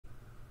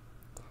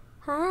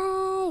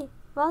Hi!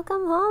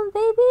 Welcome home,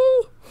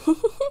 baby!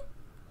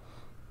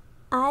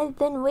 I've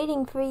been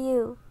waiting for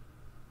you.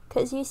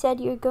 'Cause you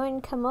said you were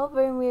going to come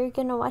over and we were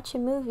going to watch a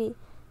movie.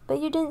 But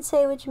you didn't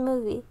say which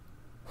movie.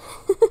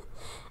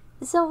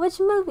 So which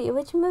movie?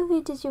 Which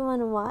movie did you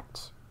want to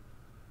watch?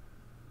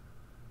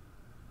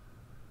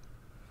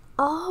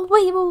 Oh,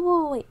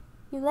 wait.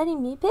 You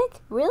letting me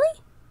pick? Really?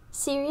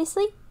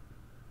 Seriously?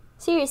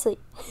 Seriously?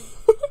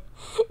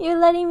 You're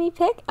letting me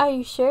pick? Are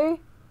you sure?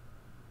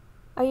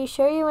 Are you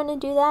sure you want to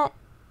do that?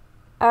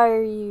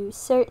 Are you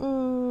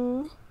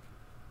certain?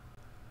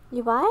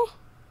 You are?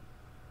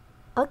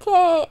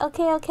 Okay.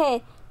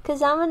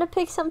 'Cause I'm gonna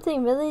pick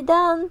something really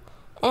dumb,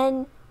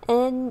 and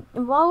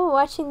while we're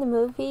watching the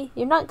movie,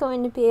 you're not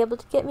going to be able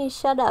to get me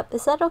shut up.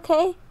 Is that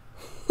okay?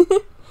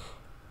 You're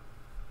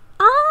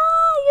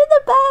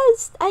the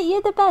best!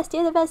 You're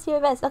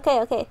the best.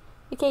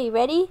 Okay, you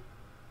ready?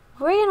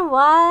 We're gonna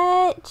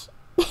watch...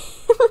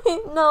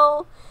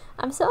 No,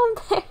 I'm so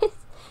embarrassed.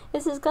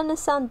 This is gonna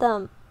sound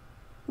dumb.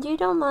 You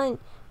don't mind.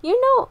 You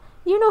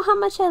know how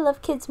much I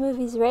love kids'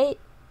 movies, right?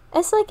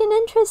 It's like an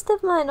interest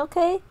of mine,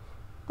 okay?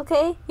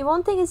 Okay? You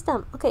won't think it's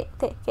dumb. Okay.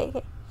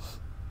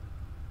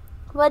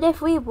 What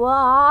if we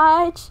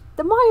watch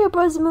the Mario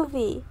Bros.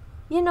 Movie?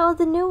 You know,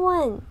 the new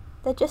one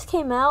that just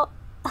came out.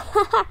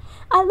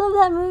 I love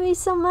that movie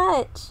so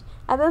much.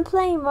 I've been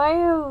playing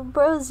Mario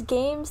Bros.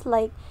 Games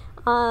like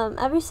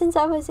ever since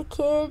I was a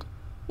kid.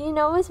 You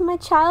know, it was my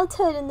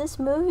childhood in this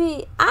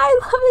movie. I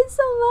love it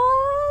so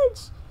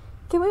much.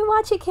 Can we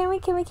watch it? Can we?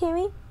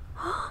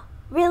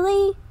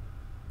 Really?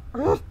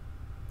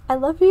 I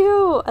love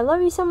you. I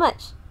love you so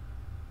much.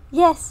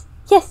 Yes.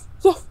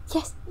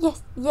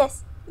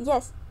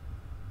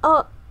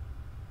 Oh,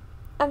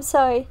 I'm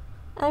sorry.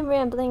 I'm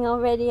rambling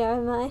already,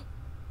 aren't I?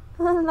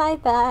 My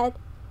bad.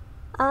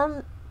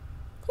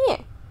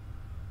 Here.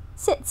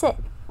 Sit.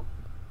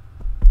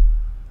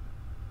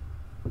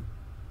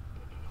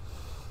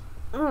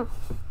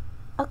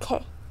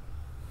 Okay.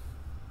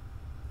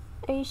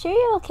 Are you sure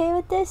you're okay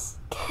with this?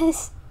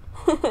 'Cause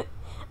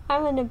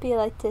I'm gonna be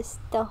like this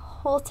the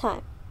whole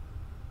time.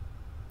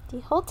 The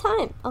whole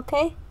time,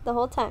 okay? The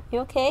whole time. You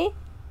okay?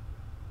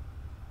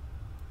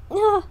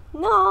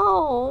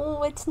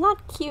 No, it's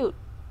not cute.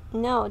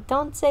 No,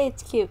 don't say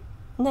it's cute.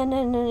 No.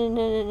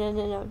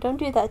 Don't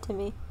do that to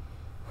me.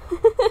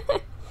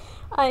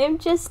 I'm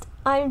just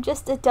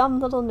a dumb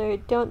little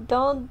nerd.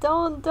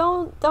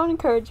 Don't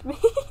encourage me.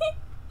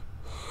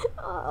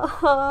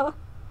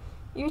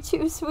 You're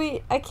too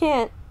sweet. I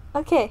can't.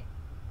 Okay.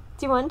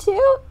 Do you want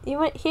to?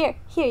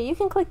 Here, you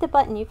can click the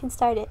button. You can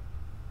start it.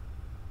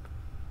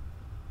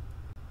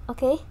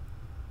 Okay?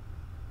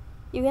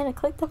 You gonna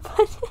click the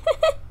button?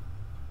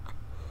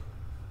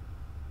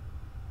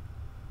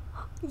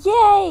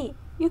 Yay!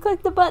 You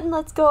clicked the button.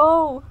 Let's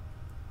go.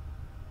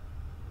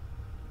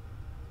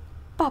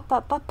 Ba.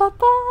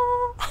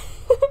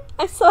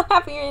 I'm so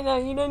happy right now.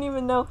 You don't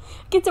even know.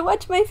 I get to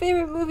watch my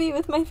favorite movie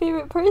with my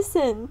favorite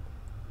person.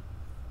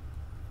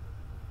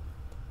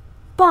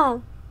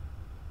 Bang.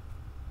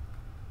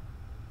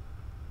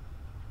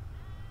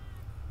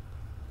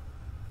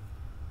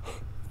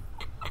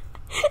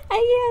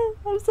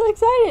 I'm so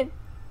excited.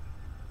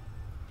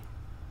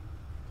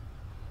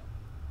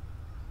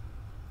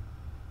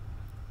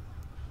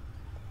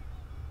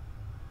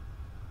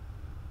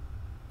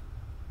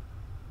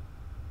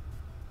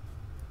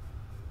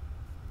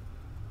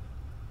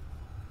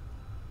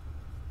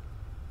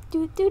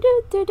 Do.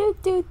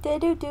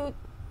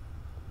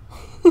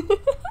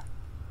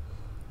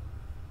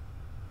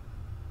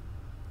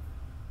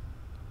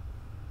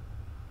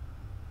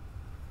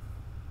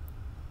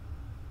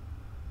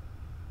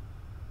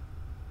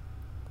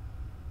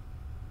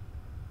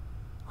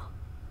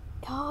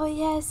 Oh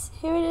yes,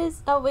 here it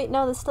is. Oh wait,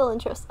 no, there's still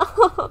intros.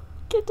 Oh,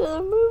 get to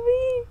the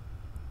movie.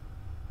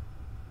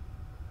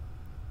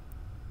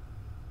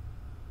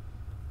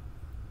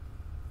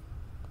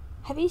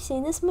 Have you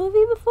seen this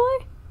movie before?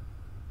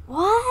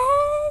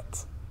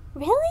 What?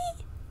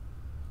 Really?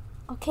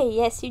 Okay,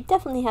 yes, you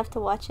definitely have to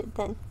watch it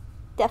then.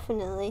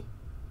 Definitely.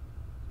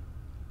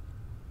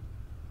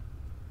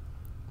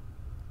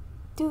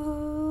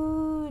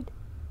 Dude.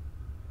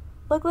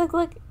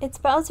 Look. It's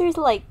Bowser's,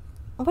 like,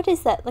 what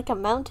is that? Like a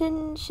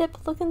mountain ship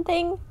looking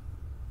thing?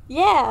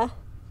 Yeah.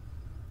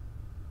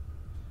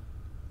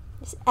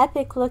 It's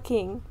epic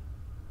looking.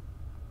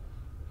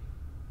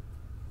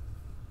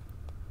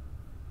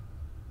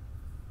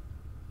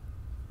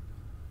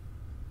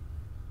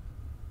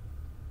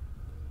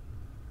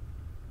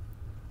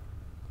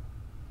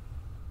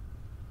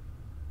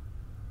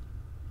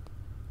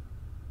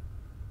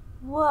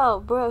 Whoa,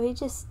 bro, he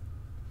just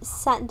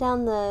sat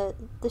down the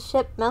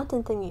ship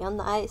mountain thingy on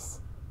the ice.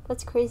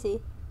 That's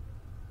crazy.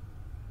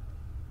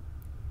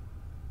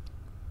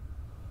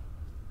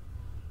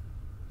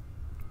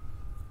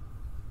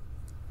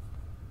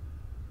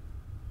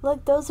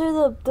 Look, those are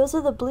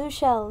the blue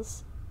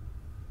shells.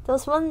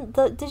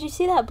 Did you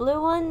see that blue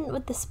one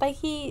with the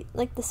spiky,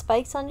 like the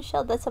spikes on the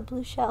shell? That's a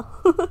blue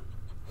shell.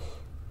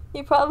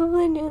 You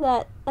probably knew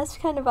that. That's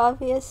kind of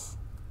obvious.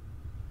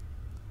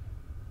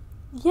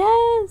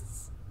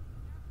 Yes!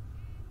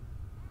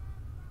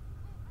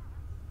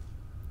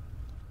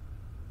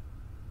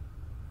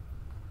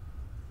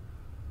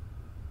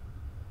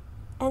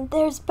 And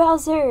there's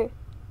Bowser!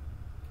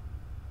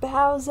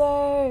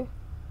 Bowser!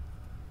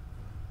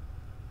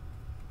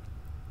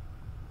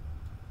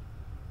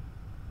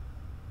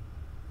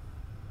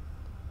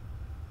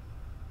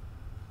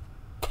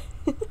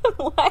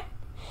 What?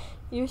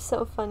 You're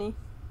so funny.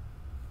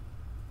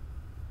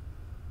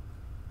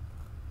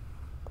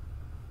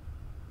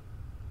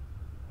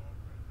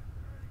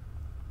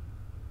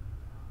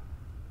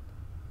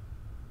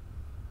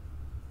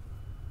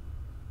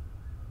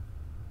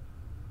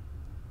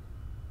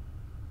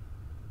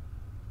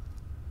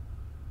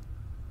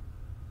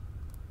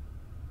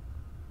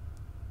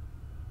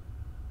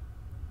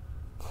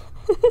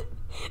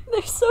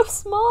 They're so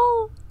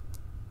small!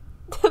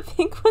 The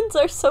pink ones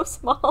are so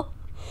small.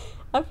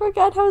 I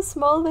forgot how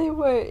small they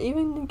were,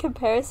 even in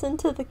comparison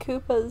to the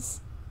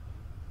Koopas.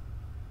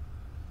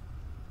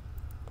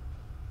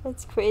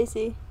 That's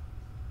crazy.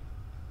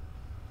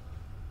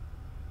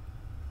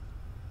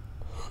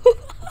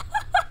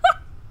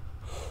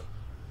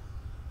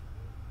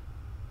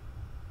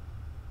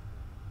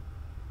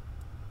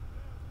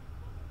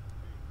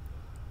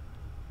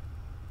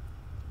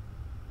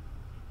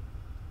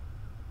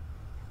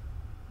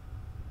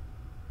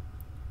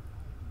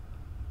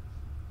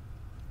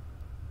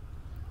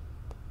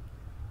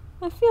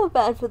 I feel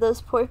bad for those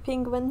poor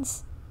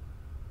penguins.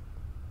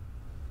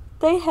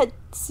 They had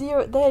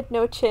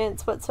no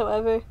chance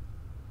whatsoever.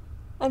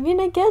 I mean,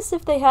 I guess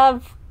if they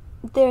have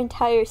their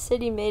entire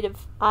city made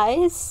of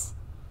ice,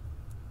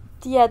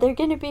 yeah, they're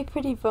gonna be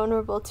pretty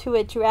vulnerable to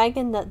a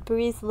dragon that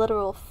breathes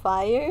literal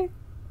fire.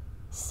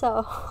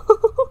 So...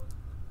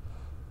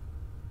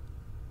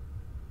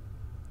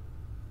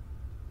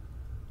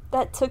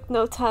 That took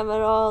no time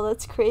at all,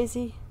 that's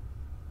crazy.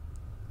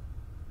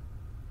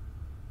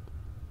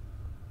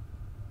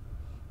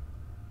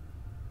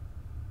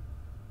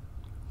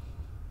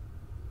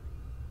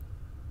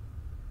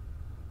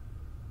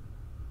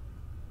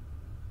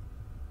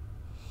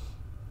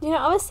 You know,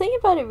 I was thinking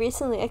about it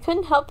recently. I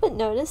couldn't help but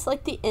notice,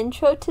 like, the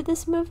intro to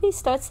this movie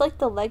starts like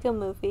the Lego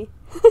Movie.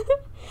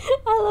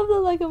 I love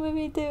the Lego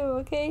Movie too,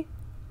 okay?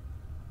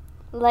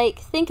 Like,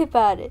 think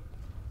about it.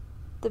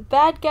 The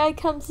bad guy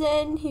comes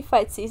in, he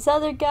fights these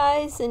other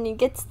guys, and he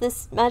gets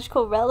this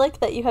magical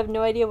relic that you have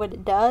no idea what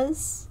it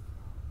does.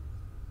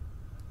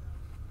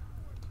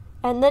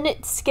 And then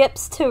it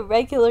skips to a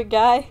regular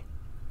guy,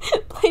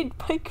 played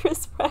by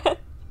Chris Pratt.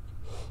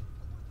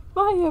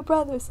 Mario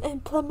Brothers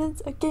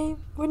implements a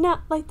game. We're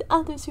not like the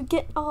others who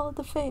get all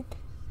the fame.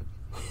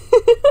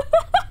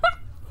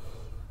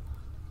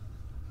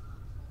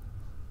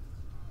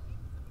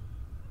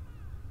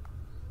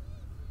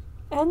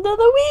 And the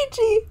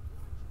Luigi!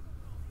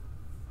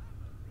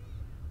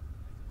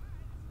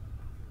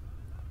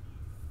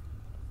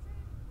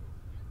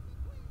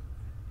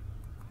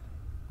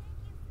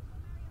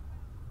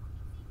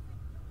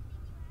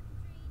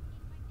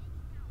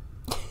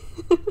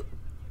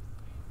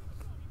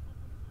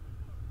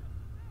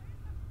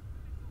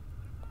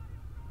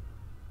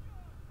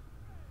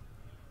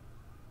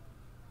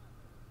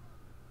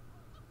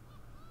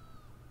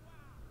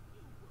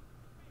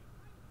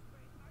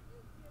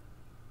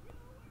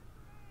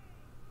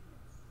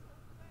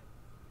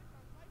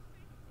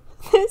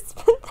 They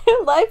spent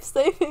their life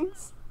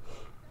savings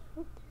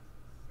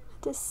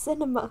to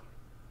cinema.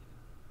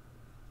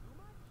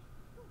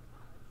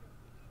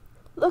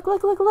 Look,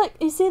 look, look, look.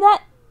 You see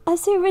that?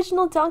 That's the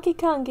original Donkey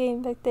Kong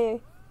game back there.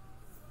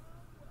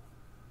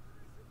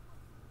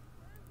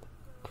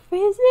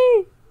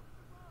 Crazy.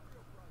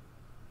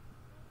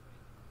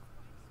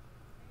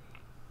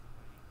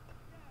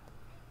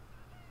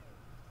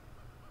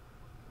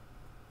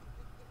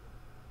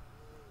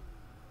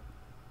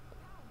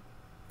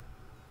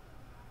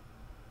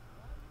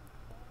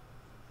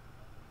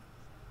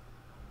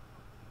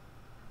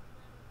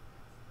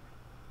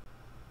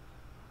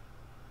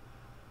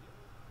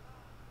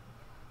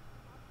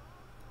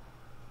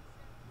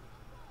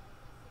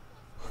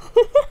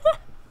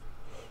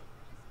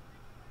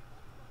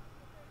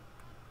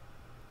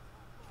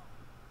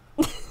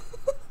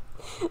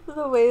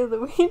 The way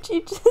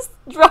Luigi just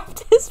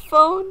dropped his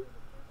phone.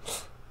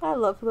 I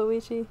love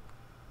Luigi.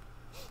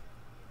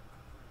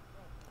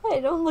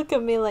 Hey, don't look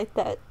at me like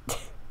that.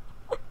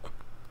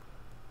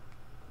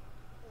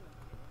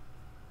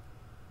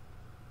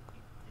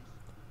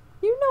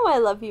 You know I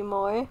love you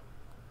more.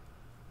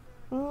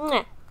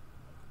 Mwah.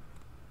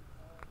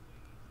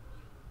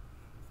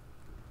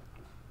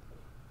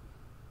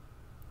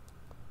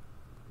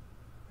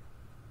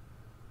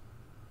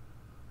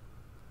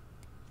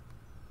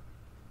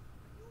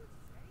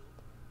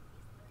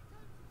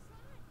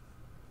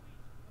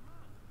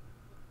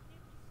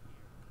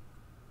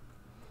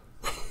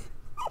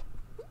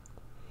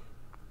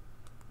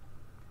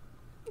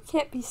 You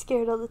can't be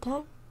scared all the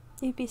time.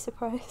 You'd be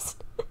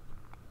surprised.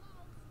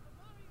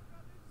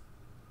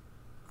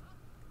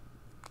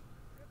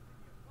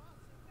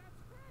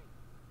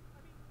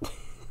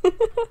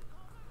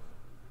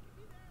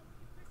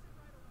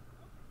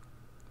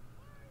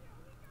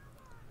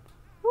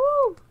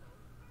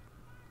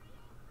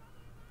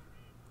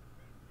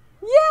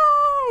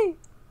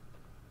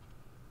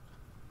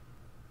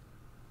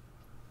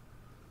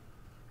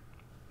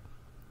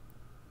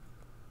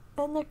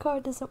 And their car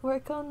doesn't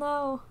work, oh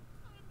no.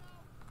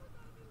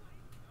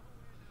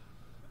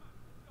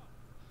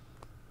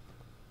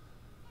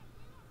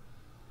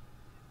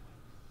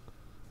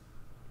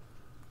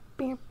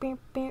 Beep, beep,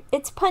 beep.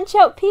 It's Punch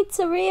Out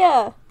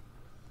Pizzeria!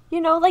 You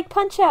know, like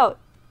Punch Out.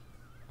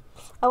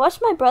 I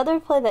watched my brother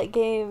play that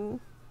game.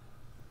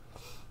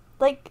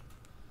 Like,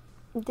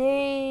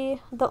 the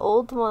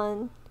old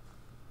one.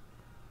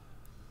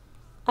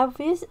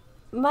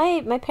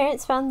 My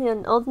parents found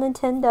the old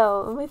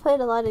Nintendo and we played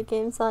a lot of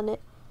games on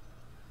it.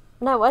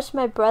 And I watched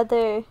my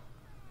brother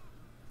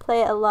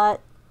play it a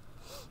lot.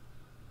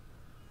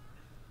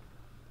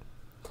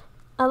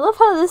 I love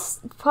how this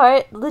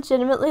part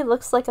legitimately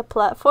looks like a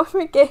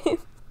platformer game.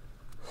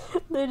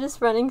 They're just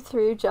running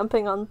through,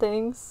 jumping on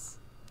things.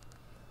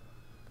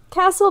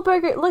 Castle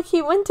Burger! Look,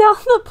 he went down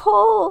the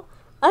pole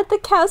at the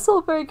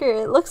Castle Burger.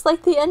 It looks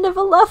like the end of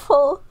a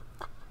level.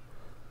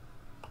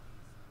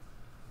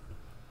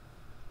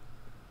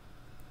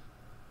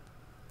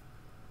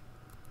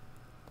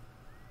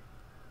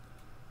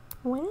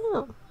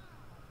 Wow.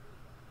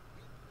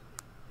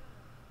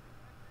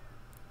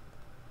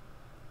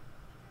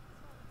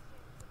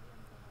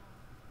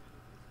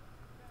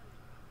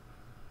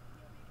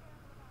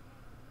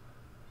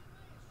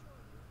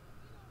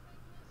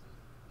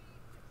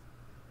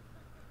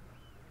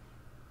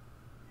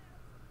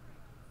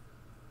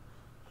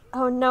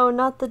 Oh no,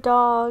 not the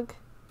dog.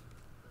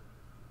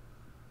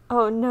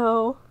 Oh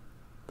no.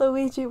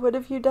 Luigi, what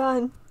have you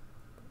done?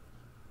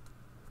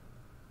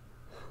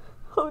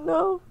 Oh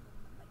no.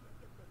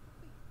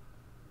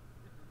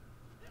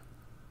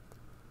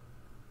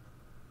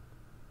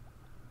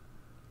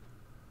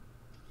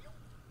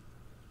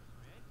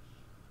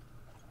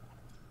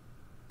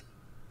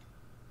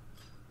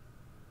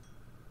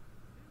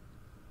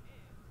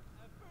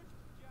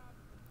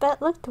 That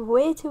looked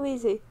way too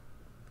easy.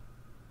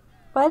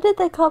 Why did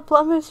they call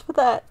plumbers for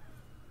that?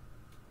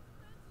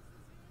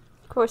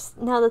 Of course,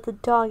 now that the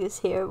dog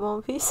is here, it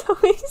won't be so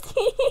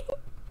easy.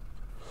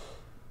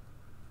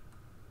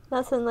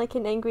 Nothing like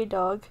an angry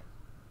dog.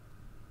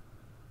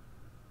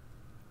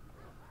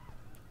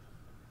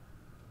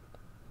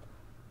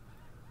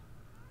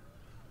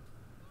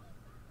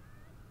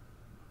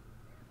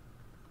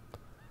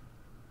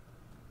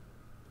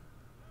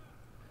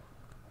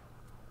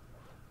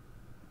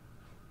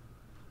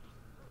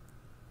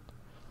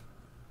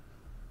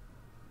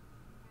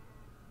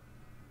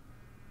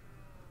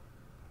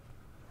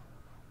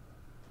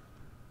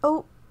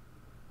 Oh.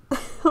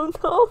 Oh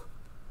no.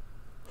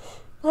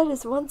 That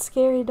is one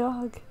scary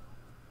dog.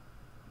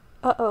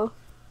 Uh-oh.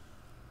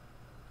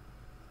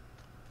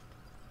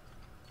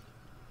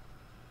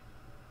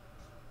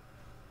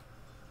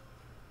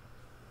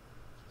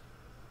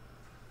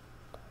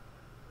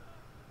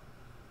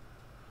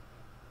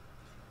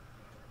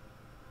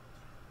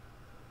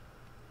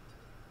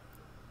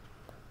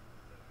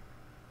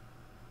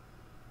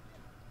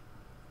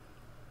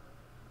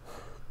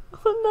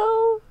 Oh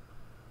no.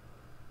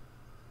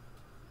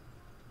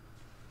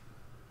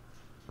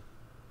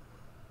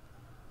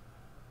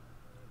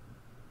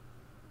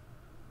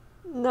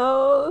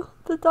 No,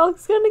 the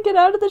dog's gonna get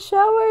out of the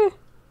shower.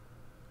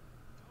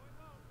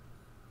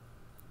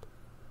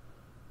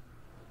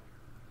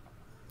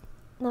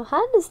 Now,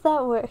 how does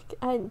that work?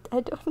 I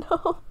don't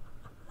know.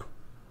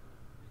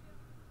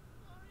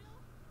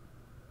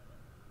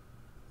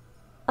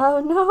 Oh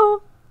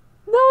no.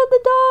 No, the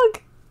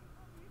dog.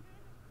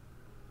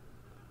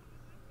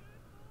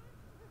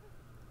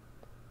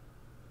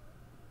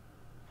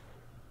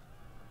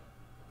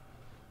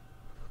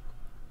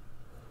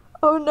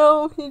 Oh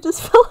no, he just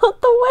fell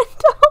out the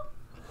window.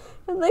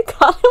 And they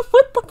caught him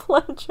with the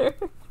plunger.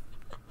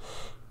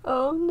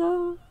 Oh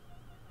no.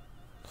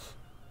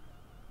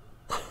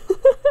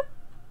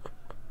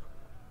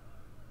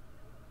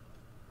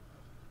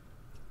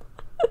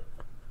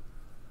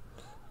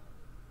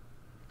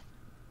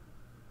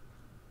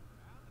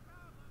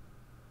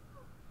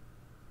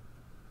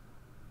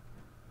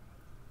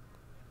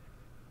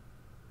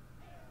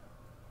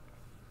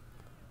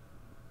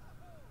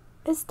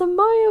 It's the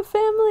Mario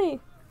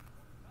family.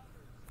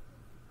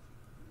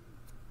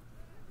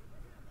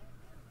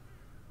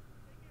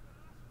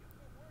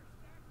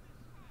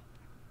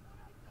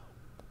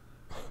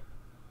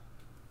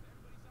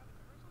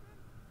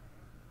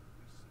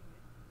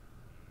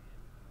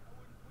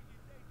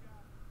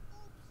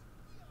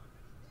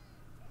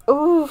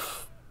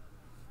 Oof.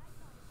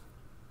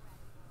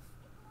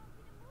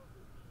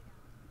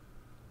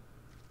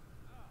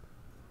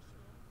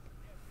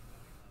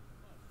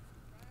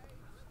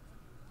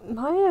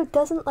 Mario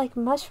doesn't like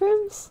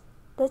mushrooms?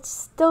 That's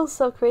still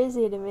so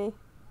crazy to me.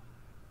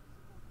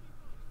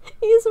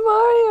 He's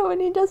Mario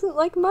and he doesn't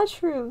like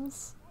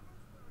mushrooms.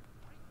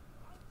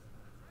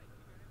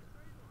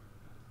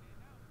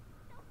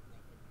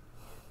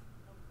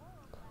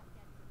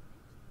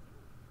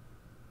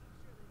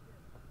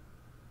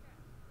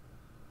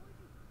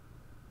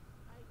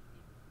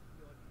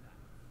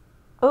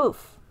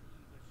 Oof.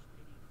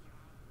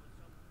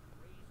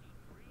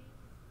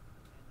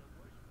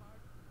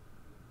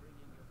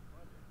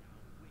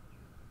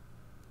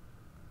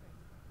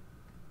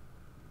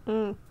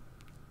 Mm.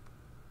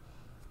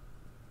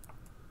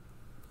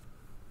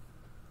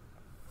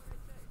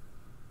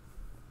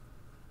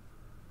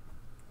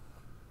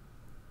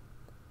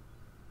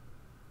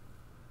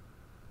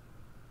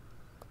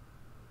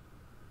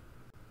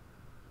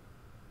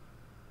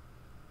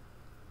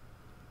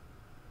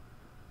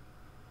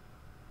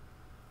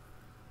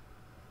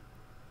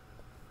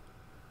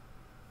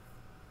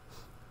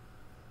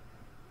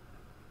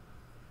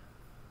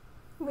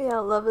 We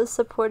all love a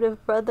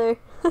supportive brother.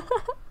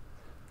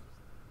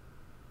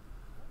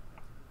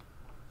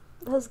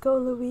 Let's go,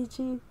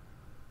 Luigi.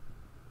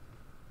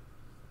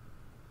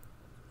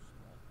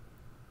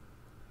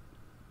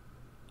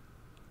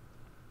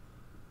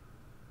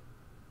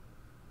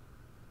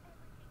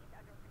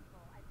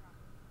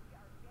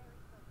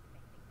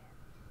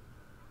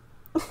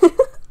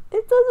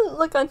 It doesn't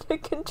look under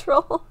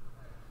control.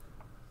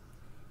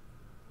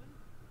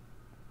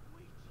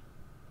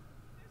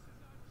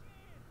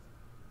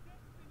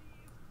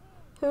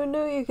 Who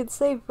knew you could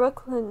save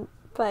Brooklyn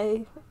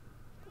by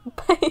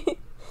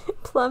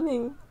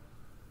plumbing?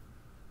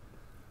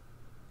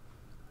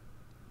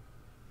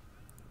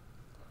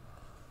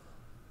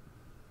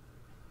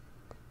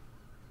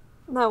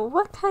 Now,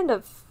 what kind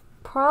of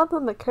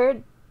problem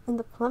occurred in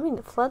the plumbing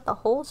to flood the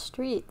whole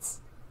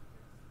streets?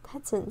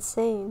 That's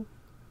insane.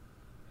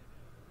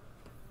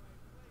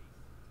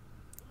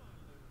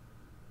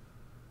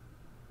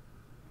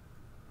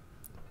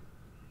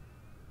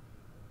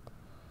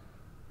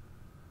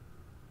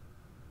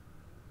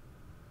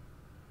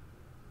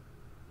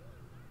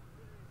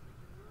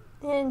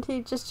 And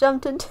he just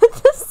jumped into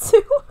the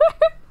sewer.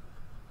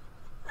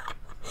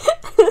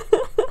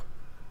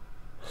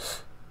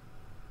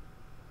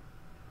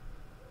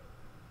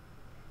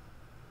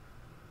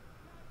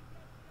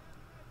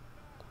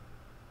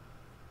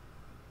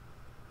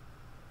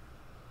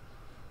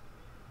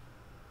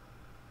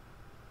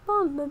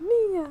 Mamma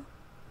mia.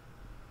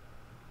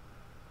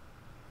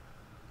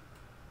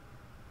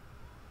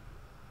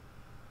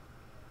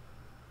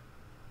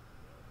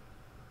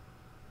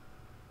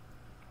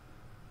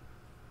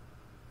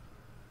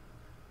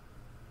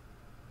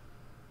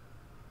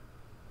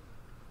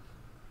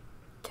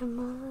 Come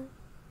on.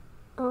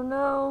 Oh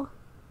no.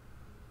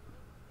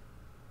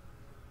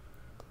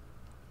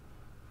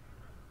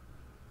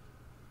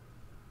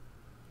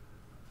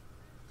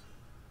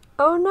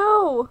 Oh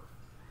no!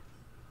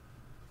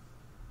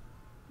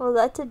 Well,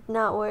 that did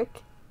not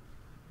work.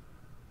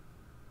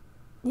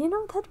 You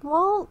know, that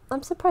wall,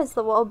 I'm surprised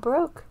the wall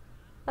broke.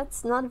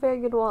 That's not a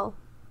very good wall.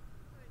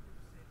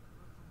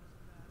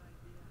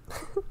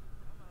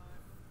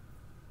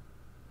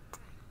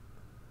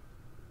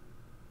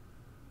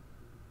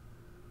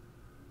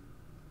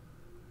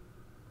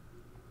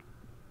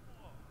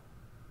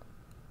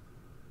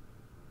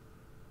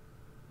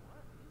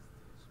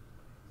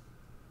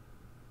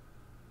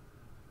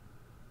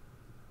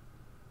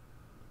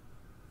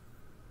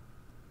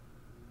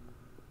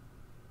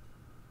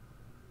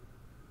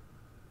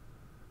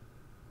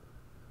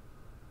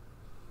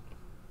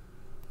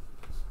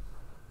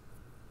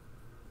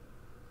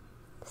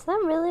 Is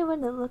that really what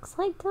it looks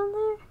like down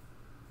there?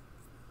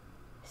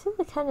 These are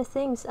the kind of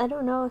things, I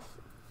don't know if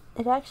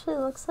it actually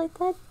looks like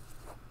that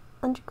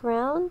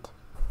underground,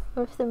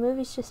 or if the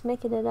movie's just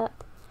making it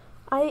up.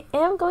 I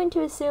am going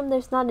to assume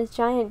there's not a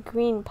giant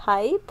green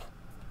pipe.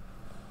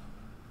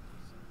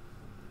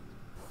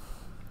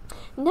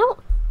 No,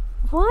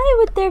 why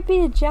would there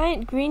be a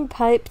giant green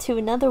pipe to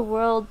another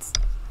world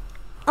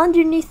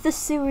underneath the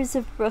sewers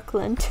of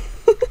Brooklyn?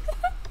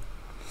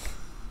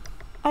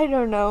 I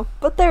don't know,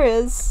 but there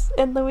is,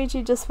 and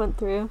Luigi just went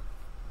through.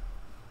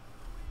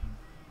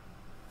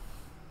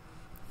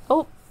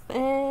 Oh,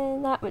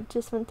 and that one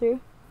just went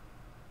through.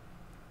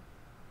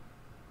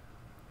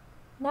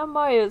 Now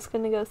Mario's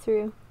gonna go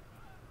through.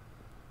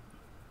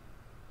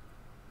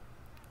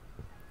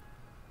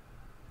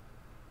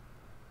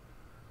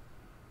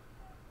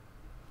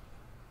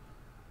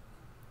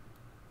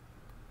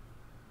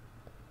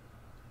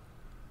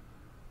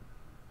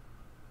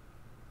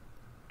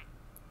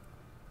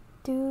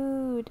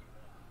 Dude.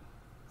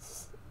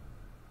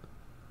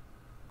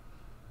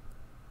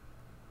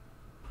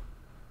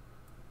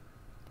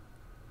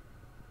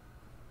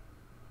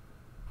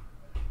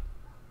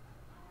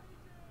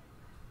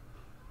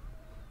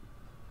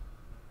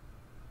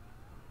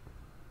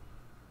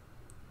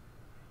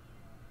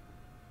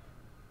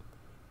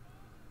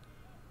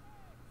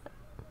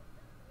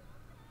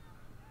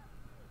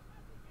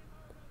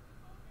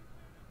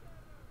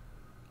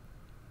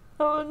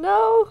 Oh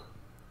no!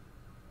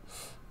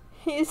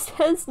 He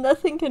says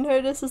nothing can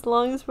hurt us as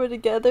long as we're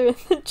together, and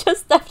then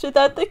just after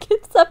that they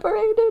get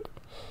separated.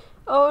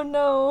 Oh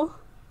no.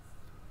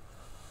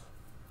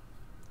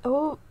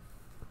 Oh.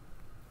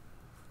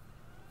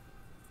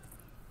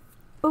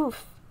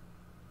 Oof.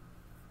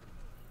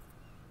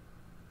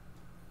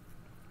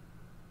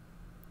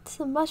 It's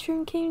the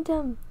Mushroom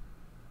Kingdom.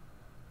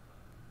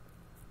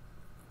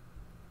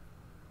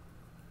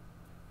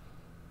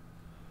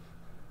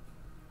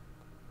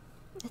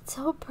 It's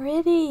so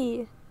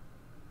pretty.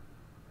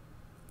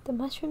 The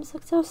mushrooms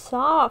look so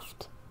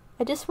soft.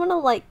 I just want to,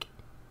 like,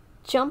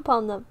 jump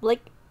on them.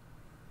 Like,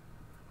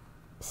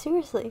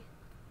 seriously.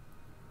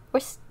 Or,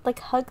 like,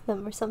 hug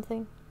them or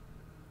something.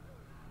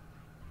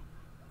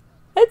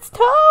 It's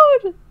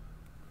Toad!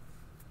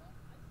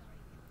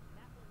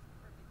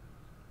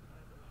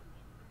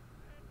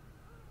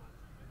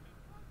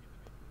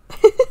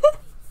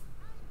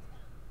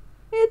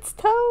 It's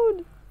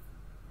Toad!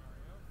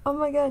 Oh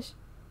my gosh.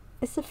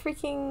 It's the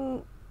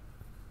freaking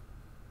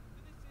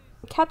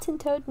Captain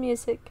Toad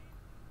music.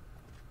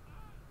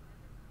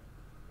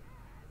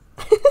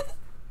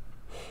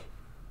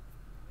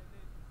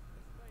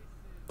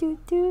 Do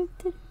do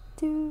do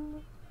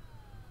do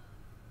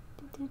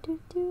do do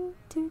do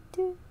do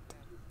do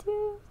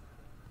do.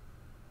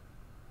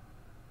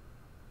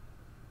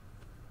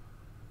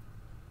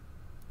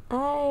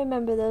 I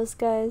remember those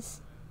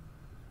guys.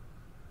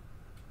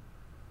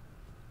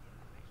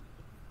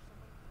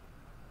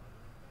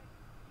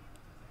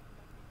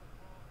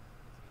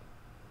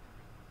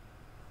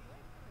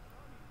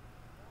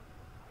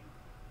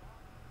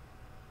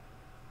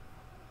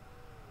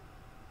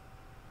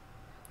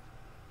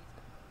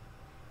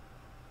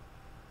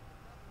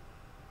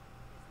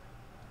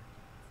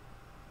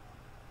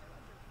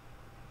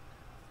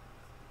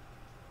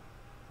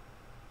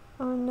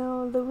 Oh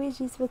no,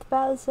 Luigi's with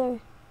Bowser.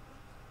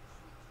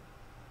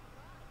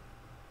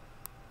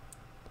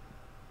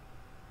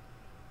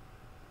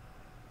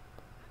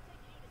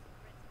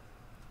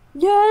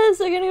 Yes,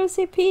 we're gonna go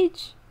see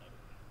Peach.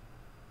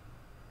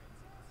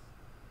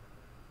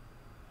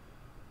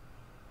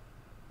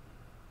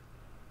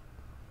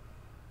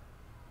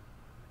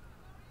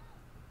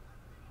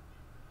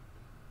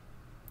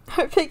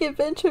 Our big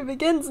adventure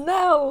begins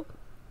now.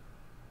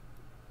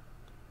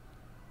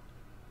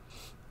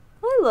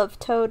 I love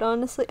Toad,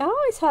 honestly. I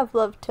always have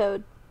loved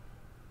Toad.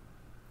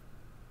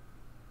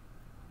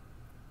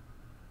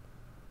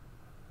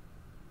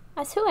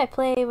 That's who I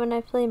play when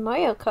I play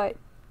Mario Kart.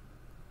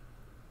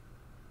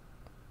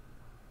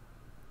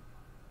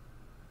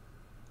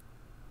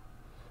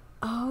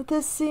 Oh,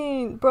 this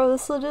scene. Bro,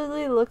 this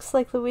literally looks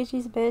like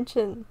Luigi's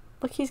mansion.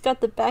 Look, he's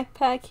got the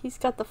backpack, he's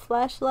got the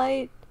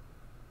flashlight.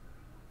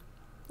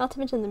 Not to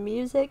mention the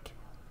music.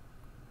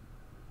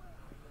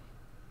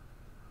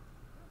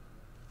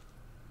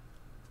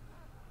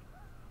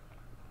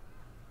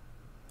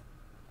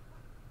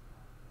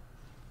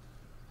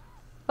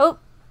 Oh!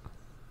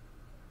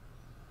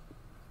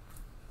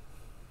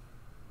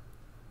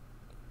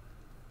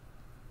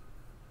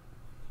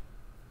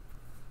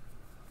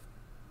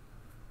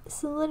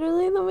 It's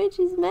literally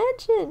Luigi's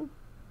mansion.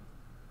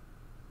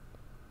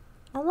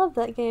 I love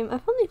that game.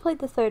 I've only played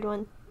the third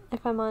one,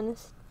 if I'm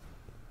honest.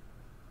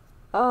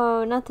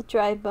 Oh, not the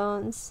dry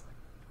bones.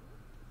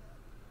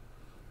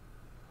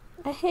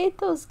 I hate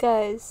those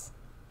guys.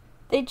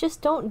 They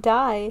just don't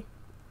die.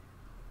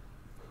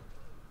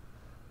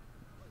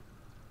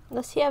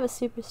 Unless you have a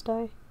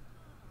superstar.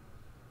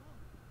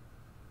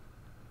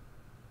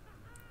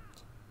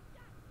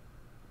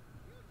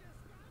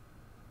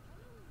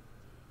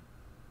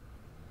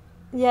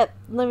 Yep,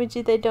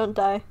 Luigi, they don't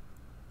die.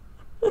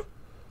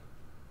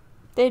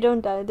 They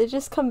don't die, they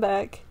just come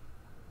back.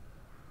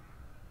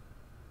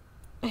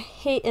 I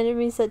hate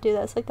enemies that do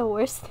that, it's like the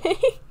worst thing.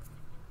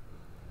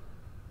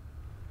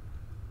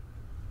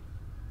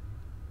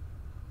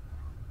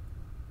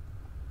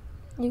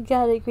 You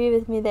gotta agree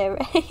with me there,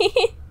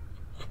 right?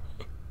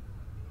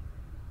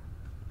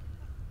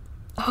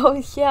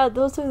 Oh yeah,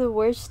 those are the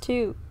worst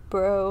too,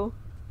 bro.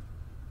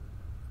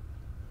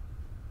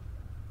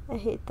 I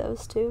hate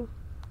those too.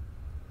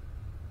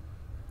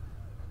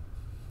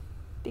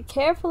 Be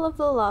careful of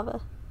the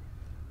lava.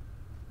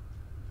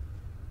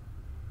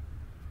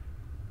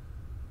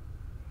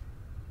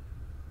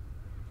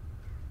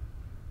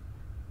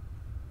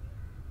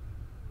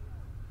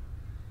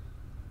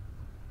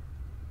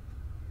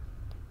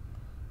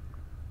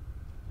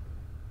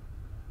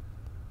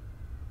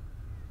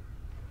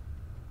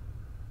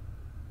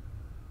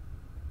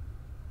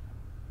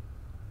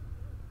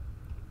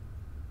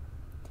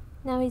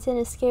 Now he's in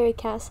a scary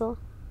castle.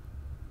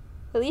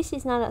 At least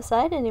he's not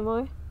outside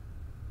anymore.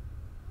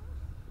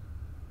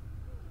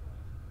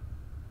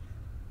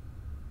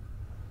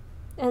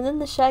 And then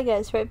the Shy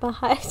Guy's right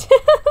behind him.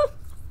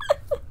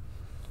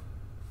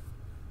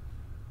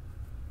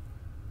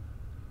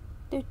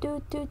 Do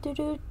do do do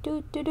do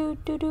do do do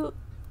do do.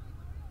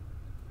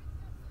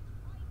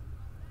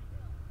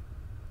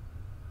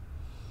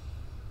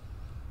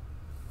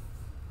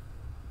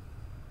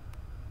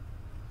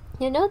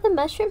 You know, the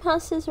mushroom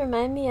houses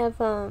remind me of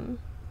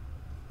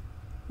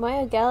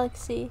Mario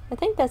Galaxy. I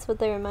think that's what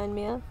they remind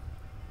me of.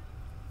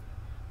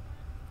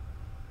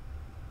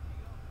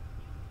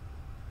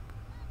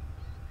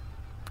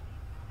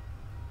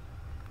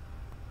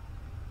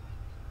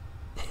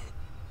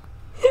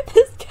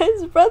 This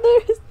guy's brother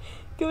is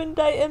going to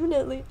die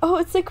imminently. Oh,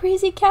 it's the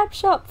crazy cap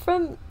shop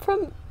from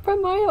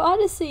Mario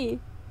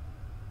Odyssey.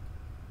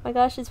 My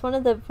gosh, it's one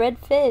of the red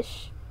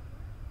fish.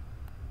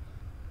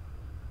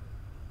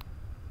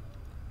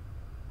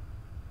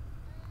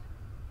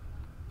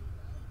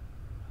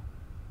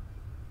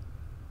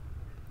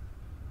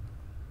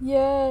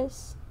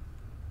 Yes.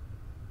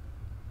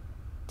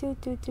 Do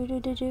do do do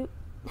do do.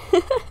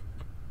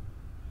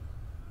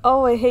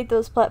 Oh, I hate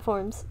those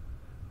platforms.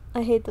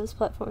 I hate those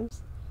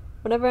platforms.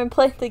 Whenever I'm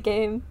playing the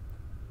game.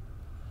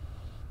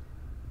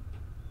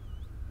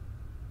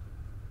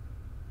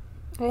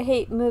 I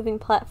hate moving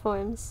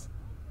platforms.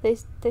 They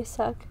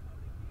suck.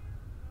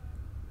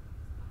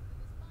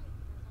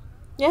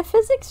 Yeah,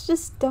 physics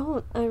just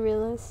don't, I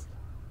realize.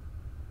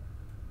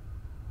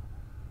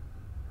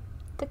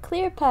 The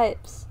clear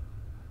pipes.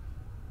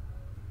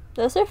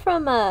 Those are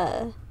from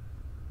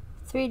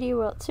 3D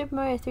World, Super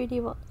Mario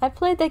 3D World. I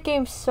played that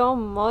game so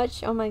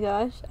much. Oh my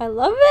gosh, I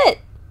love it.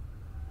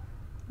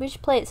 We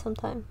should play it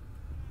sometime.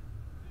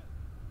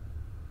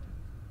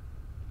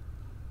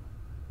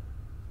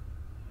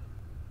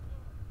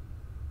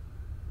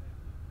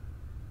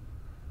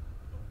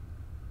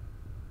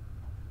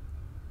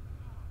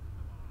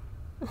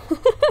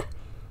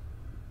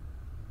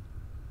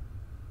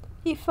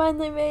 He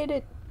finally made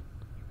it.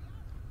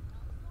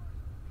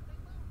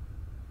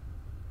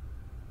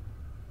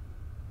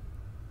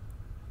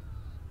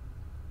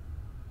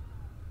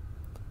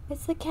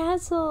 It's the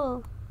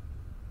castle.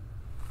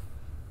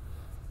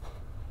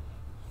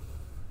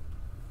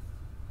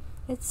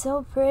 It's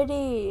so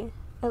pretty.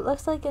 It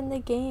looks like in the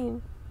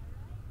game.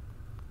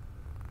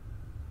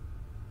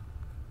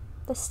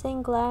 The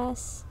stained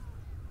glass.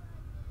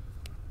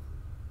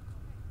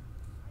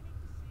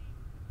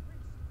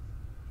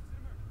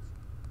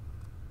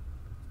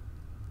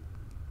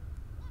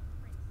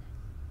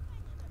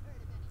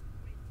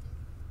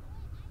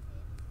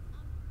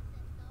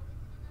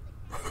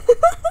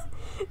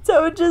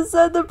 So it just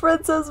said the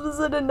princess was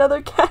in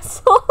another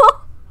castle.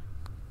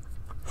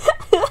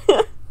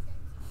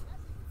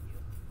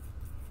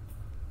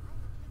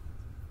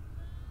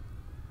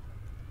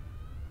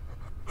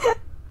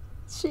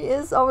 She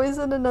is always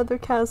in another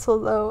castle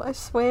though, I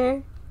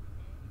swear.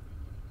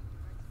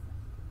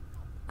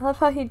 I love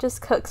how he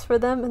just cooks for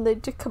them and they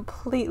just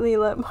completely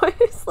let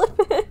Mario slip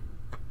in.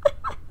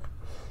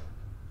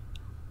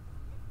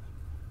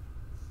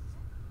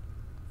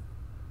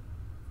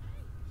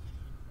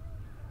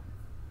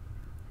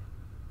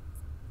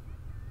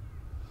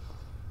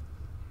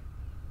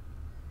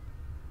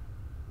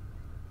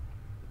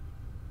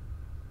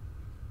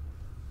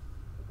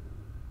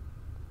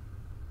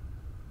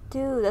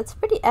 Dude, that's a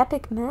pretty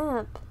epic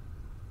map.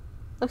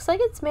 Looks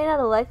like it's made out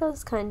of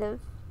Legos, kind of.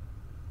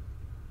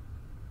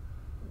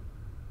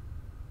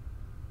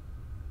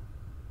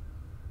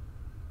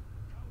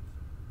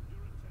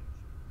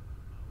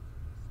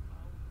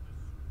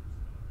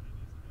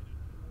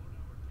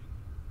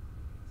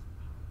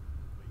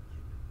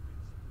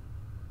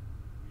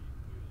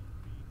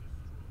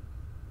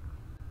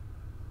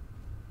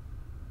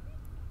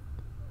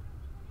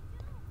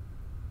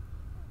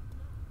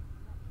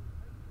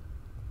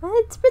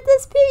 It's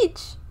Princess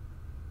Peach!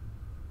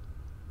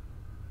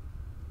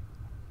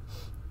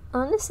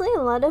 Honestly,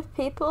 a lot of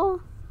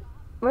people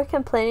were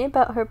complaining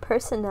about her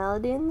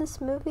personality in this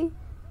movie.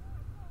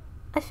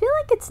 I feel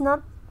like it's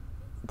not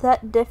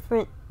that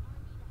different,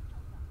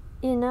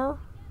 you know?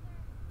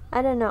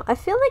 I don't know. I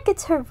feel like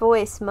it's her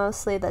voice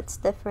mostly that's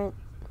different.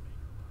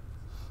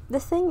 The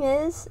thing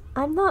is,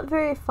 I'm not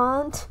very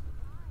fond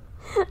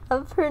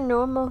of her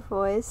normal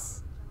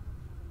voice.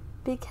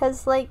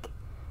 Because, like,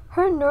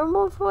 her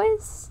normal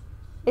voice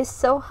is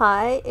so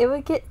high,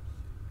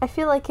 I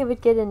feel like it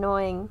would get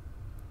annoying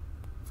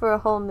for a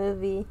whole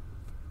movie.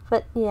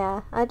 But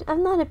yeah,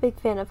 I'm not a big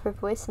fan of her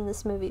voice in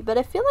this movie, but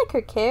I feel like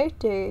her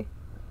character,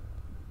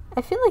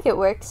 I feel like it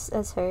works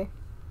as her.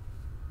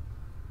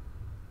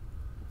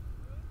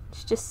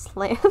 She just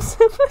slams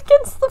him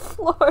against the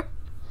floor.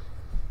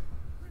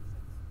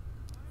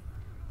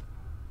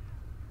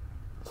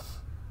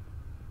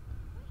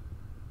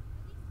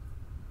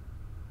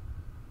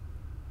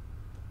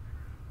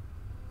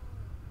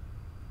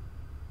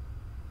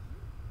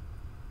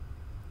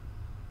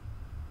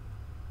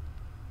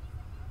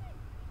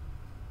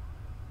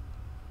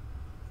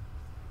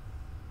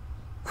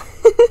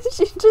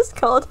 She just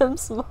called him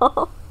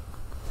small.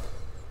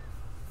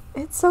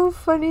 It's so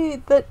funny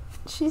that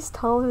she's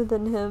taller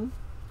than him.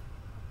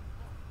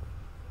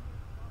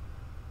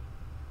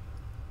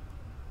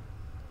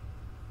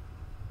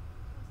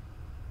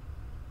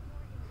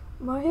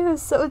 Mario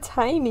is so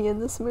tiny in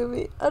this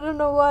movie. I don't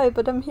know why,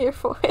 but I'm here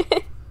for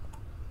it.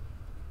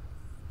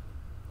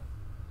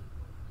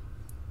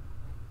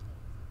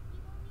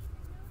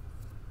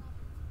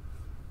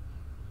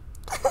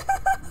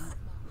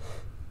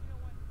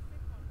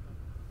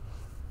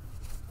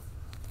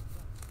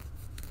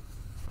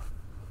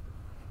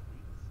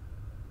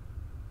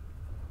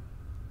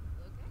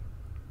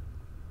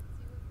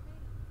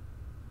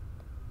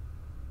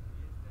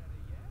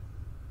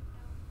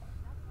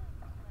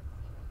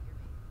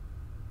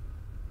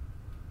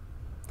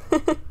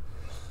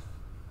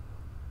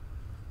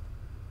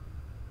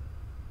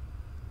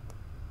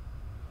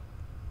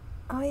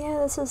 Oh yeah,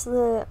 this is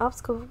the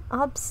obstacle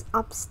I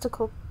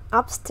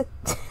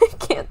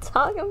can't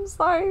talk, I'm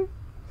sorry.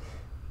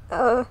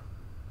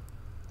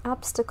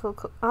 Obstacle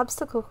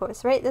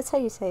course, right? That's how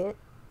you say it.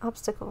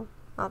 Obstacle.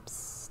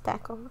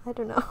 Obstacle. I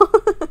don't know.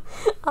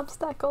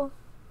 Obstacle.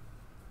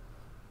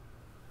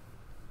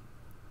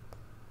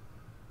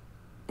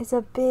 It's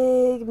a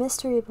big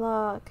mystery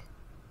block.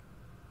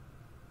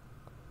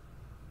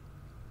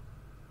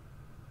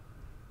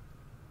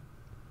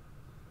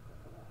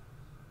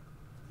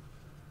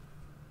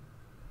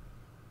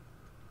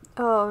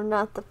 Oh,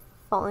 not the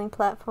falling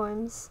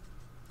platforms.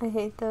 I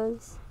hate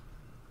those.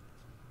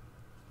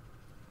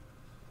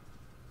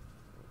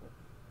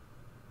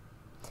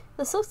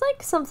 This looks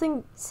like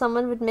something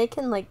someone would make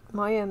in like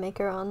Mario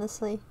Maker,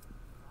 honestly.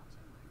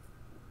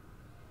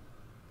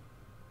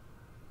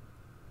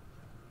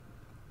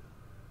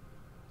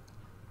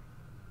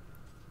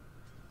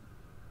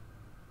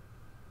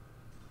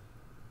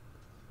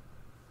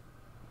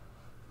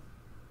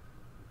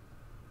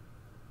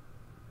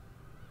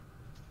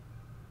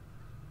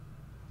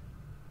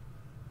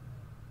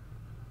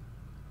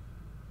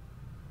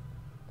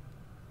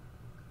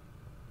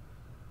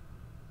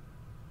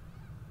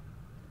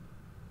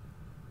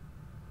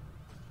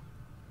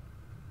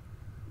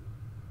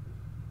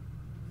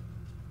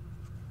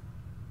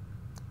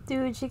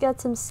 Dude, you got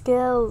some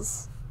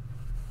skills.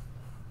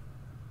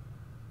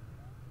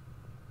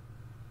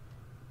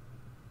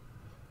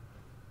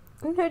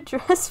 And her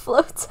dress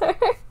floats her.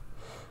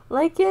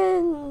 Like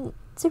in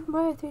Super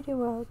Mario 3D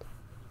World.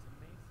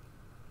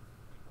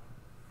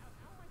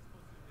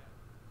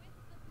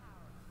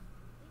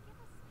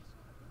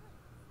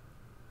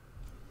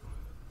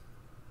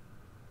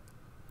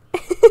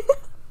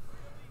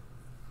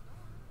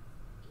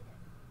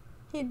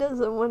 He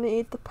doesn't want to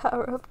eat the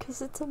power-up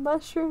because it's a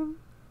mushroom.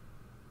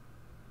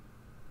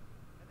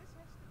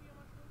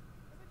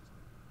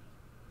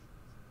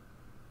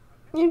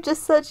 You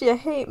just said you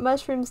hate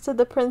mushrooms to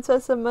the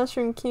Princess of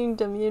Mushroom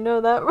Kingdom, you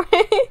know that,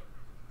 right?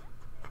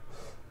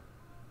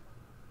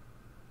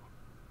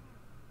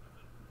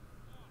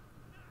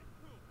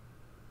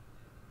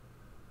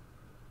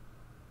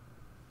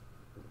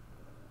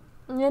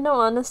 You know,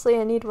 honestly,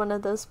 I need one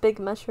of those big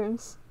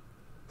mushrooms.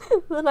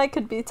 Then I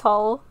could be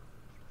tall.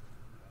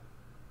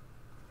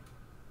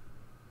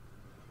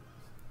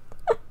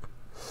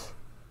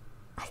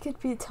 I could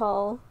be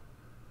tall.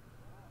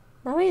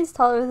 Now he's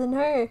taller than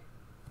her.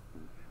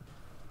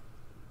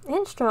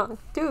 And strong.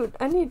 Dude,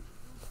 I need...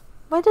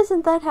 Why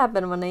doesn't that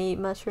happen when I eat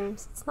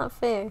mushrooms? It's not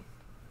fair.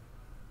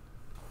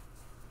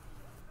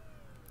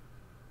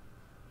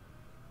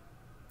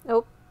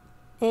 Oh.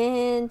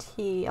 And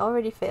he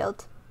already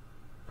failed.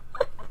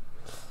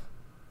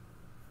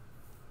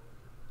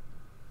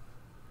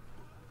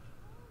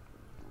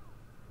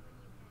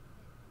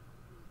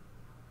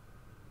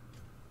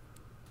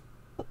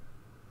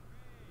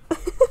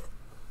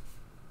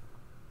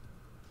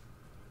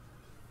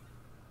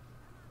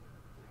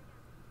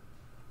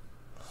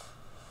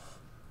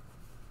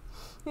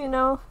 You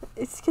know,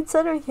 it's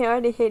considering he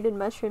already hated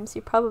mushrooms,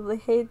 he probably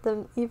hated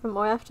them even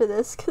more after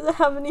this because of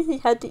how many he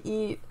had to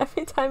eat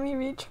every time he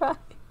retried.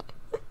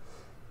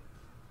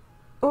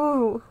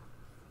 Ooh,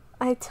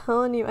 I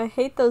telling you, I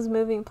hate those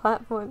moving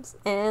platforms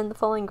and the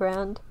falling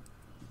ground.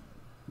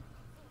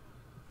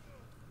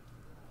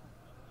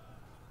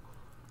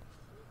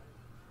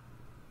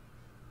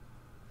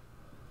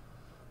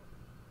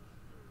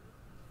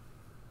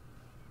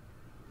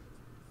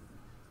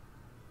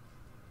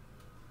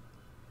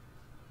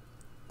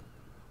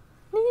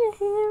 Need a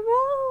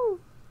hero!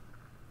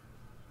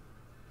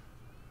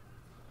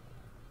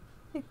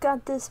 You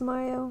got this,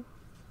 Mario.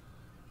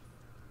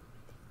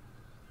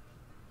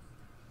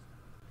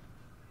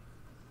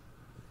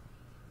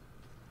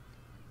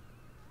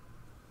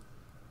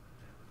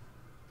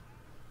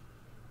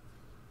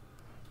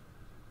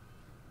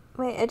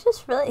 Wait, I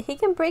just really... He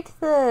can break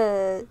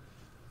the...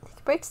 He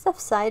can break stuff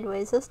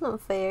sideways, that's not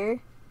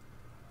fair.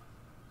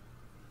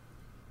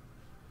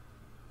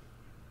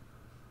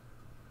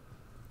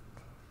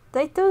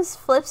 Like those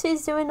flips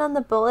he's doing on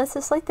the bullets,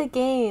 it's like the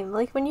game.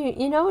 Like when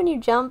you know when you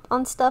jump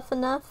on stuff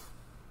enough,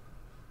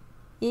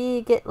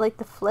 you get like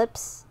the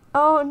flips.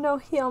 Oh no,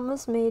 he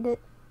almost made it.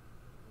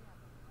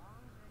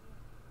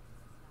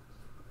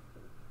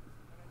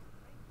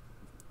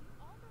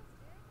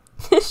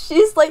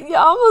 She's like, you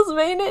almost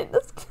made it.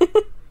 That's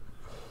good.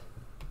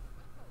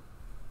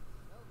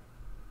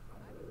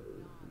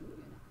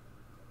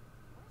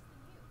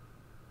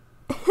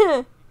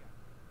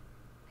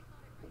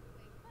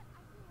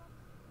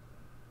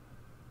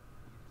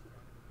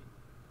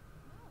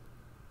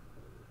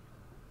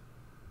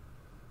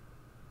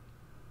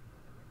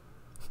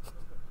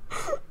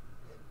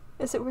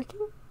 Is it working?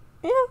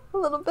 Yeah, a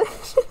little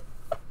bit.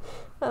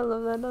 I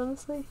love that,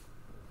 honestly.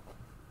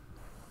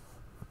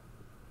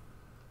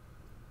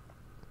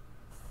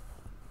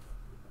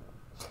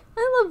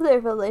 I love their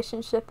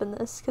relationship in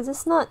this, because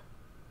it's not...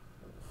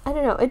 I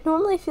don't know, it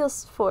normally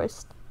feels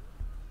forced.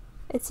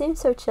 It seems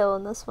so chill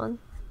in this one.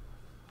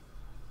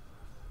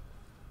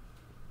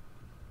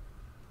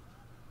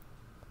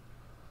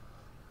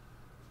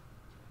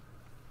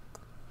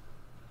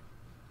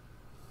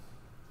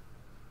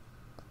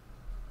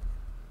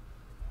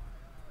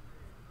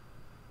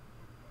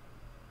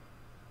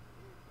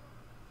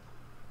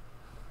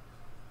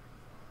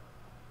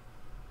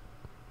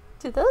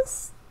 Do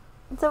those,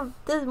 the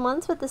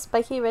ones with the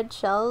spiky red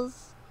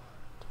shells,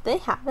 do they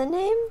have a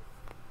name?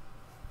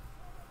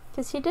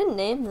 Because he didn't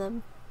name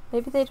them.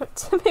 Maybe they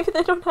don't. Maybe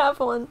they don't have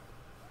one.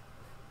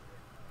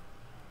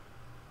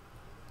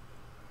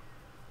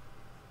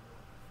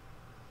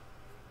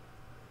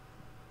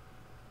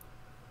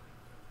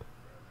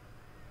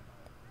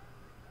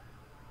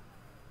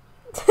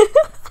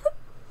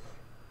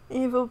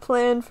 Evil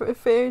plan for a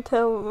fairy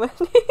tale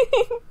wedding.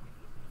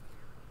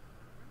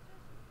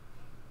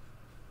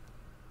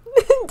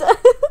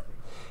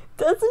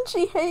 Doesn't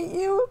she hate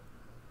you?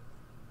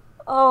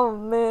 Oh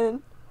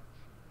man.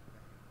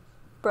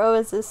 Bro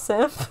is a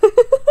simp.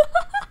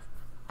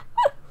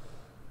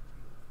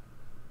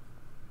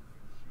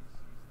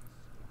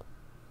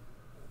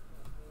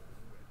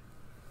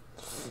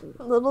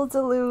 Little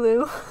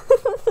Delulu.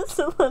 Just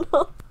a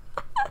little.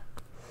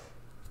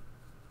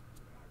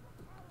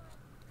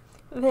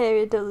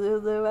 Very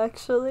Delulu,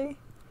 actually.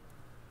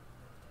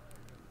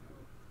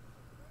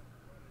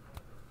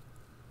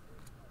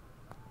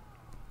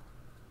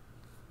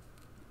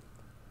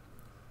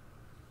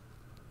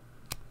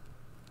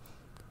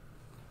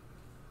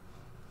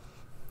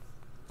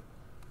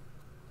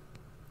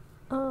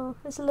 Oh,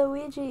 it's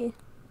Luigi.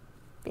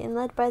 Being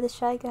led by the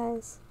Shy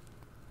Guys.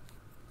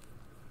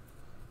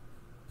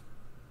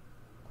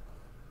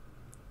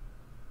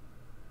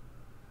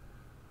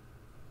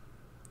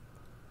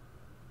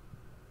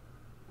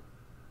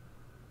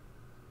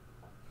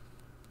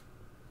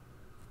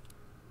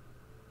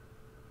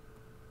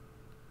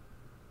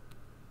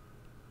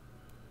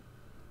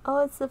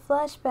 Oh, it's the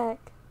flashback.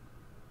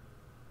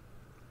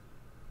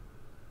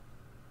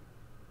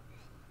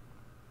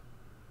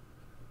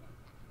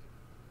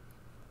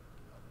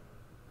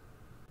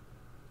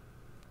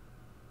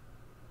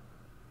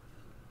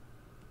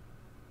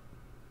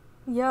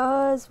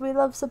 Yes, we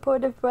love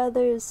supportive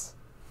brothers.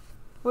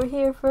 We're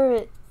here for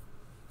it.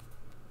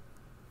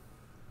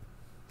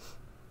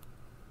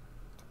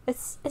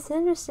 It's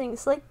interesting.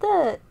 It's like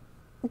the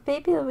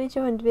Baby Luigi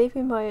and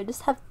Baby Mario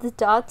just have the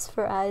dots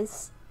for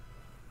eyes.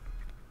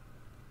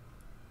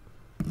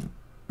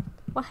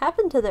 What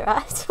happened to their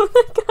eyes when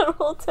they got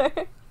older?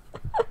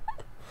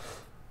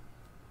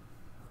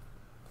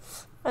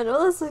 I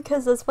know this is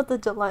because that's what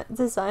the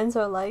designs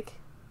are like.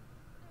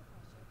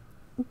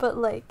 But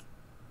like,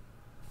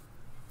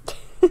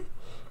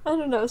 I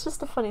don't know, it's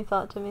just a funny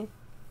thought to me.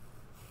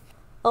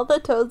 All the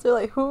Toads are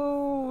like,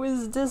 who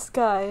is this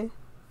guy?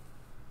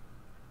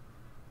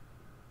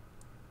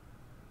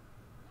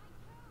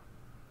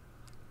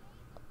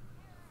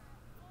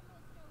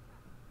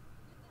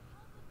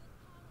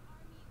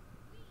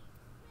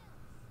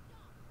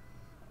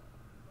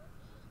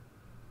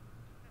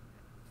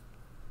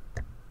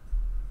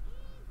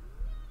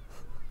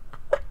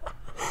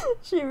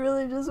 She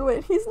really just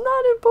went, he's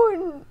not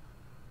important.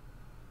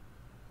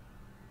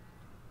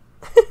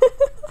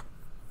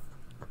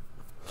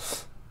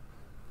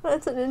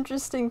 That's an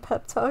interesting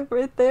pep talk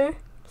right there.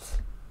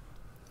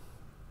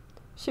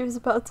 She was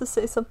about to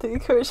say something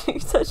encouraging,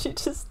 so she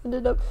just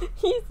ended up,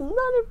 he's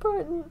not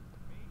important.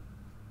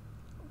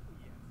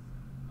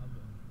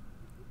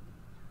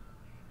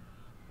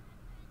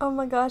 Oh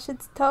my gosh,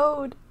 it's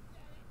Toad.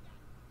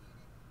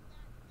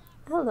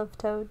 I love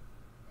Toad.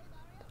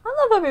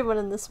 I love everyone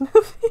in this movie.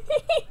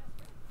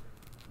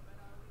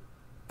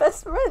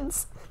 Best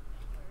friends.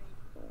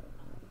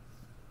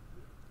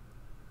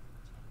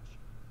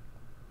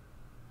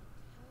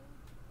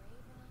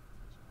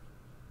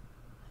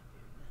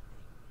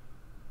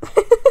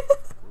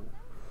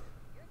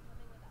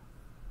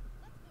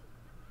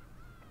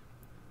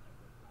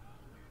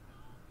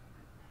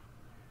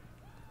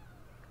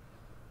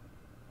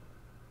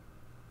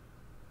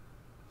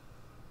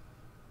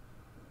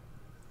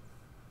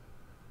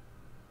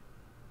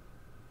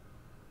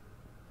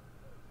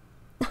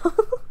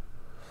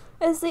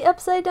 It's the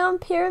upside down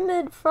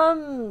pyramid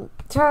from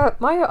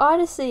Mario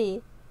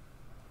Odyssey.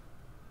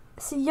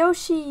 It's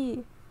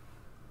Yoshi.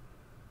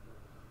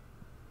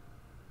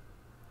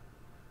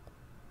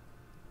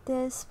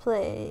 This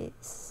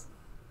place.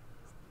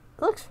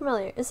 It looks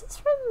familiar. Is this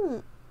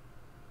from...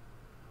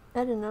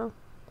 I don't know.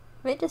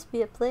 It may just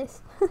be a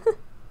place.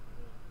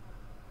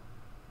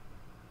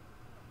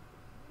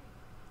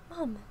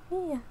 Mamma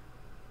mia.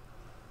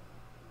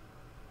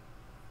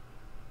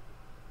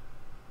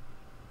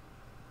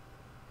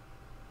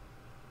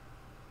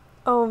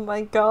 Oh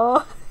my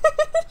gosh,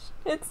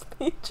 it's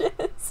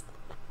Peaches.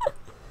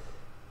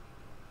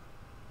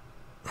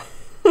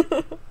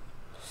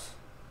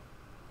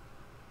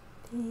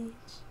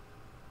 Peach,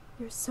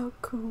 you're so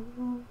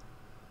cool.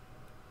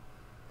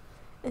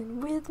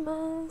 And with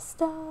my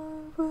star,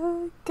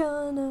 we're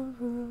gonna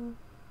rule.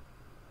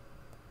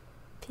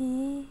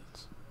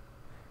 Peach,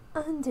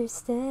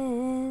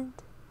 understand.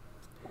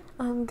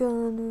 I'm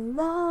gonna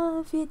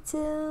love you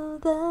till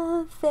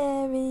the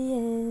very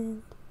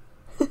end.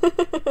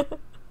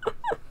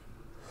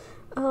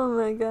 Oh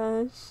my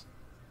gosh.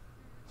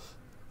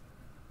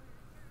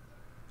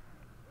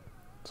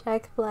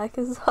 Jack Black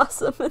is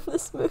awesome in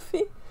this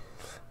movie.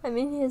 I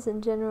mean, he is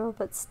in general,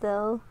 but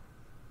still.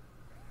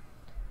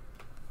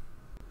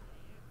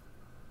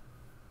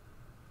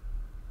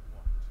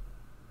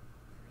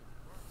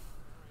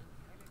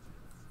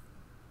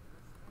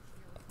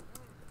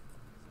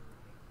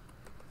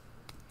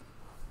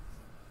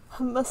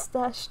 A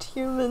mustached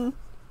human.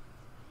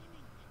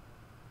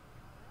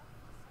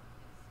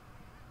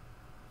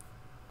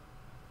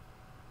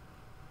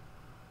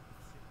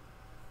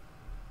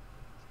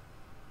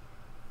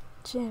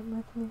 Jam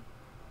with me.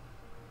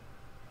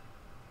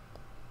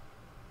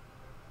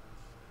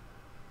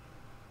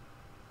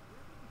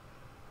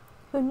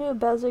 Who knew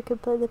Bowser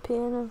could play the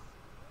piano?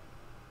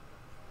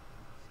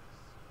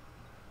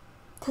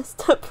 Does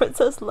the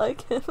princess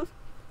like him?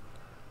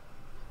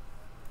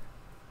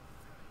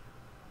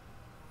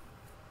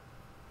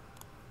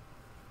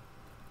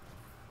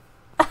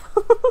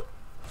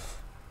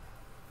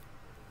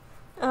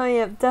 Oh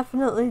yeah,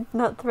 definitely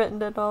not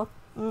threatened at all.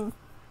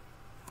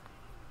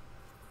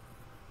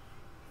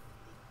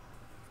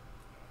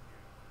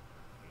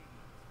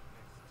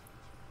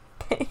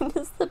 Pain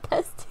is the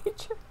best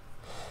teacher.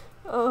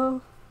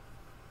 Oh.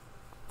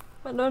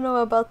 I don't know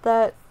about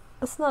that.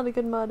 That's not a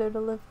good motto to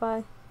live by.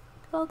 Look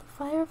at all the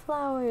fire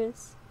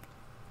flowers.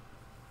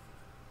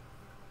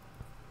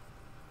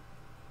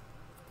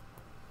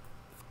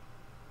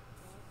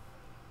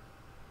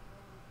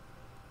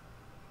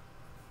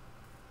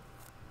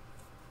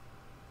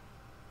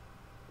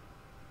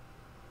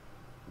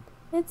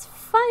 It's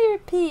Fire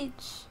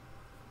Peach!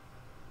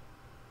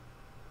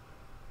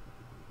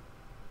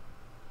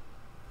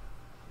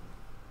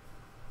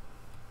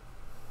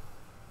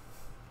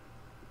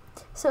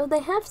 So they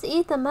have to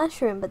eat the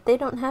mushroom, but they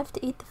don't have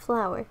to eat the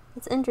flower.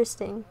 It's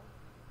interesting.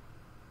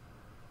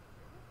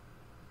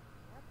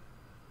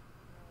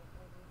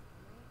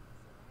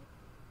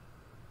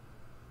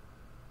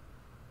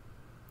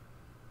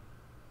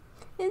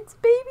 It's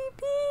Baby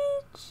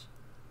Peach!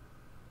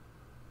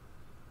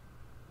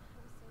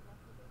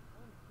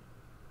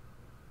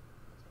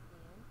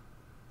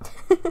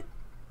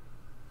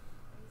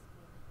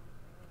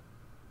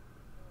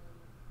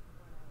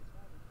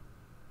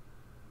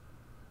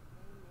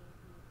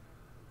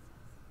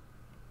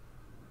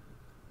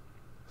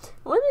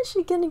 When is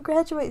she gonna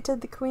graduate to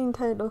the queen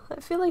title? I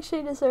feel like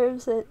she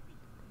deserves it.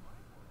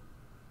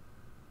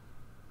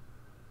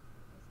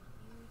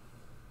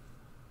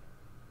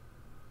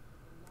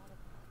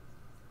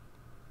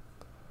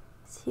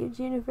 It's a huge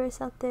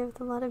universe out there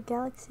with a lot of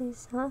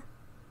galaxies, huh?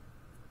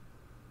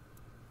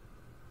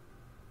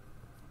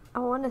 I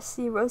want to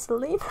see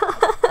Rosalina.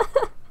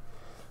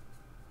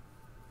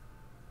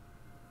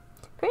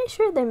 Pretty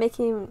sure they're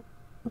making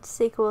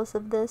sequels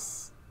of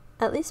this,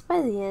 at least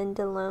by the end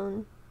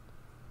alone.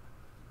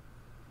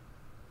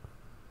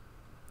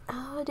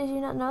 Oh, did you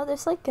not know?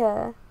 There's like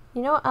a...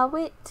 You know what? I'll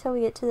wait till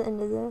we get to the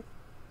end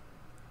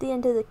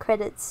of the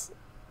credits,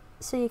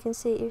 so you can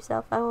see it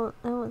yourself. I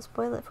won't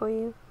spoil it for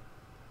you.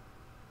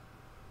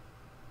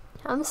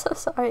 I'm so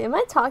sorry. Am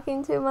I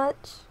talking too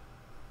much?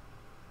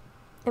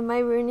 Am I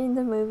ruining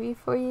the movie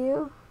for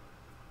you?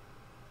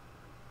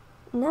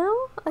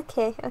 No?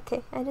 Okay,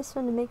 okay. I just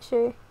want to make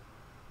sure.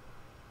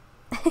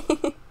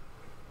 It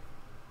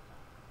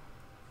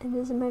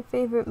is my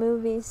favorite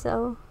movie,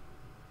 so...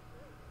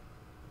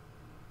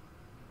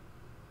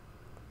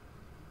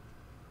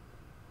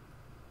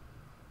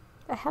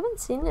 I haven't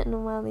seen it in a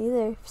while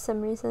either, for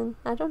some reason.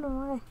 I don't know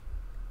why.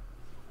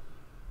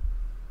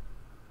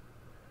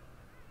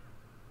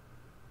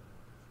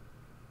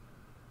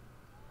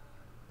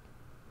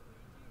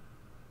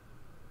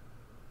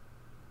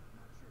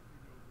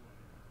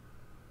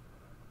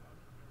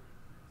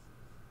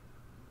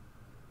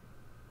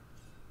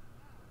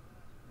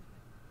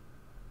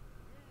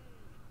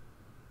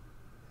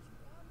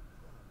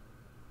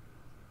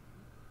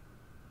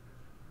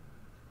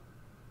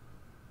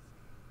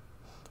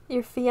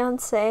 Your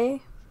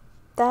fiancé?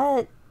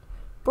 That...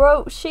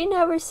 Bro, she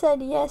never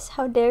said yes.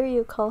 How dare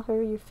you call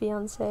her your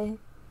fiancé?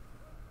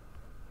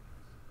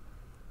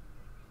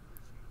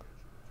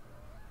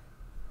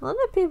 A lot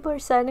of people are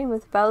siding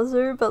with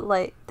Bowser, but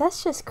like,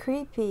 that's just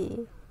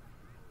creepy.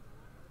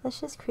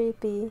 That's just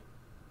creepy.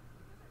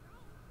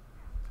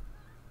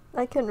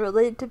 I can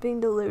relate to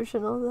being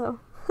delusional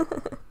though.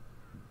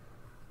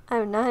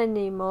 I'm not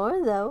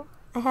anymore though.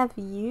 I have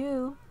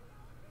you.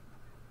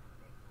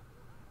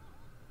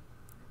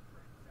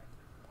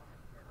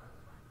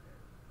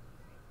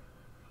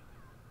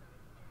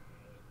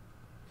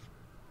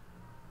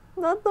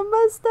 Not the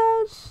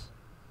mustache.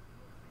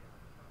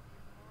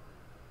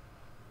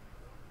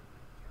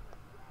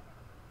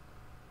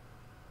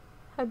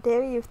 How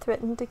dare you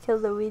threaten to kill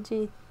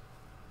Luigi?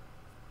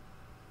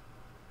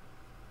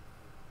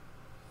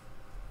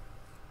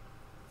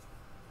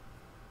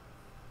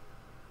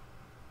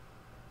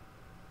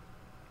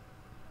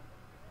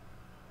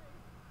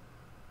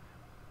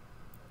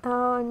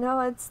 Oh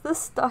no, it's the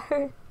star.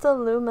 It's a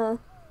Luma.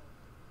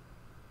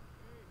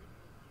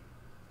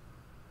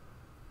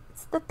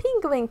 It's the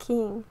Penguin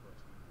King.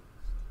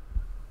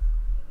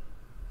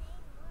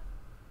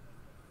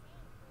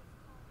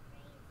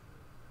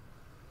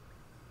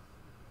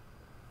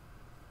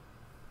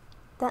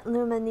 That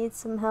Luma needs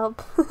some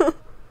help.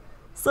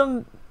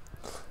 Some...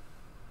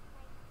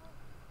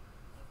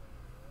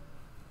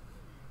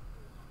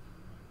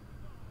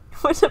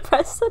 We're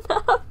depressed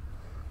enough.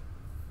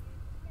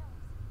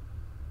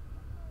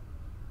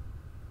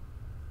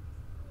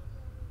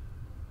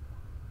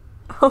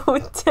 Oh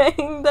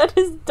dang, that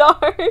is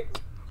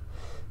dark.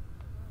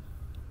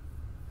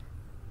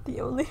 The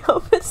only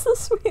hope is the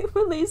sweet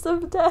release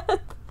of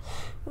death.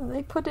 And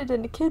they put it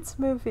in a kid's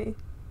movie.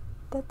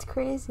 That's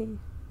crazy.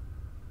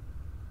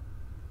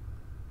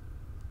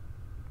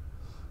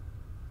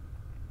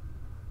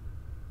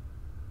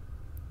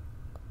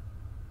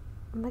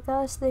 Oh my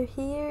gosh, they're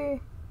here.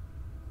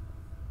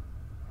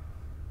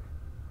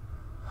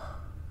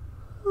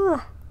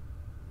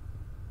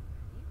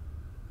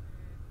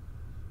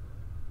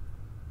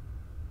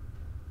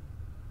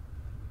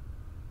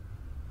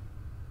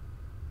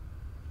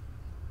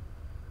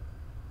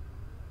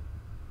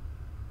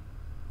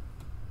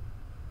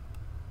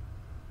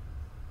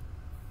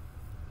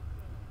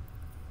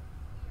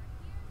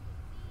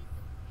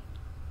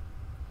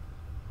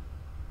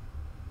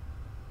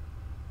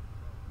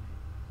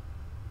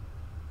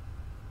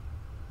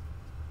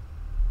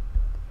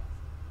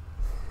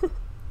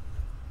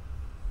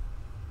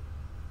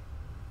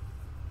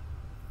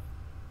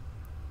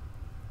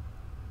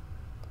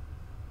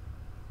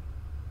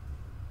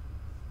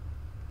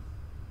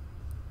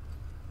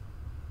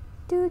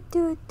 Do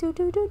do do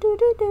do do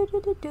do do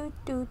do do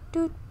do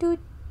do do do.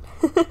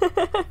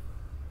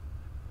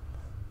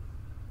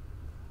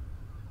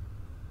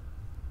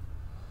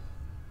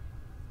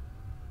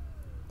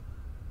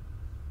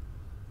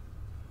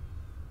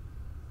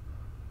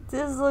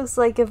 This looks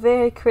like a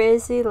very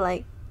crazy,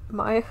 like,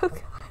 Mario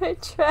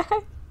Kart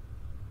track.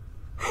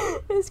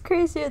 It's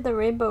crazier than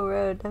Rainbow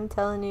Road, I'm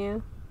telling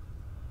you.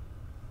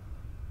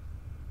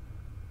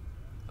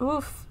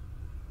 Oof.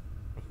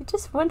 He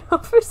just went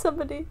over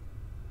somebody.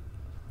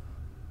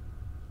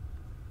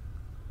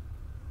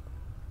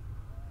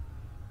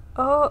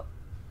 Oh.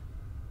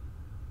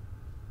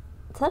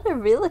 Is that a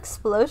real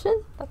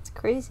explosion? That's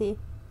crazy.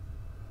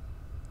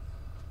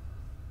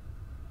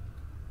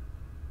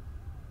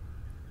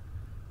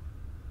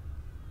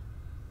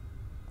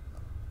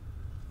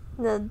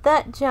 Now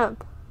that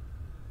jump.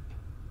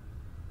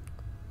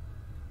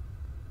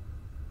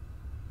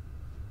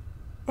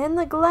 And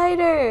the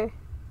glider!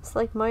 It's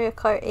like Mario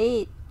Kart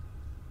 8.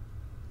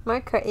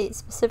 Mario Kart 8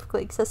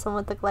 specifically, because that's the one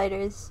with the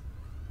gliders.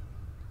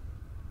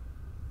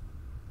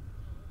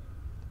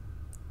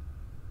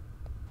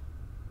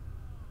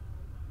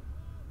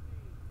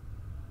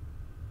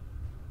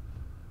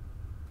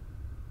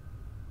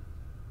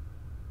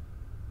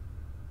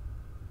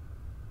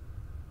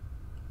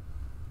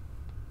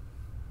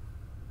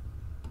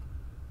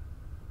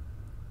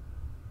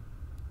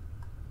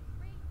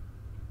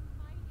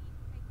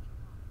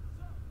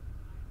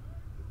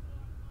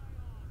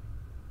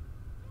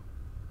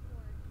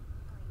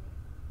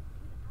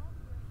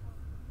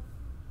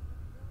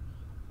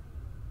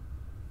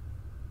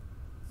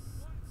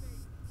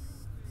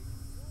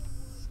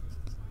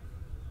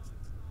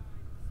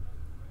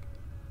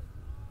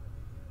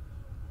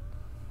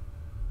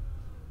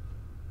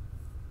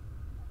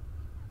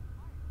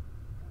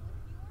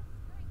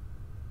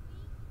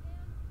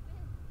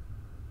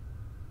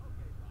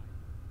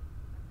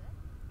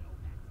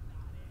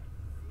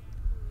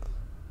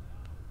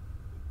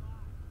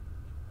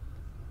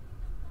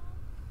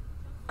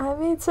 I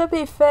mean, to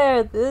be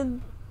fair, the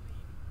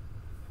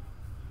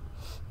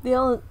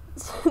only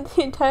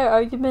the entire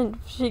argument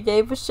she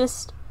gave was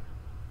just,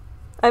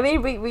 I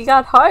mean, we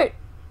got heart.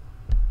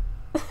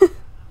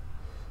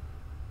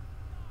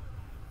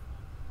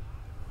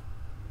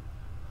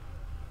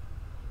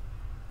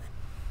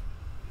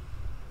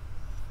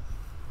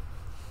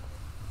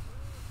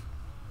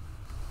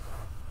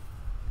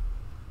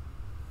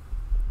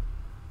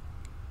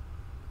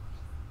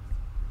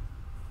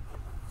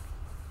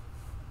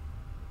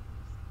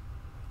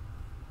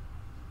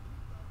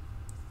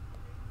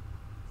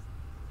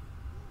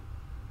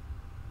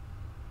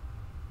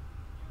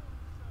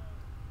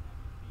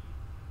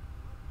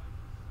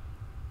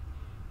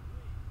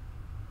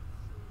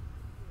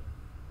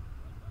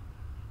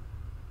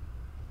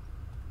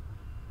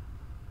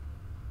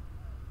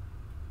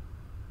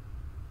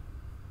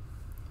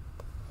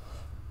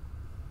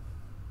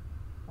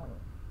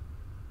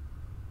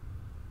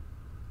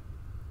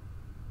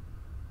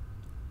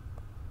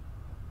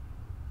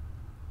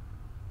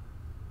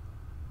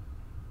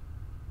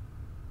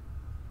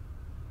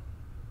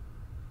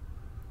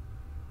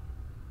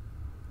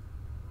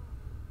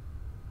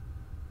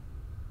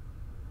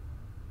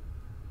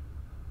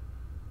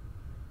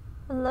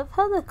 I love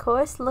how the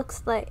course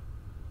looks like,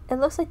 it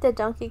looks like the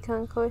Donkey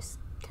Kong course,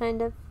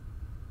 kind of.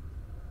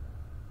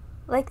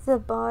 Like the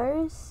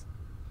bars.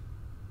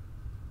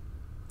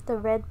 The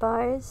red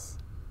bars.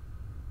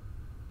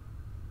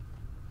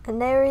 And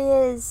there he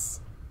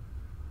is.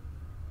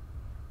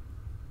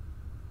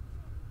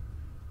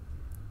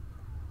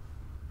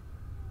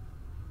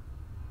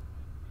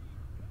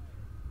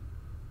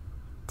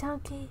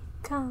 Donkey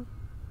Kong.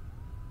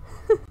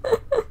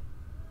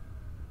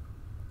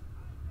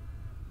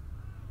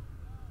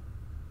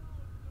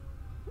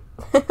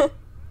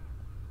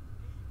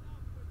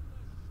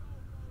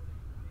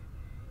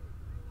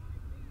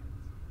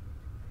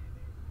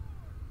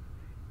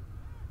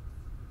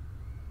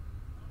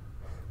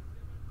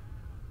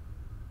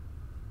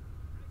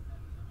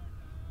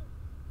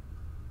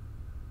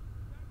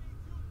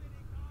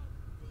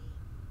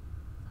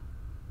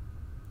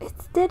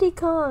 It's Diddy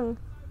Kong.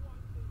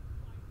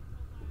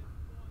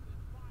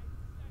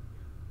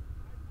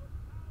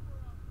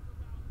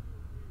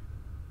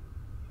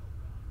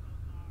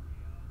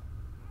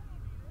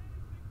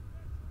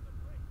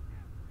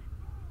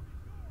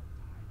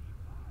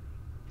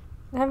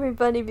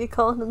 Everybody be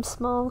calling him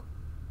small.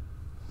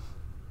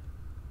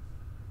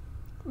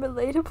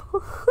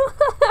 Relatable.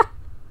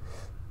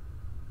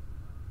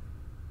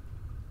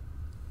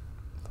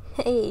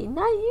 Hey,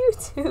 not you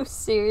two,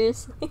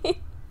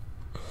 seriously.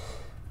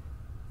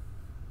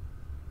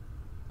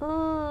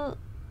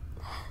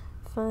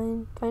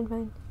 Fine.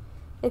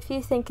 If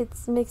you think it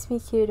makes me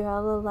cuter,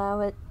 I'll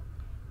allow it.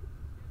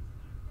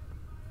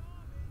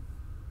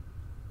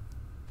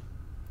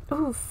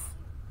 Oof.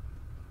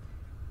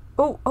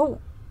 Oh.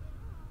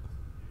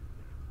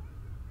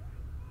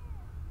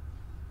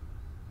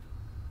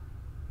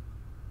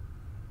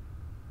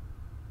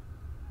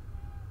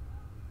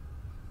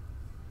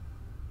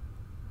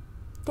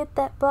 Get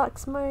that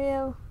box,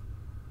 Mario.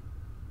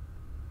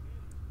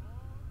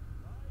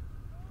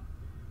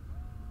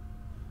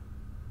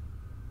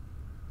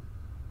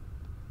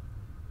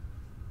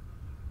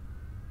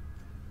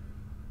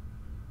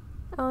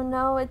 Oh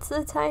no, it's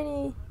the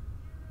tiny.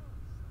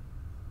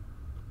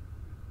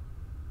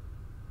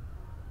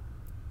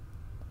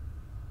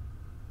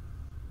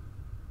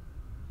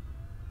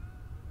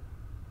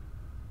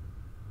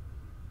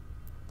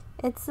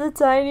 It's the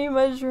tiny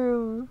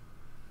mushroom.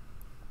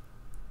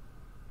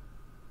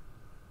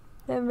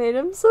 That made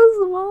him so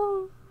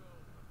small.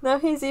 Now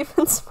he's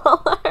even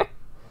smaller.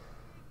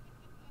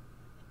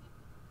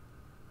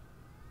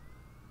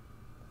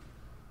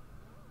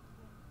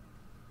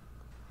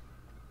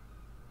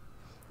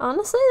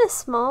 Honestly, the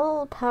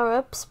small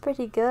power-up's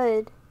pretty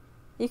good.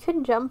 You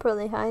can jump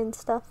really high and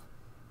stuff.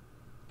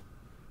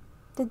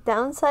 The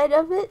downside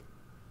of it,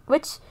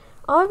 which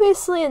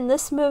obviously in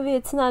this movie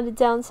it's not a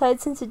downside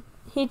since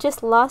he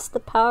just lost the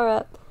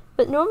power-up.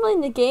 But normally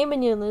in the game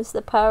when you lose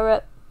the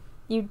power-up,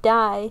 you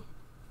die.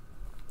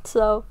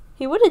 So,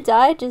 he would have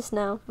died just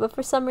now, but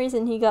for some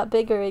reason he got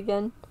bigger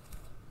again.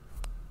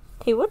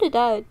 He would have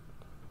died.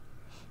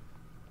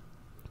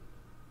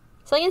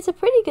 So like, it's a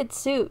pretty good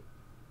suit,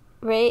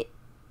 right?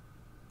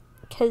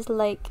 Because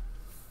like,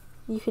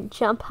 you can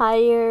jump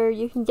higher,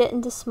 you can get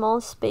into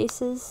small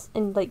spaces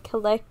and like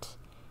collect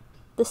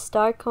the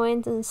star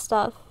coins and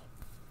stuff.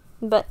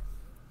 But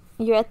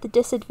you're at the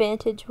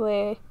disadvantage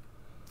where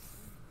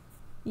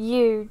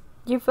you're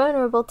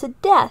vulnerable to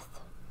death.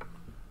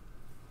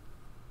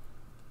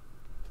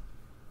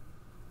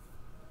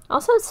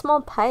 Also, it's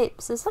small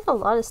pipes. There's like a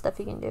lot of stuff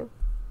you can do.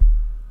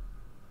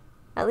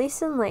 At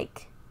least in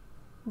like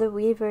the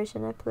Wii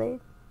version I played.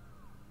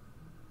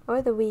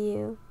 Or the Wii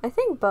U. I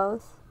think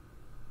both.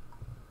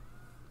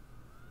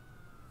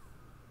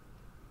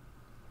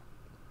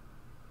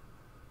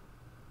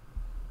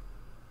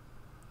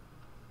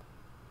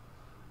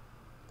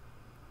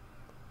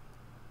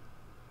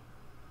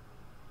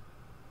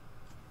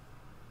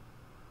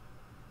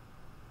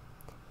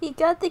 He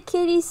got the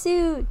kitty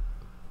suit!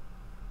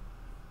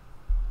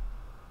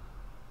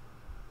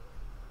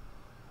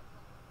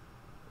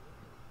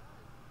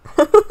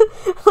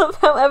 I love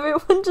how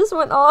everyone just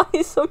went, "Aw,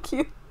 he's so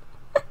cute."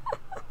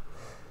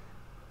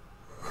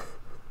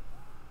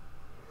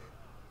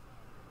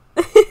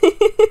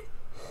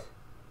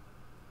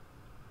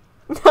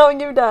 Now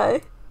you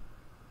die.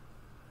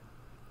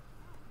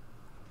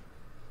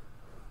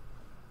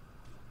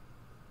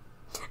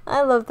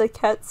 I love the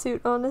cat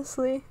suit,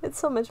 honestly. It's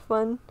so much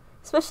fun.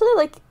 Especially,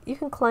 like, you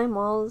can climb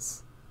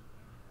walls.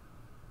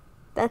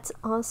 That's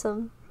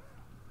awesome.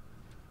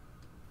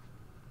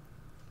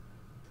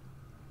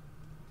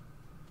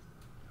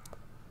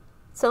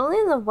 It's only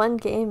in the one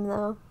game,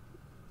 though.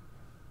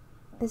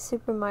 Is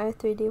Super Mario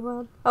 3D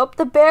World. Oh,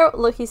 the barrel!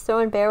 Look, he's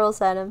throwing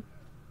barrels at him.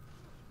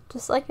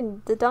 Just like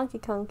in the Donkey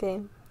Kong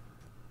game.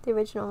 The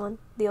original one.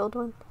 The old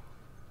one.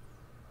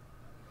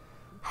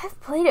 I've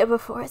played it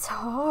before. It's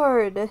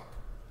hard.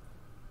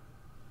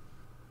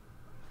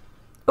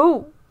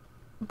 Ooh!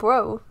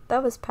 Bro,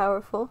 that was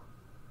powerful.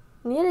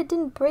 And yet it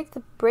didn't break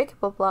the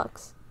breakable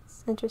blocks.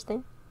 It's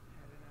interesting.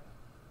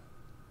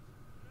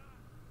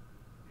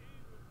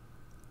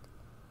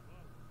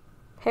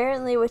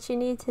 Apparently what you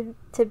need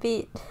to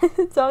beat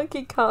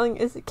Donkey Kong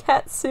is a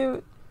cat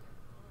suit.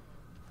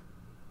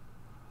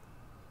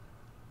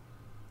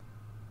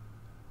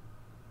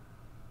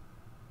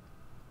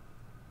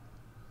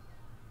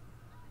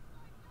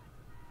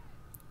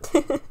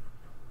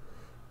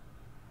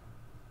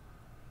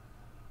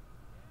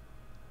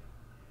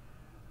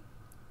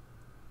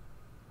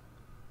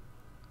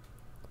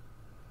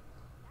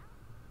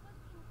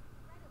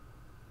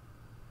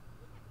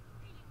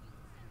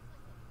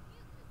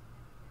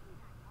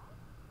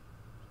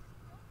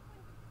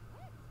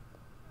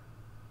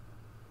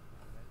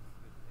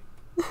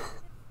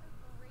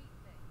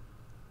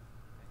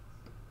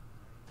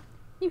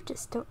 You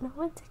just don't know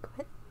when to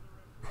quit.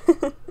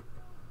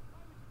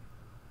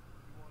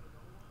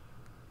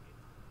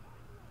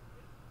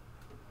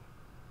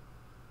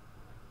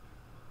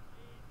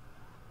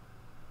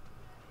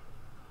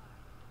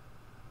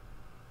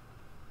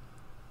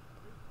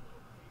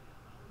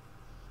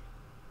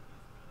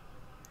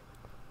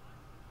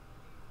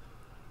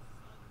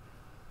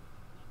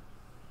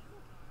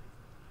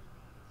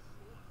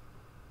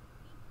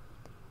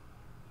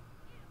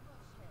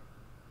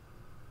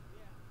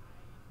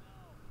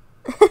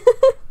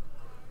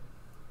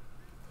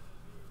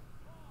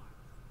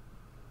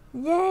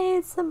 Yay,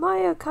 it's the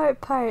Mario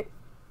Kart part.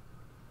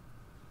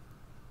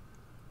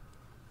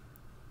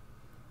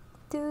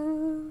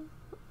 Do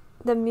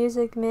the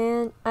music,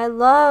 man. I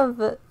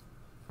love.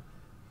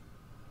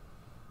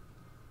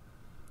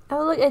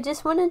 Oh look, I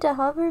just went into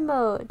hover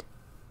mode.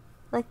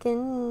 Like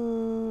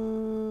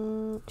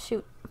in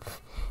shoot.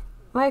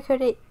 Mario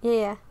Kart 8,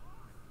 yeah.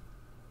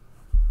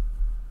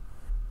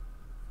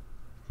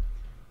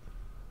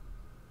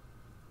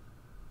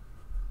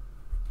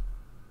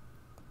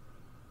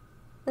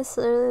 This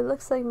literally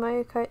looks like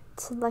Mario Kart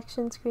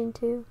selection screen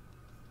too.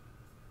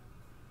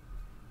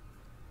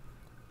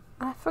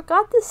 I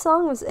forgot this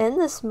song was in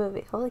this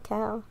movie. Holy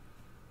cow.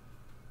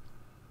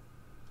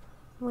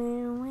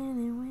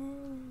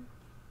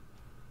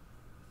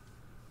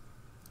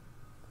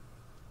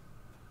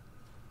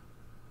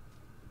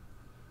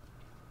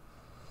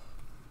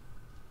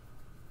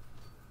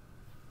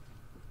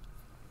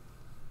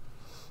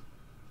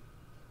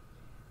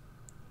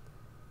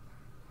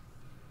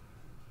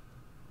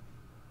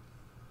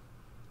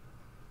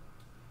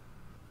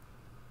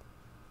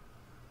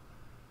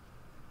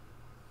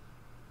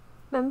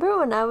 Remember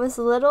when I was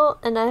little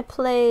and I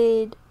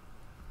played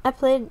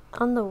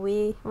on the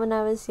Wii when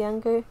I was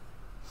younger,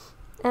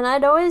 and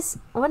I'd always,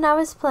 when I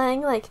was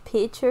playing like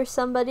Peach or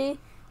somebody,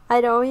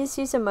 I'd always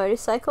use a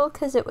motorcycle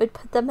because it would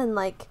put them in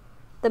like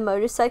the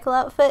motorcycle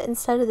outfit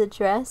instead of the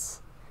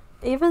dress.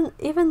 Even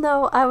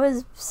though I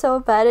was so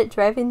bad at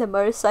driving the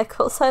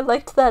motorcycles, I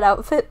liked that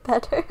outfit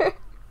better.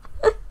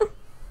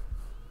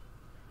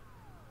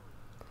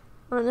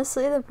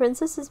 Honestly, the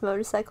princess's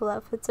motorcycle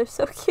outfits are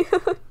so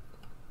cute.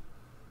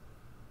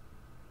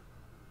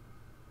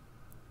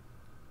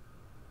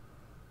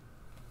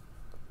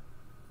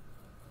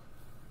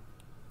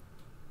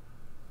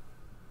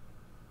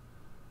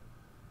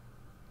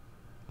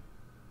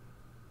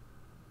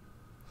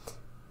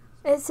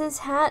 It's his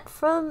hat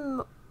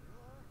from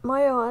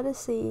Mario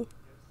Odyssey.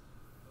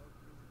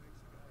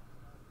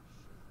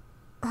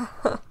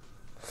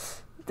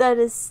 That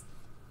is...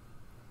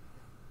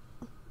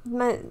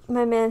 My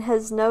man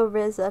has no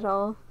riz at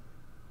all.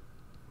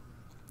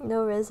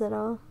 No riz at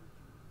all.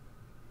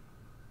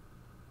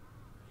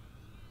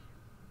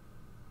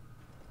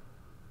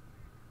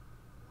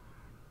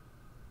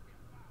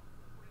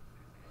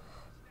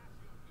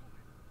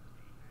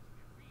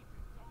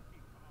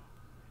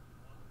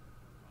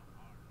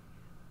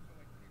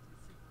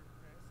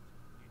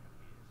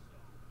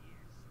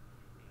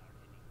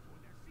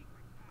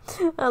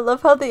 I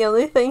love how the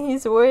only thing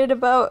he's worried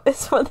about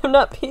is whether or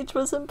not Peach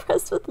was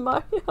impressed with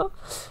Mario.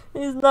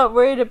 He's not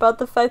worried about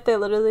the fact they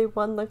literally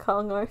won the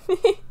Kong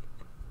army.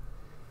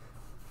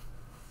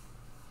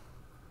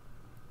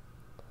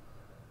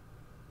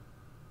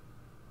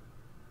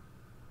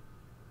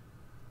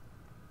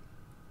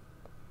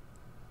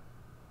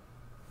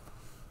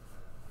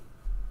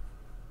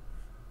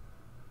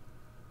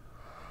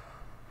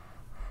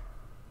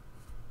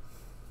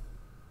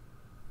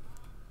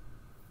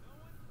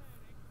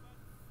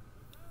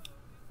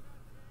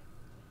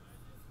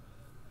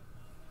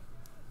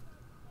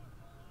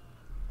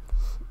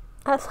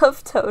 I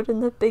love Toad in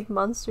the big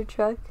monster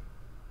truck.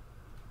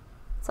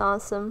 It's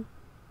awesome.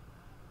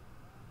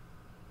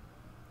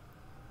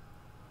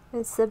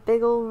 It's a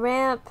big old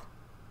ramp.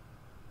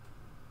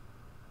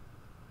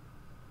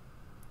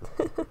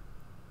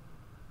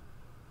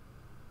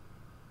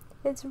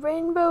 It's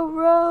Rainbow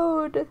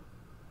Road.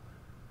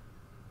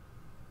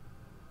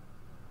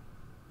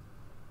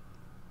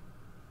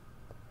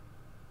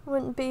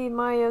 Wouldn't be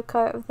Mario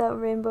Kart without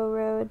Rainbow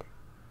Road.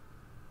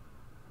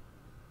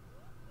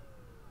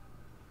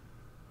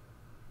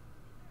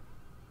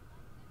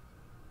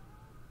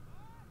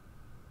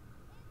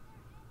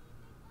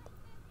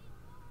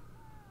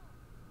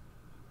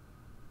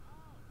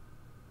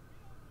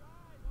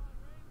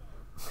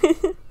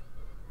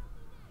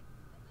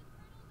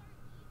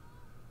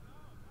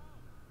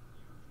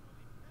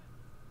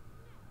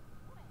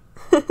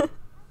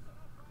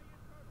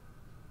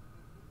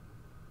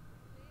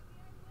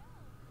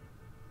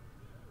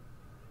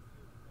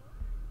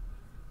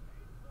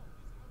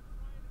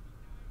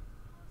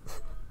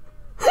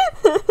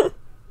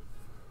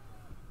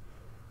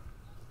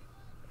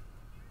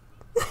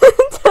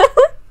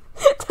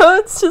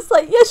 Toad's just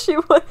like, yes, she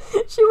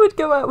would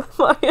go out with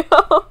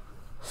Mario.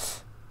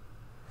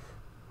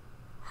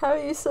 How are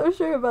you so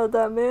sure about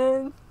that,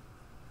 man?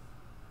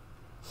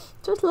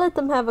 Just let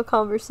them have a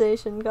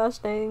conversation, gosh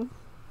dang.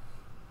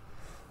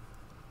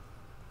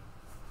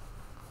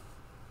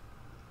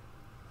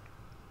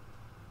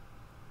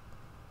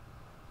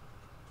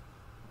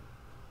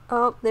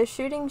 Oh, they're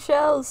shooting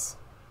shells.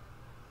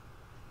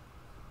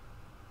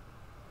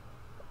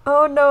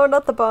 Oh no,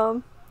 not the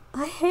bomb.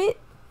 I hate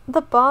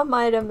the bomb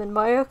item in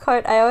Mario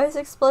Kart. I always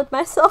explode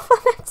myself on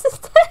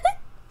accident.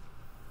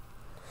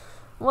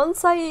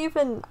 Once I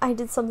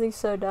did something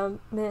so dumb,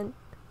 man.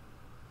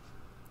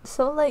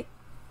 So like,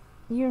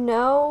 you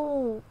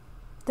know,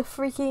 the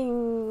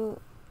freaking,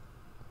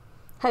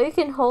 how you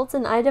can hold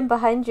an item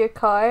behind your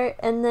car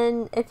and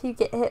then if you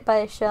get hit by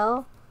a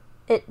shell,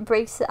 it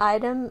breaks the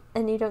item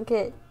and you don't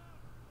get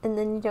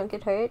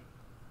hurt.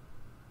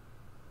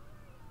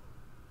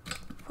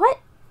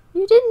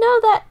 You didn't know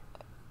that?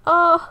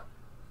 Oh,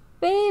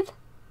 babe.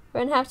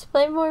 We're gonna have to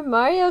play more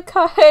Mario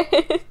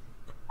Kart.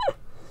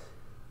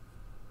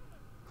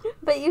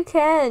 But you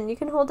can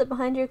hold it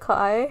behind your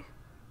car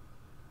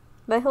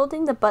by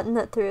holding the button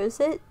that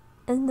throws it,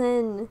 and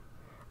then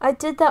I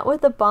did that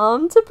with a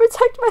bomb to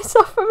protect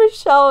myself from a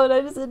shell, and I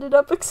just ended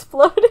up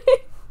exploding.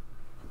 It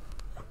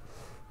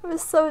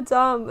was so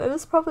dumb. It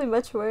was probably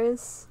much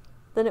worse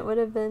than it would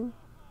have been.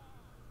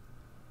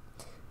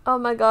 Oh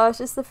my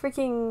gosh, it's the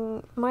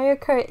freaking Mario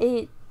Kart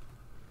 8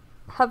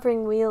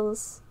 hovering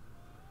wheels.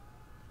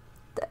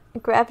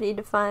 Gravity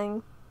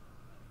defying.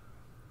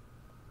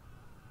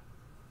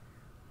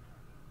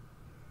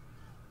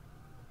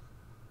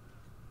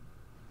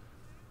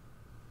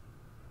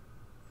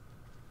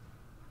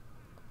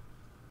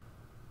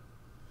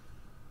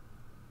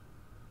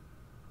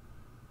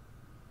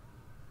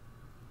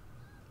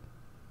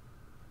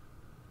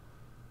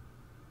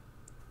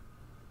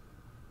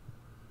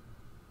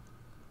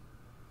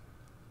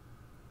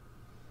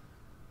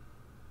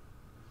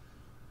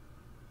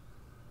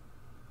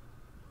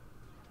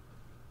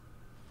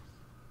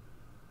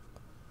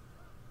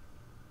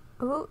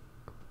 Ooh.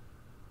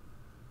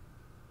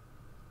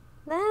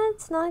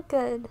 That's not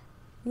good.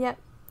 Yep,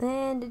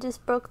 and it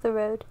just broke the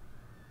road.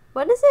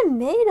 What is it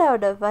made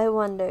out of, I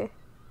wonder?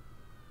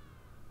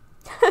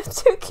 I'm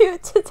too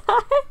cute to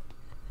die.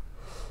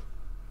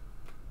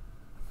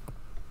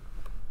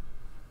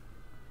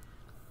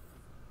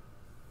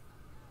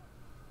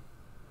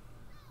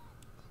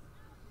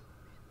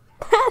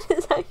 That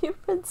is how you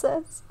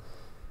princess.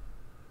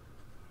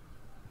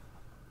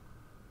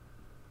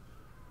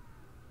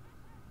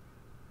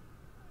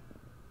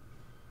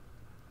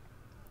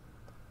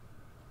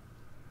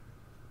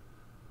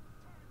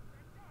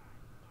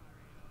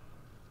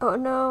 Oh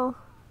no.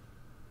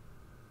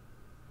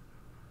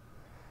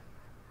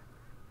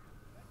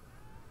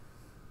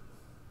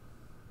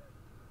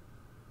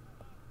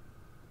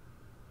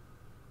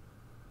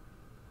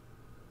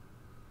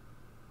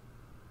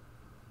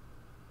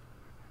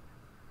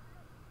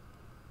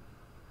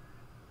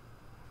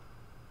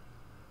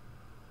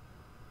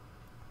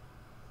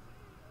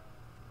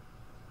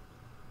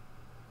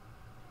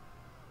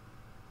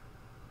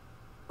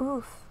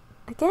 Oof.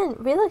 Again,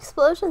 real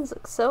explosions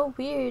look so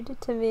weird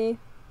to me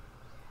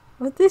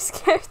with these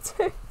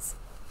characters.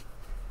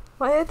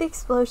 Why are the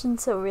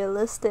explosions so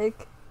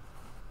realistic?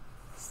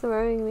 It's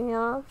throwing me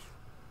off.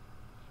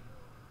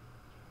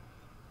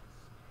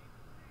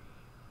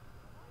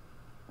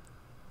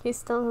 He's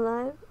still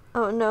alive?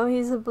 Oh no,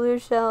 he's a blue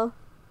shell.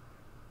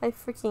 I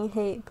freaking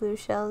hate blue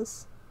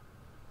shells.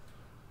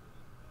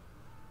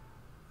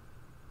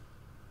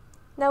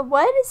 Now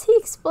why does he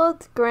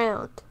explode the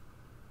ground?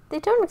 They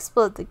don't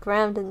explode the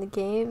ground in the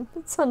game.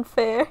 It's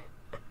unfair.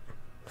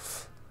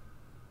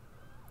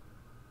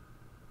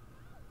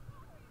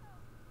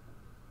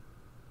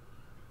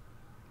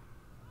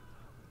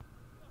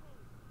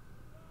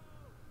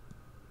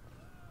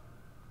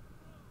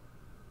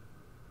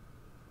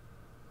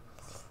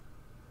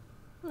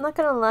 I'm not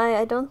gonna lie,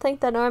 I don't think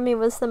that army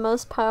was the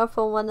most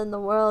powerful one in the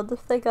world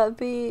if they got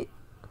beat.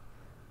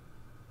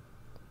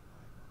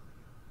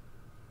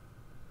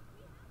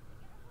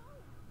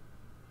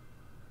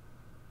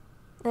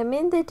 I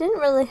mean, they didn't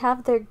really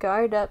have their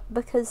guard up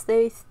because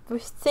they were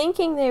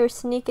thinking they were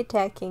sneak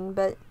attacking,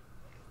 but...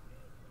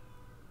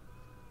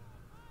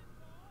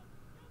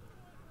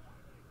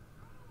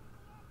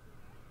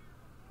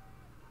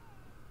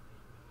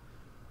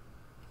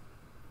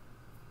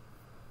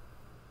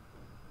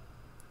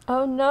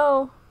 Oh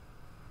no!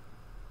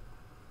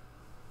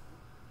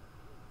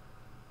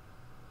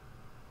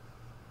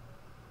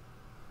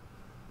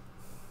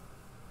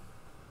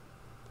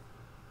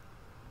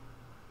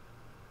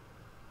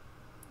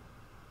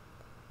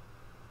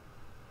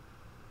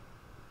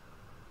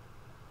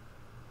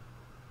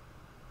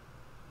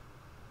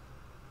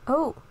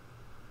 Oh!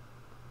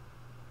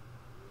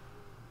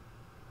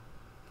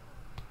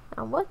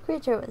 Now what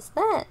creature was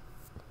that?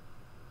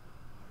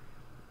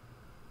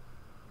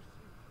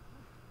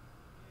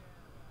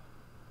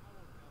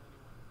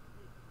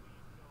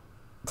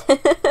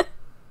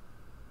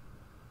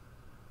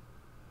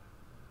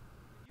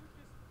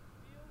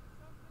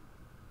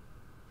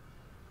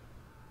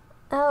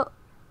 Oh,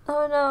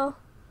 oh no.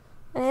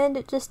 And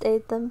it just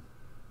ate them.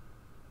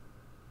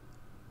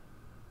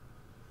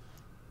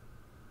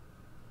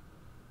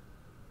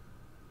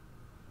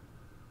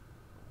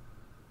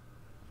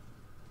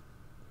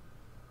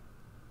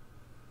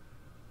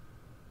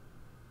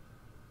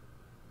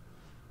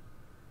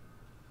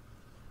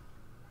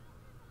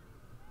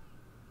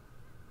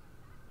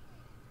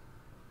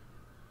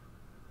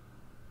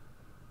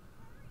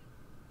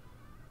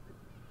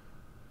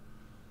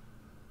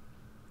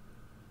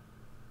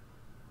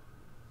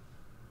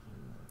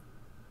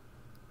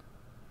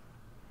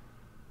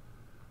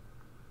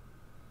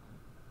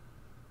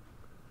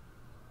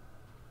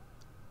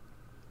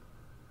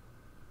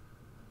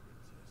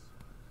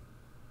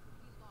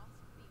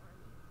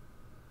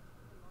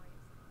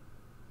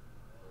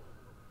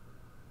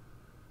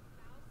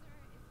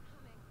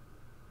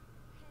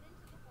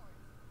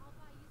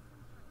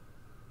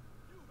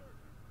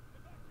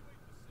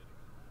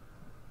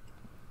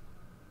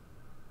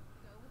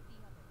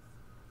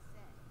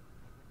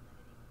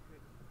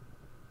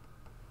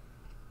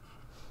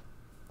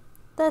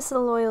 That's a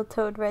loyal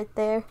toad right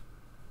there.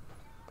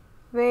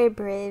 Very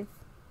brave.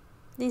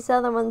 These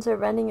other ones are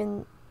running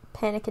in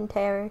panic and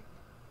terror.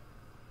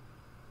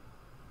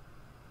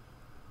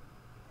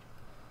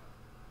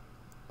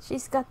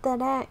 She's got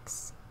that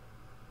axe.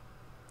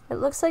 It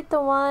looks like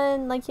the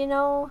one, like, you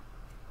know,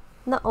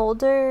 in the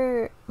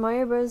older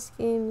Mario Bros.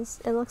 Games,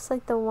 it looks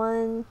like the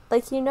one,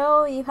 like, you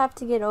know, you have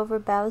to get over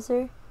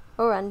Bowser,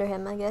 or under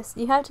him, I guess.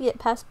 You have to get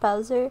past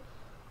Bowser,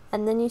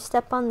 and then you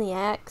step on the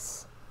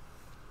axe,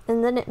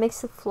 and then it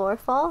makes the floor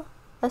fall.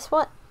 That's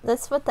what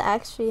the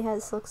axe tree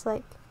has looks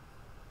like.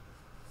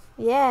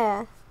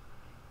 Yeah.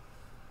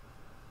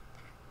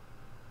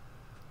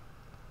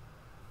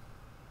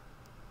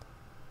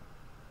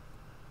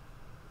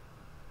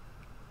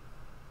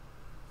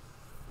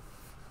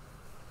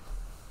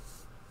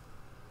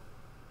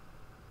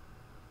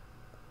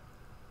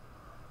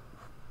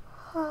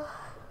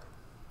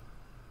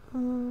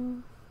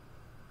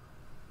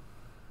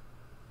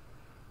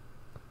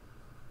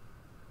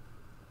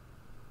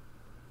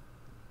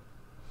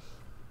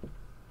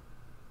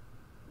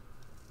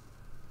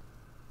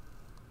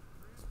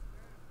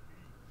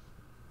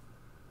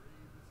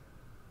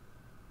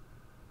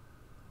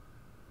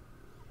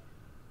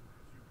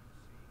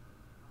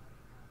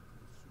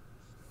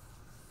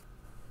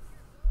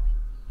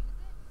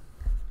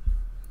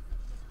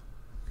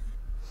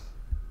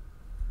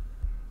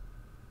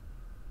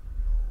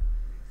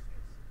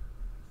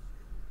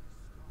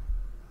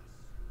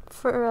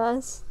 For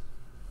us.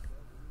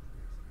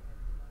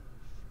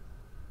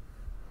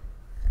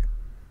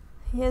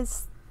 He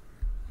has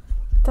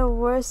the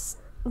worst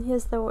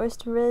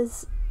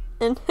Riz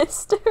in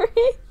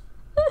history.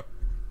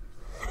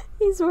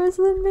 He's worse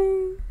than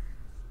me.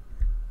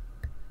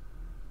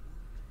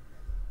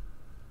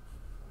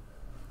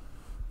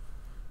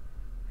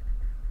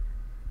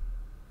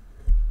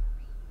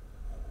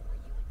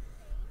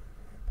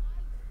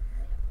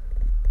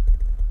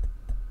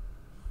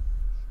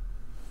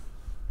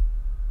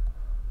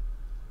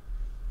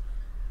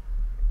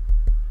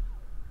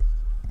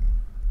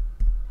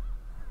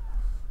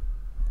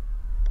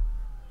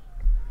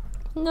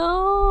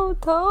 No,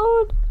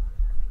 Toad.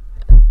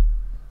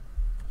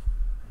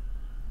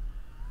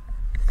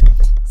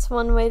 It's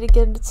one way to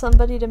get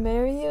somebody to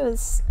marry you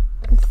is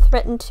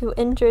threaten to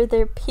injure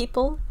their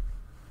people.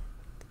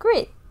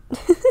 Great.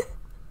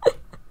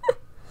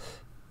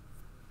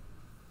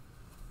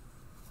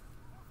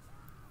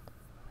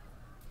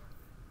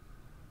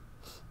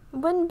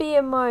 Wouldn't be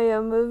a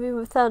Mario movie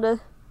without a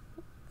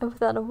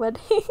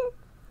wedding.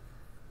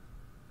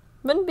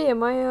 Wouldn't be a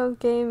Mario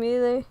game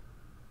either.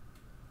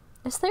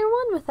 Is there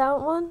one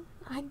without one?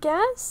 I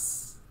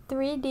guess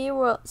 3D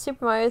World,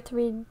 Super Mario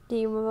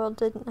 3D World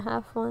didn't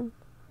have one.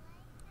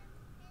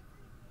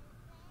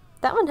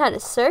 That one had a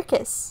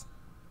circus.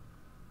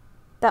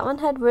 That one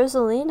had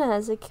Rosalina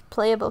as a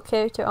playable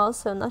character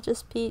also, not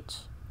just Peach.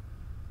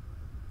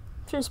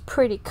 Which is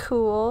pretty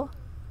cool.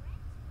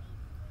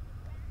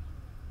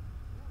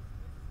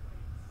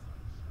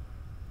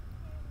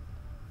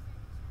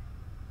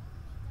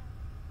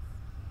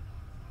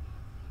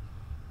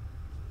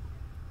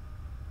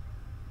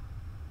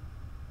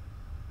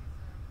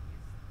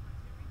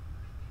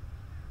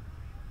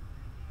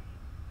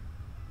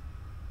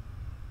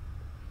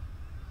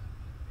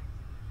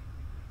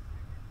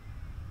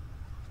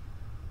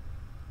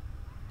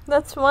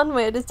 That's one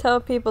way to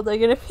tell people they're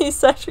gonna be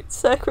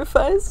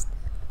sacrificed.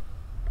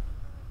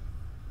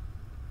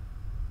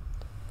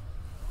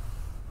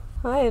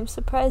 I am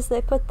surprised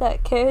they put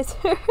that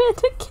character in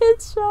a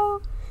kid's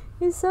show.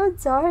 He's so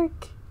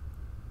dark.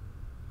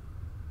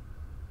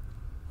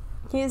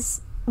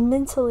 He's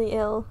mentally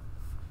ill.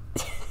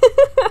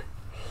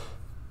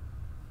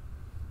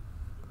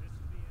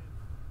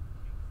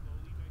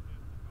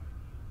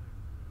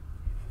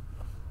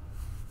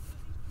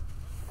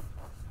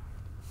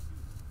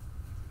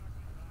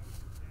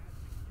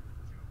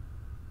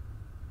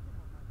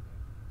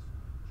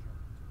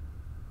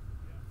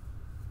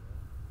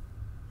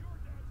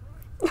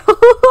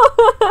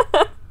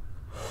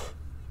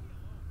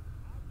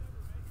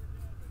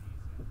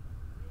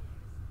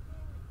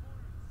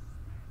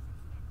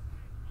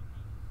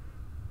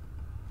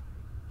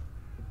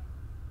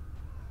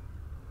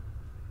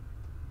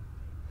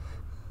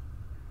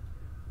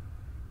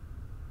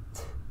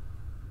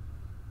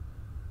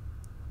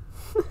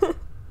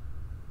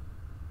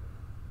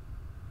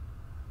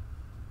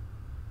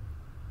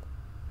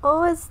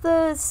 Oh, it's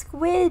the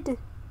squid.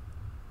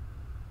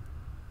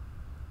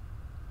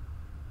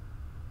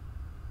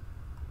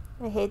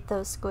 I hate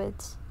those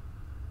squids.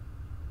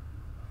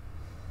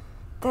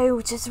 They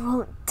just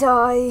won't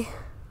die.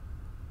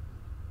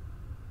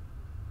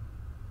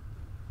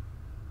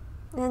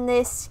 And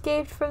they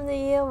escaped from the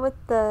eel with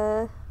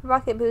the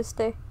rocket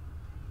booster.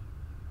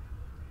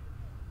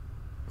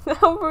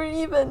 Now we're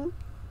even.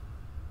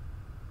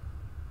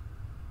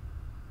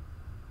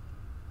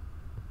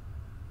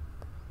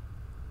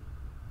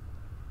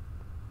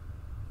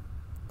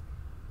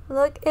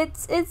 Look,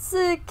 it's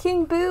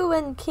King Boo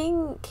and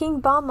King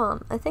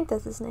Bomb. I think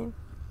that's his name.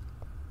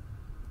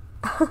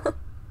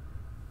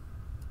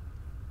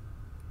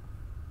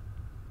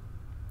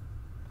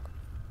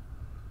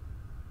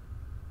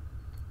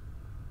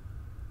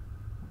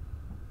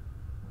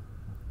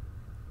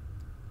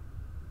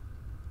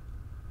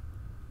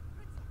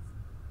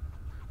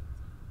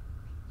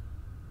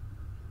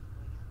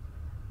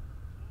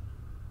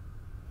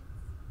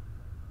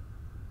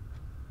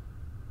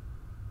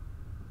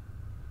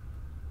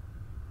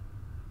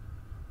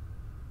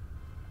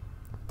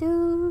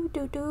 Do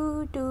do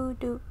do do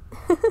do.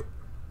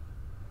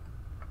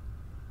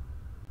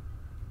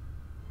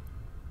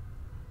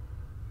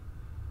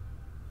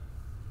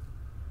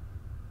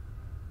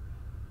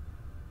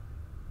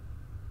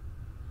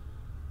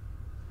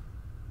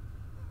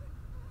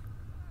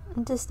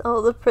 Just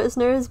all the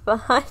prisoners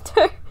behind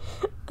her.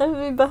 I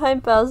mean,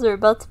 behind Bowser,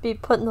 about to be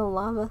put in the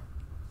lava.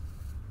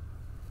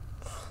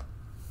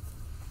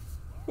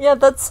 Yeah,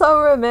 that's so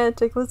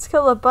romantic. Let's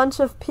kill a bunch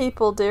of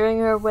people during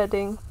our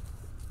wedding.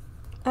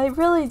 I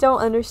really don't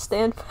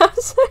understand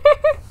Bowser.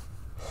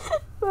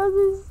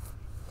 Bowser's...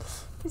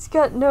 He's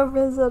got no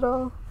riz at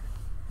all.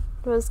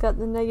 Rose got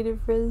the negative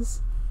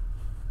riz.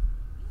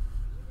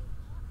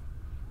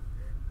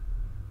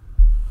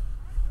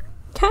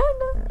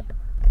 Kinda.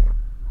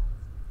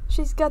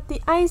 She's got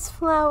the ice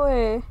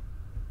flower.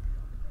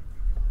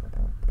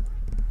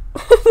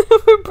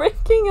 We're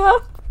breaking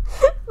up.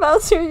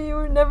 Bowser, you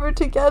were never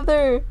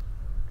together.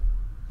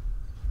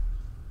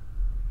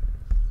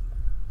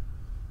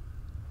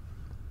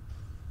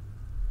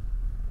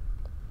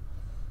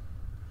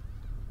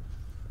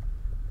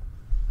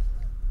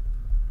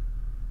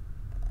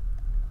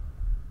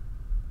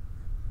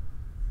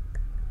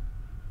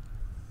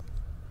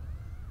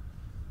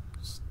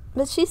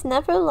 But she's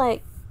never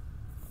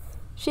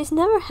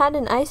had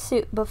an ice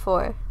suit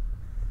before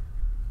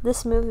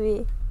this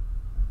movie.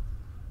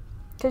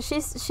 Cause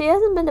she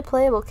hasn't been a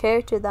playable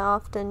character that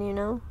often, you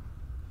know.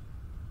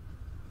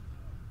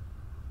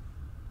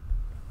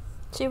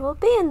 She will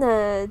be in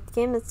the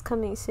game that's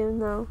coming soon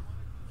though.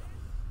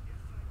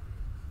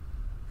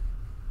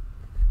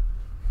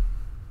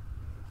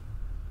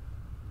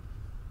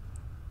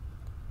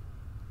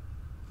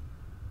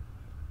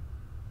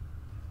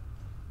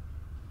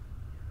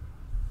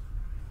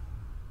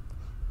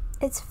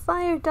 It's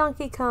Fire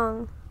Donkey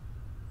Kong.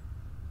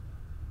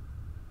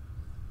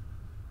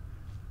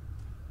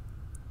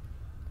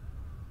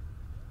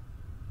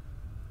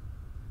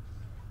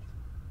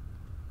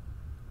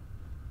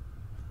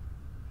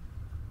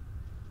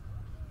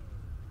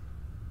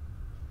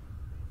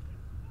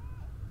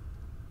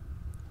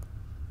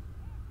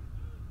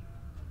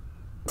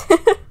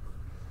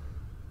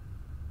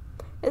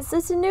 It's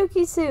the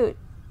Tanuki suit.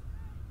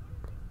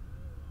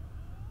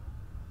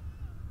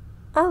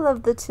 I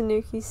love the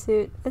Tanuki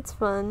suit. It's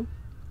fun.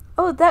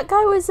 Oh, that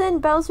guy was in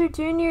Bowser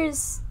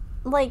Jr.'s,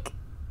 like,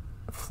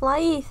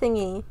 flyy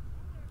thingy.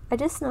 I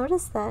just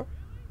noticed that.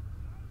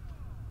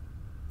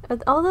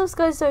 All those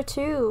guys are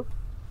too.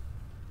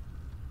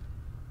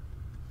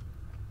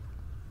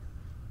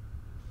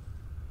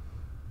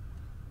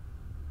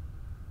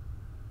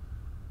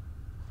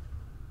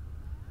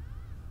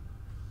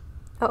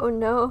 Oh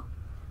no.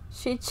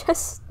 She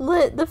just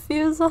lit the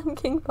fuse on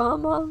King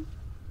Bomb.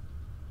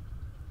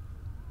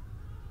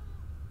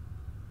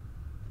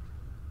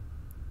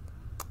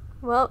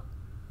 Well,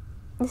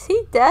 is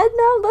he dead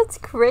now? That's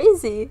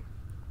crazy.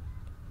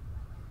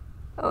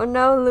 Oh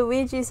no,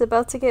 Luigi's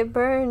about to get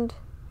burned.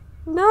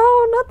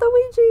 No, not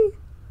Luigi!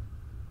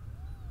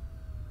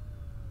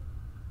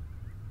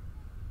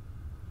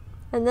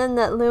 And then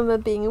that Luma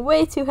being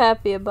way too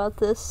happy about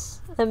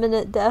this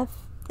imminent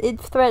death.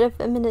 Threat of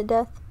imminent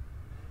death.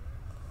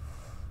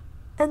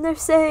 And they're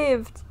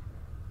saved!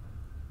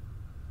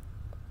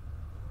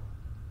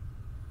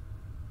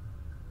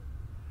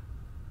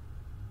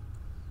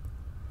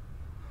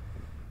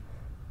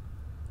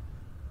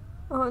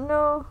 Oh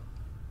no.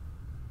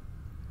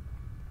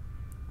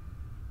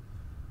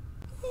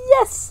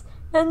 Yes!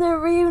 And they're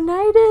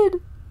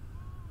reunited!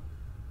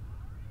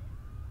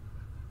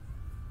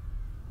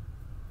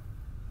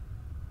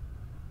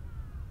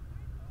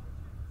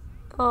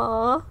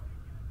 Aww.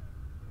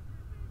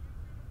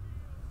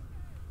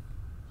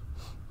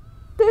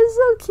 They're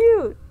so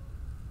cute!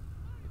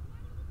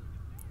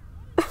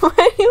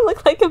 Why do you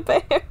look like a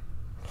bear?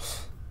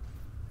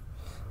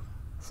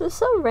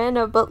 So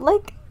random, but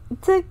like,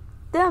 the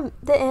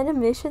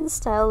animation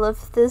style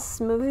of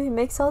this movie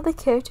makes all the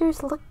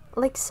characters look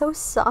like so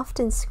soft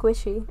and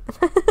squishy.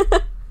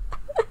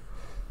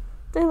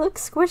 They look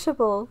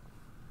squishable.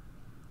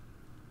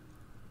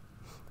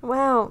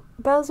 Wow,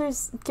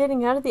 Bowser's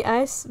getting out of the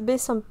ice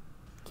based on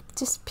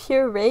just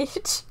pure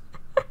rage.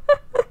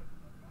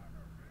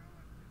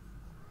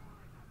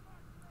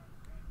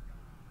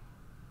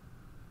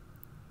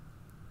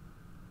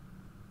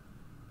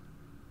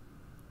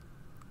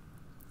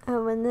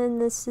 Oh, and then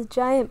this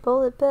giant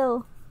bullet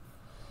bill.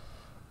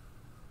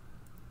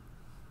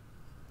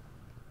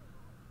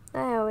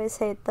 I always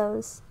hate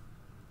those.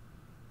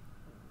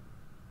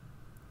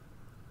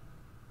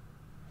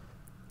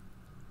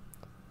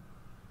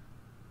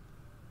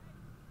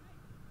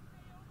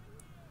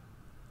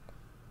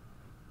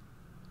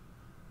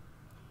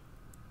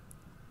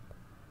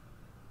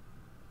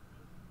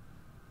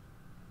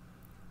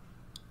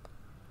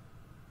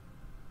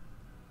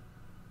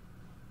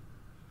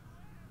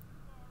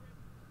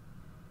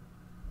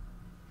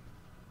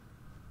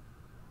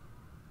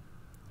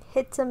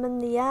 Hits him in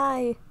the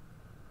eye.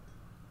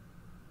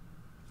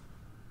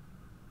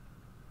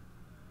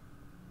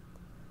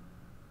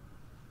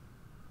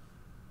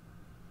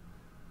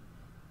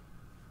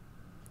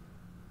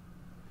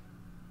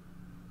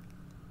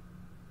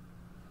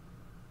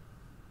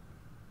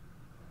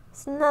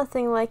 It's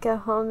nothing like a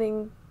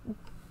homing,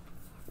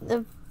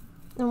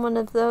 one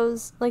of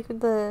those, like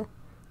the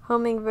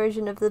homing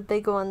version of the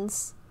big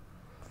ones.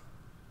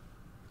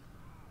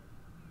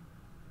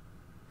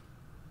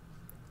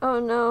 Oh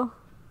no.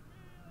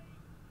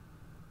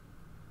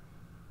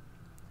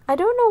 I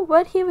don't know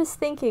what he was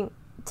thinking,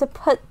 to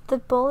put the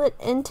bullet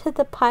into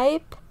the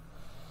pipe.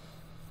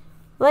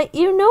 Like,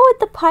 you know what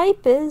the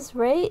pipe is,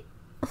 right?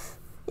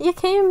 You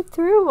came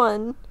through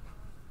one.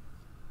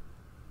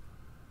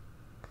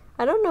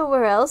 I don't know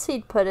where else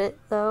he'd put it,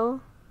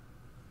 though.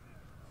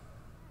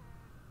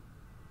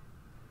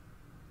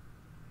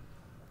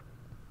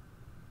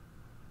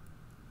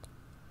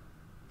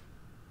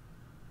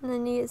 And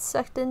then you get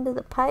sucked into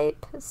the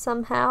pipe.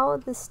 Somehow,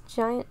 this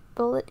giant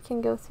bullet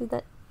can go through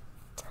that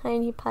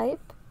tiny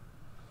pipe.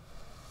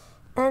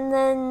 And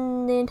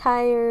then the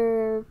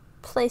entire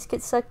place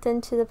gets sucked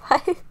into the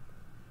pipe.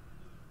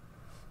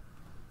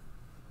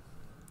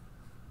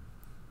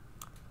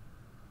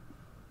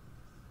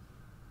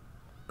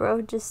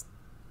 Bro just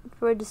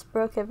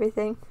broke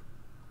everything.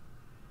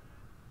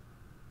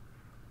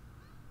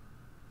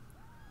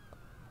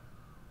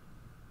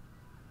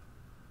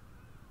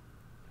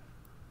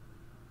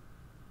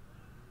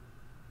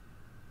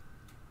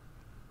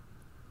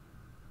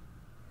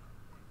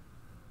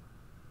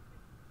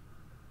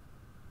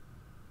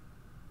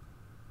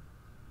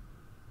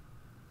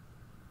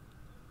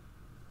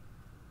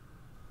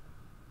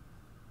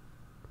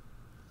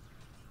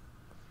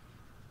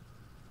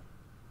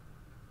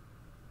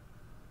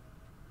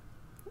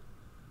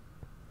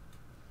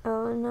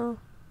 Oh no.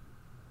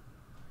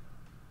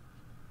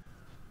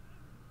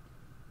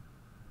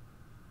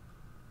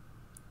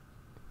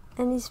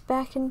 And he's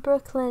back in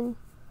Brooklyn.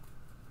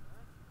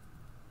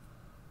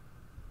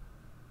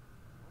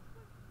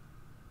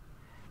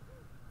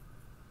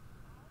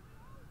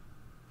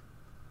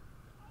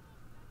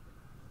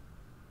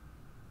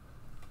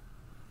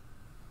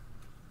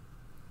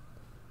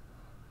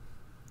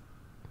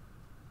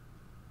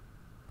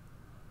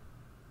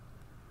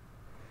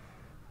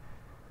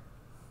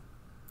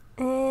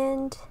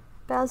 And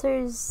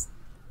Bowser's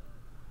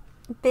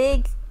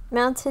big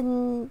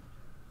mountain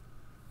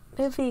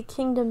movie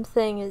kingdom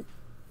thing is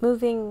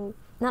moving,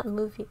 not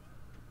movie.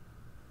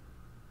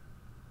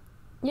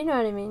 You know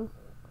what I mean.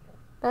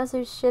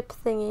 Bowser's ship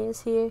thingy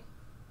is here.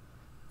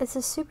 It's a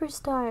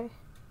superstar.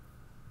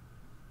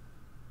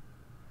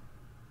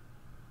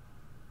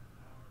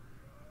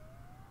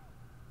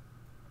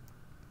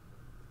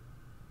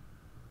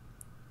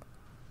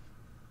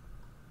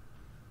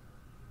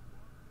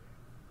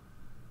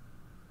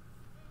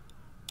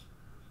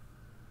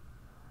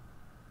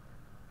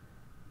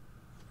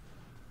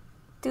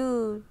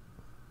 Dude.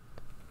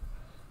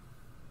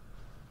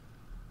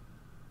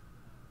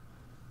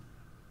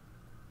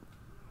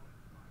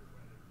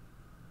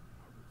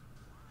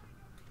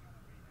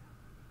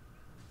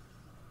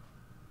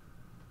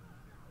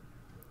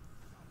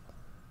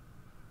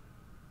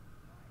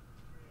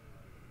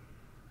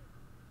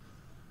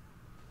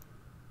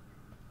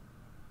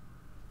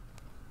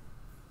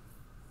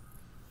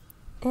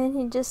 And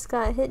he just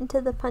got hit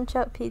into the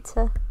Punch-Out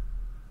pizza.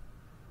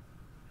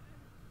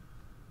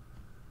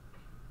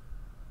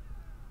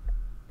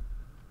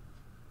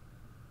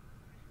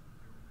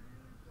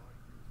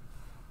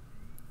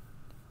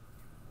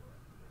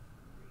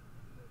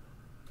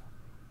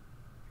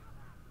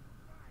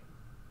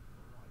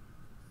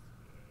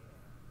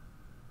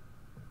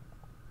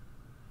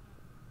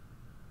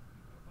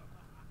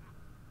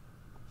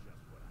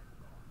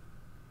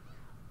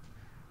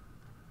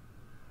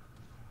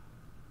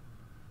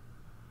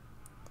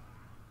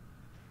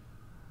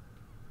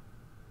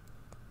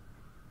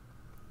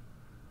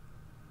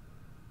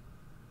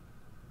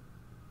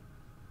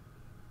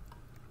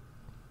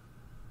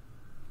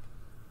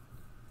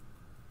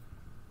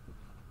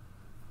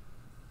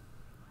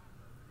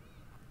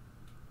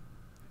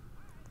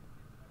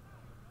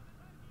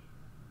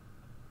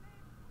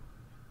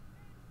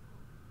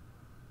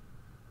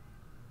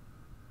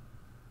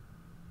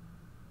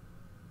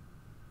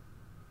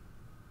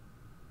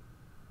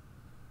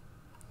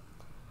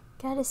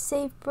 Gotta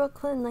save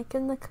Brooklyn like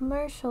in the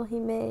commercial he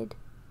made.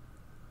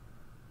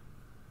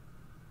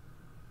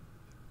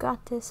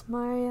 Got this,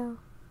 Mario.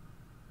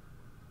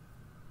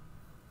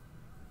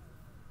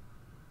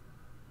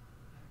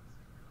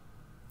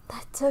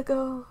 Let's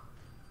go.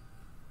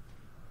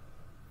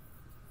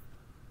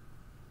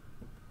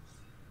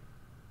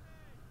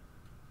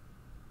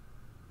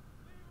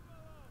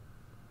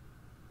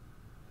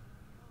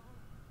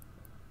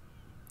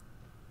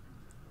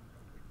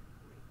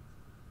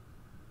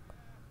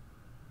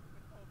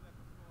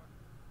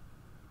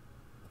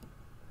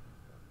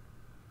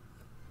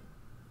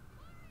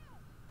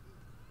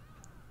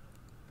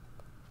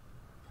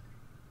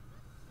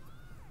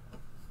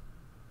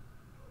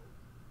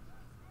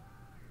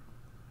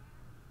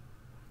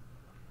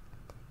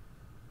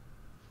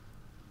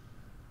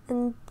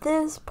 And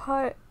this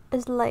part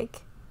is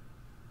like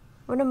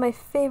one of my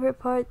favorite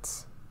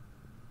parts.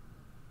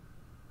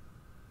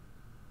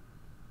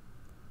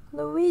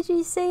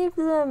 Luigi saved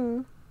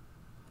them.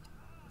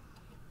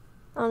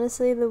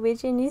 Honestly,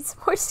 Luigi needs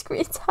more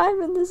screen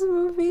time in this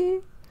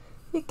movie.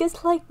 He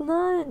gets like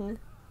none.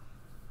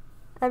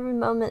 Every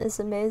moment is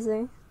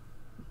amazing.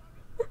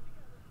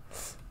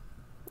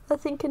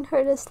 Nothing can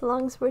hurt us as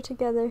long as we're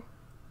together.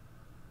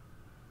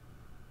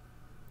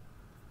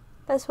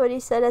 That's what he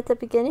said at the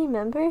beginning,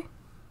 remember?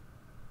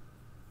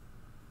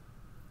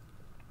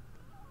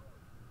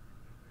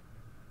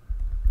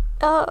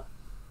 Oh.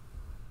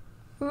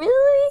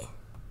 Really?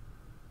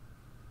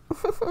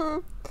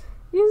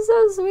 You're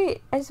so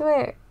sweet, I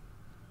swear.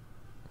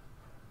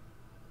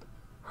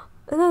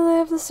 And then they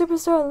have the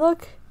superstar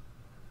look.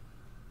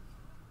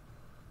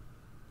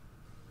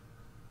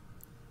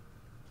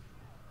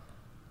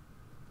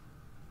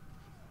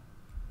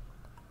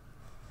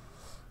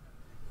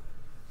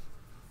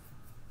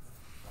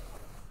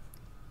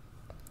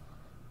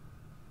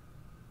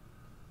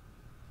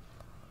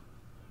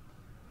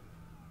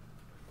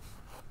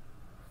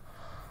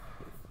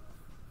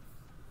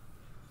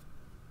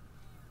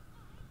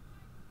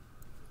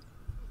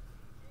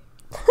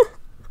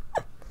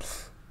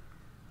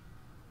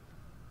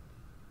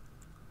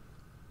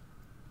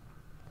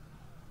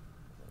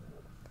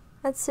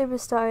 That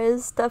superstar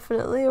is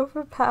definitely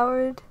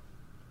overpowered.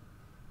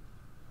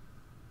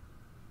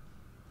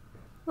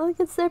 Look,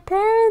 it's their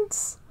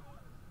parents!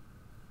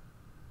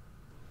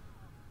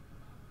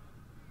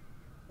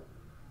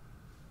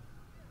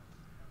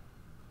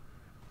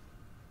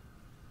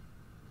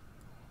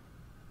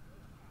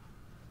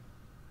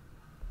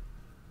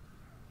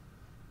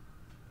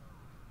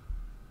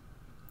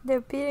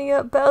 They're beating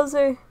up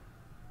Bowser.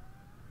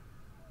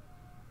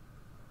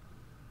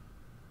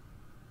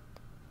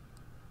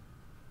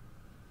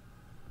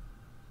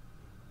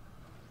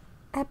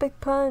 Epic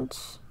punch.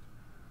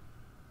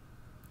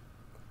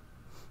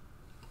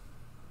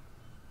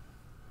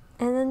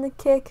 And then the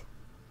kick.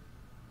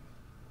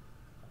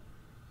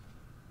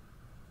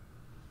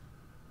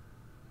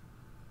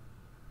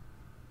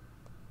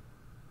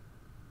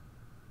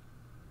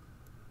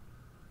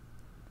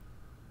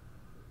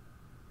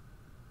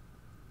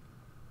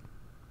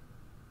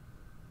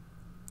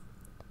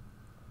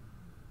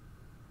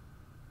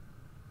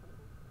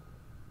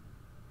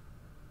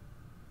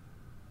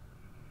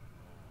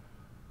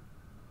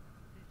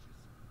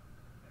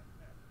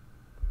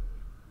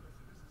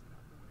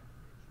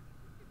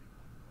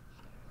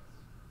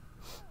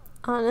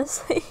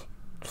 Honestly,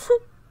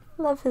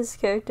 love his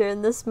character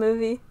in this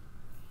movie.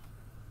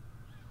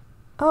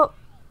 Oh.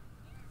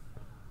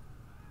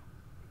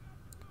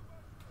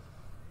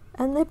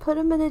 And they put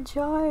him in a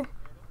jar.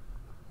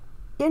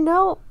 You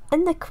know,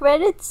 in the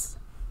credits,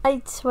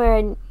 I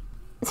swear,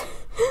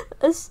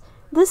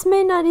 this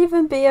may not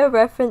even be a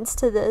reference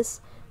to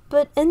this,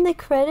 but in the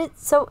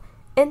credits, so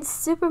in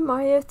Super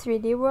Mario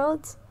 3D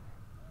World,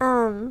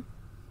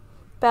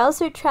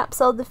 Bowser traps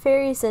all the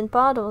fairies in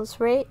bottles,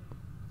 right?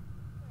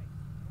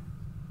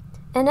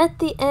 And at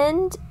the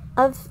end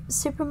of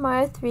Super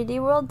Mario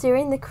 3D World,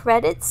 during the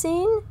credit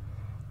scene,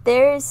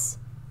 there's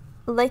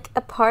like a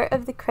part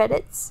of the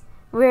credits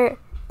where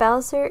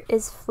Bowser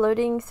is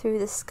floating through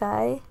the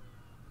sky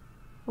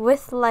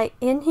with like,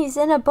 and he's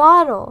in a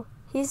bottle.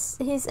 He's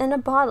in a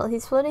bottle.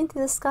 He's floating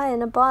through the sky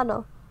in a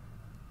bottle.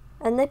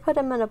 And they put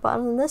him in a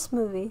bottle in this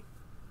movie.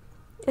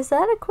 Is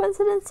that a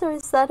coincidence or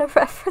is that a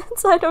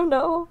reference? I don't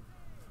know.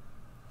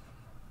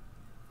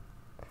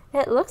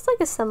 It looks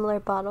like a similar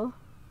bottle.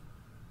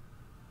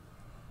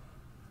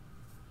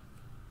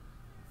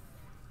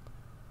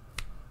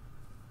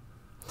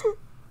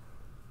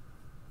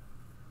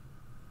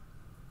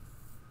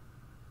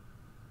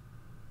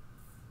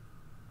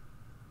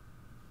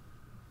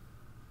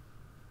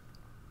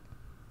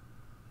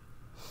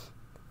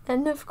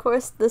 And of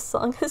course this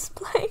song is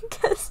playing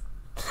because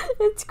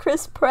it's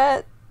Chris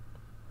Pratt.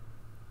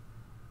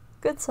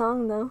 Good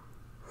song though.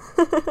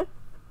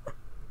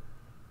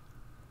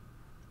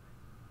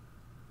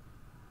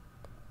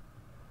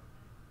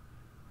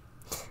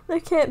 There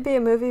can't be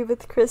a movie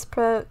with Chris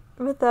Pratt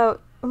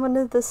without one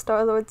of the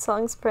Star-Lord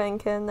songs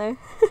playing in there.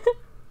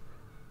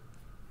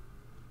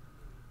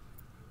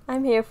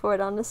 I'm here for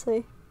it,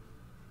 honestly.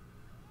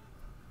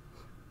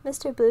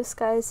 Mr. Blue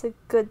Sky is a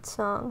good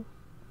song.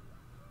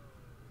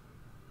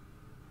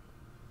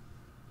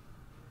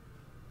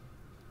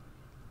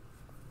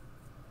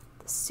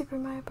 The Super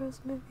Mario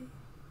Bros. Movie.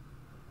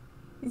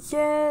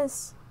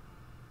 Yes!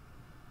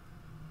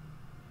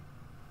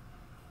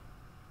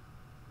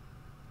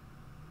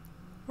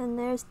 And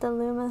there's the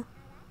Luma.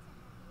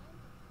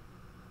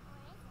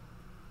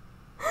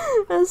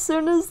 As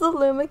soon as the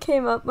Luma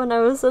came up when I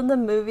was in the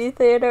movie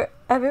theater,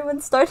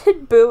 everyone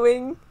started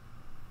booing.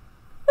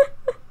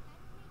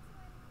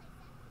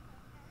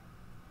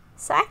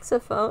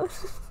 Saxophone?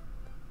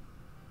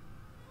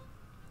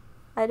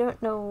 I don't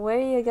know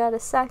where you got a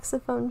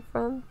saxophone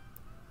from.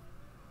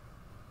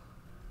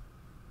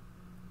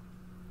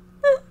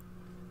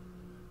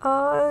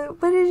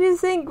 What did you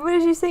think? What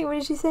did you think? What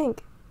did you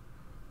think?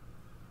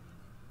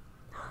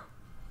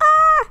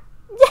 Ah!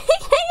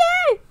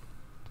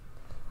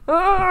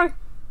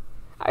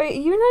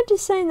 You're not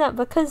just saying that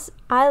because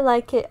I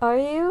like it, are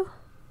you?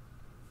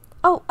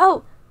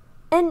 Oh!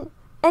 And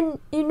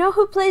you know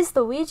who plays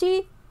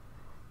Luigi?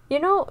 You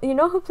know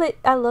who play?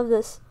 I love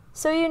this.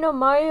 So you know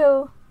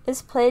Mario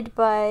is played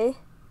by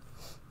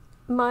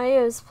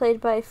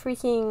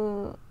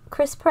freaking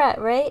Chris Pratt,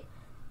 right?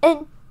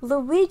 And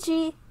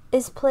Luigi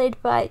is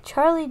played by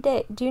Charlie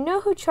Day. Do you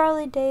know who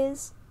Charlie Day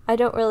is? I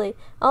don't really.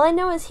 All I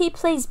know is he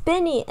plays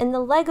Benny in the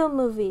Lego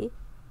movie.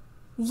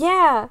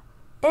 Yeah.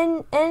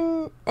 And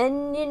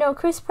you know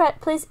Chris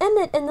Pratt plays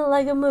Emmett in the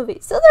Lego movie.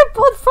 So they're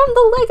both from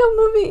the Lego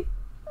movie.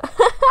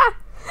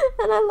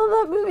 And I love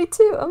that movie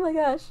too. Oh my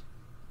gosh.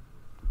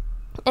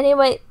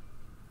 Anyway,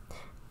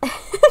 I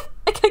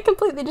got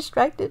completely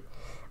distracted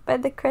by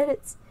the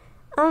credits.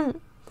 I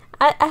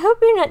hope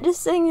you're not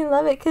just saying you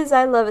love it because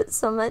I love it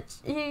so much.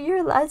 You're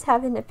allowed to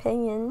have an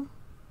opinion.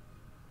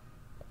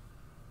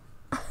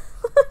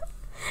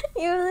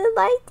 You really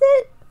liked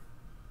it?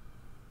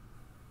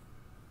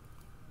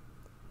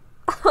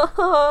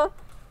 Oh,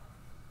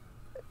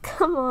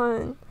 come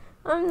on.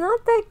 I'm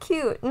not that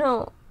cute.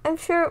 No, I'm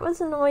sure it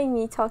was annoying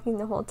me talking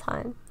the whole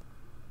time.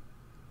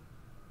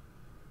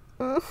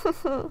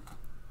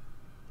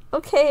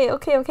 Okay.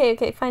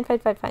 Fine.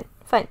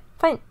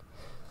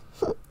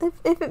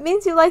 If it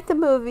means you like the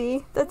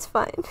movie, that's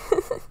fine.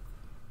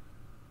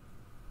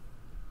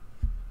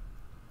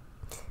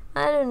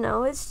 I don't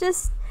know, it's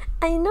just,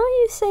 I know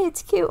you say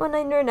it's cute when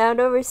I nerd out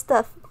over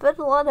stuff, but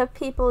a lot of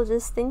people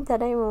just think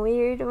that I'm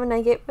weird when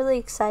I get really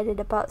excited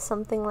about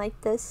something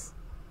like this.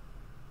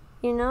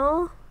 You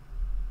know?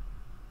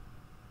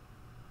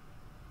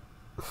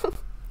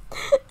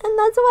 And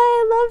that's why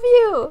I love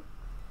you!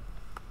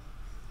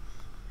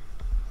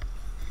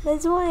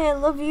 That's why I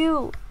love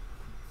you!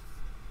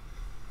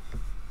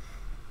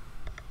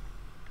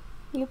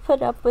 You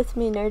put up with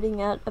me nerding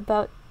out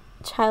about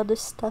childish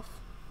stuff.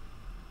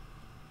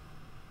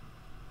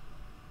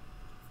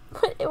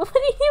 What do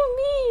you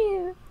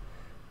mean?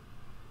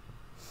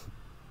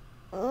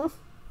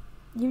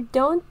 You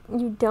don't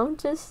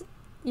just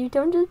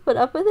put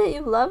up with it,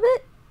 you love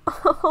it?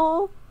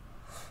 Oh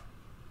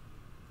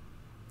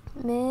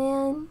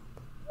man.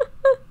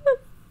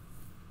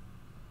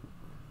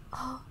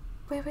 Oh,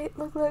 wait,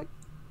 look.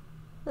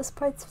 This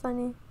part's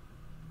funny.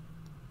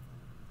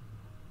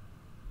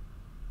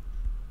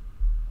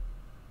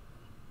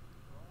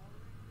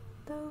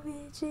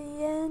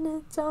 Luigi and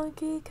a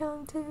donkey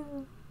come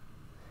too.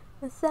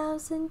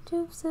 1,000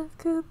 troops of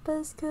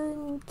Koopas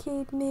couldn't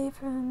keep me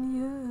from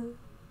you.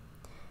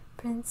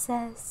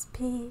 Princess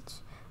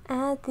Peach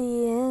at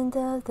the end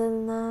of the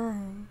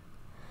line.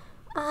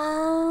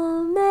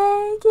 I'll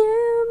make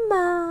you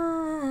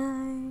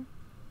mine.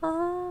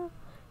 Oh,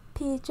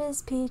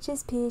 peaches,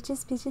 peaches,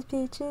 peaches, peaches,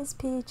 peaches,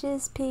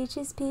 peaches,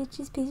 peaches,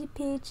 peaches, peaches,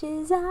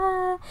 peaches,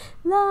 I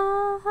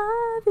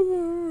love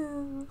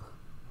you.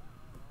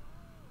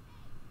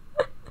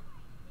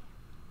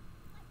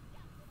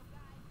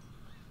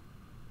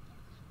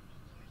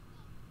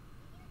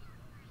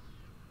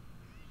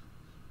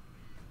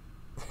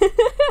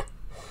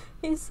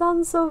 He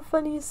sounds so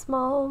funny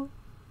small.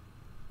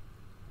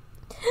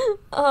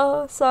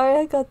 Oh,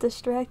 sorry, I got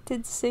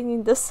distracted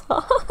singing the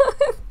song.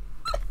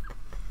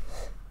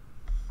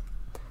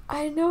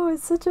 I know,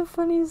 it's such a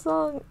funny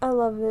song. I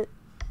love it.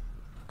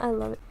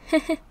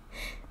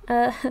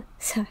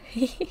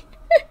 Sorry.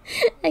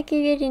 I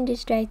keep getting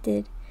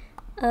distracted.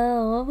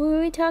 Oh, what were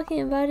we talking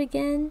about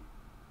again?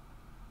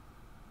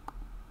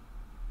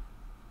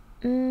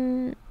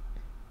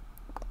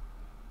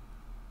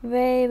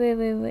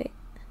 Wait.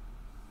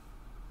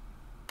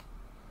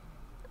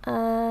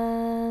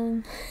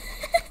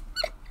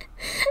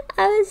 I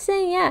was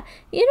saying, yeah,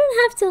 you don't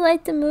have to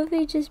like the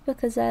movie just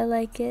because I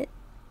like it.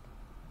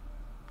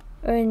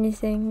 Or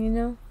anything, you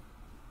know?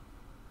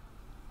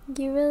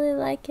 You really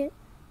like it?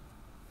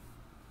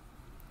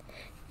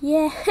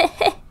 Yeah.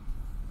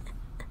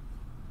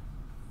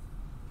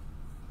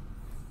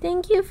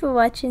 Thank you for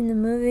watching the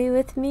movie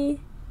with me.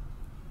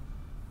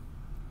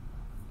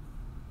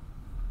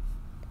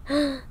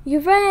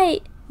 You're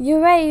right.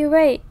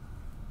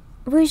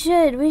 We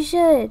should watch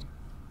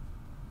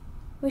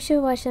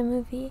the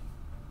movie.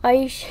 Are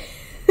you sure?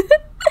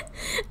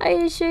 Are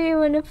you sure you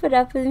want to put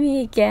up with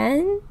me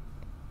again?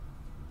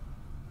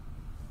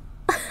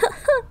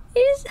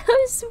 You're so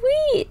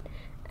sweet.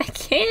 I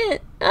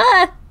can't.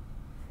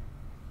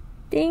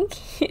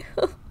 Thank you.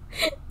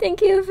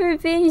 Thank you for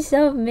being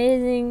so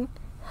amazing.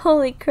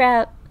 Holy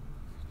crap.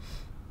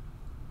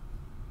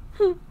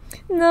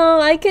 No,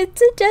 I could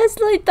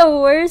suggest like the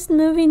worst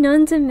movie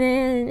known to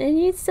man, and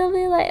you'd still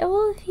be like,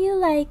 oh, if you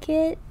like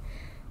it,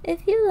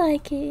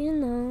 you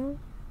know.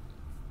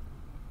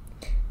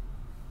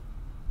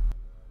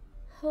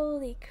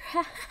 Holy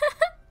crap.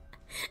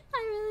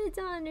 I really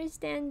don't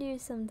understand you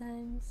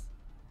sometimes.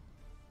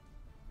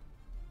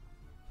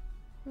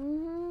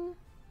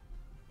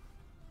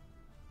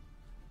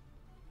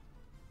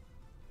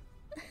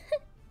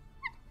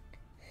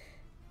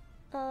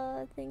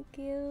 Oh, thank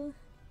you.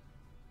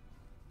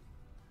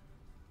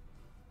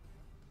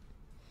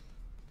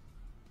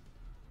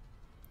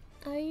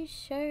 Are you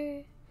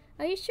sure?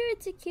 Are you sure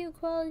it's a cute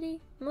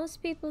quality?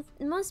 Most people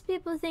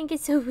think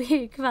it's a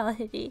weird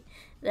quality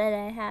that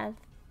I have.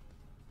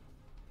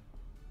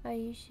 Are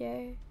you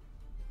sure?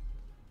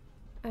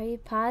 Are you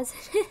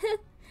positive?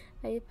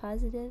 Are you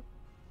positive?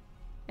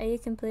 Are you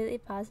completely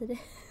positive?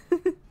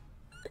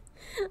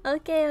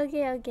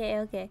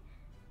 Okay.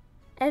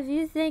 If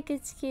you think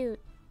it's cute,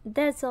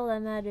 that's all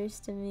that matters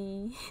to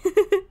me.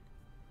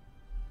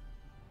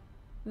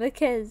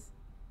 Because,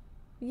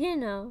 you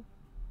know,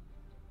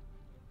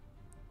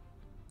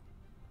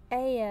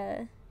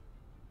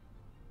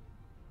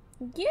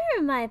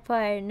 you're my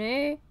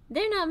partner.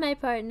 They're not my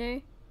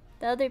partner.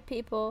 The other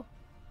people.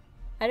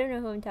 I don't know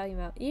who I'm talking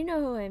about. You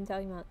know who I'm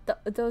talking about.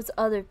 Those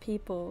other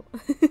people.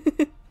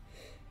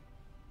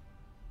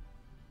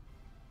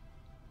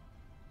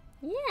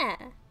 Yeah.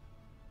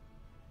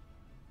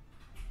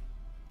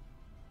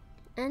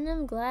 And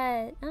I'm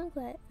glad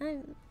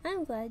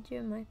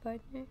you're my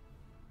partner.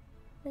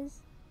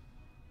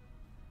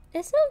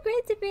 It's so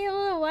great to be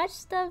able to watch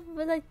stuff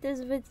like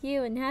this with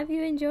you and have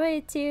you enjoy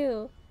it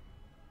too.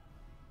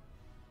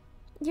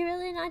 You're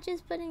really not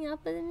just putting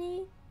up with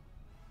me?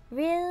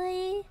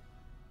 Really?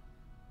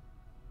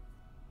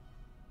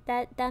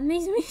 That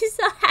makes me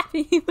so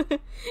happy.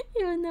 You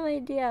have no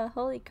idea.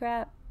 Holy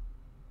crap.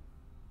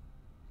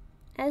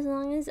 As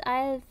long as I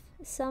have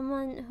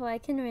someone who I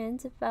can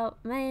rant about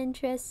my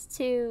interests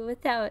to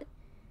without...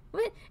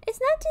 It's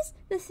not just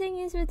the thing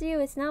is with you,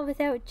 it's not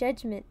without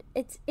judgment.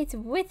 It's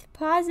with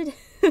positive.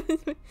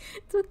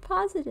 It's with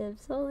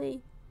positives,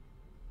 holy.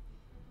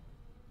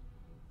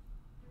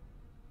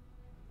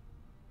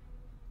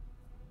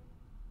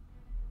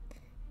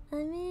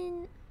 I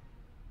mean,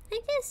 I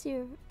guess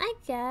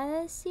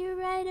you're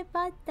right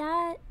about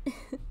that.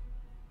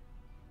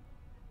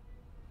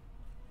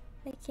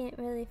 I can't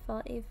really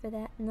fault you for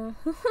that, no.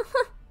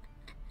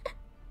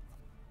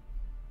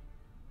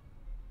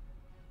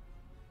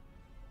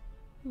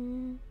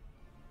 I'm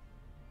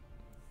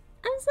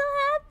so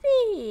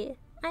happy!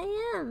 I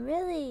am,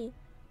 really.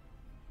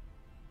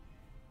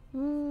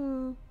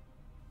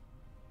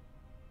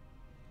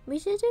 We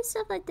should do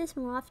stuff like this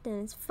more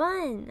often. It's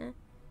fun.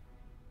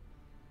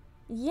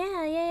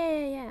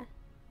 Yeah.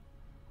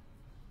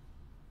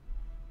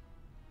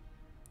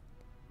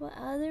 What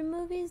other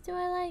movies do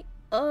I like?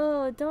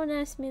 Oh, don't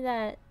ask me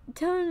that.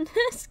 Don't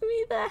ask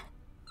me that.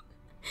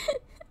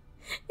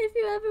 If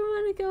you ever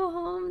want to go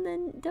home,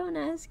 then don't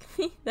ask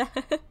me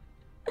that.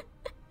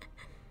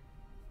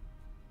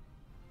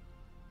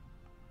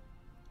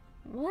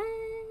 What?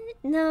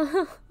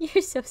 No,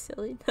 you're so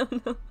silly. No.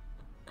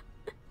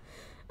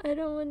 I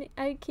don't want to.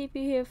 I'd keep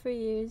you here for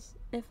years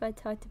if I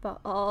talked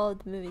about all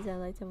the movies I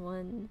liked in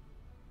one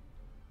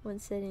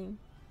sitting.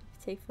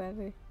 It'd take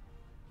forever.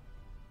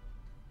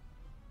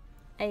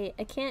 I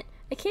can't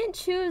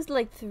choose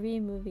like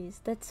 3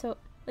 movies. That's so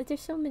like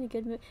there's so many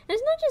good movies. And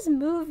it's not just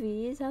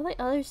movies. I like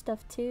other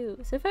stuff too.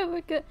 So if I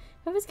was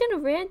gonna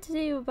rant to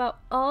you about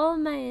all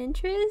my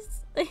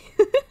interests, like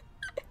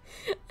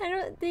I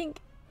don't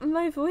think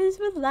my voice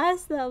would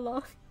last that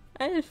long.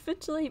 I'd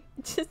eventually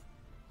just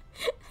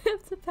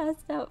have to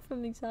pass out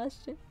from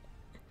exhaustion.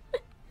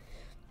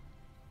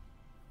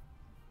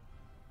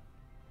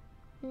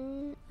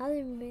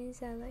 Other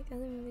movies I like.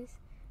 Other movies.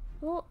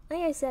 Well,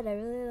 like I said, I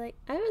was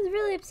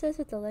really obsessed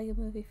with the Lego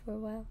movie for a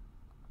while.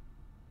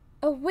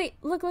 Oh wait,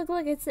 look,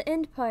 it's the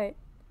end part.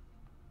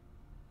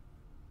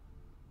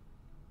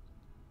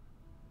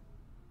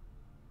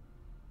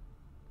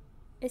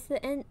 It's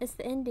the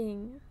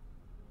ending.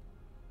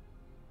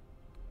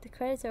 The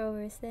credits are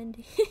over, it's the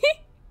ending.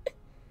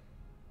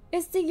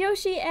 It's the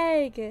Yoshi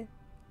egg!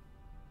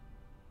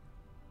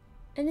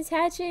 And it's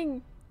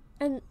hatching!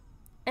 And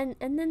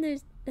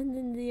then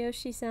the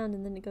Yoshi sound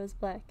and then it goes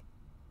black.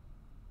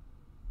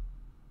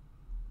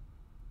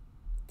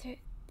 Yoshi!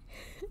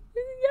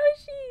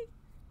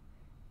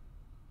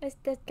 That's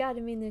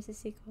gotta mean there's a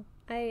sequel.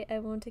 I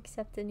won't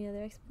accept any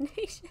other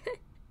explanation.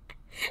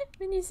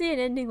 When you see an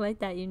ending like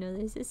that, you know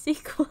there's a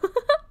sequel.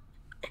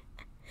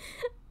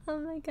 Oh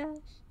my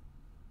gosh.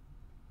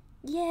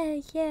 Yeah.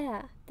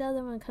 The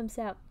other one comes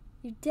out.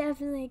 You're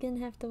definitely gonna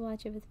have to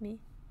watch it with me.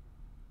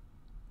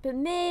 But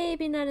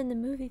maybe not in the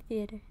movie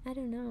theater. I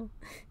don't know.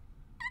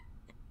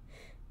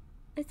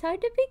 It's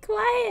hard to be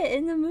quiet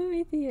in the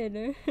movie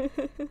theater.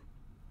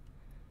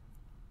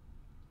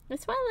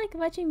 That's why I like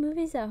watching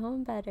movies at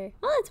home better.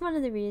 Well, it's one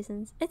of the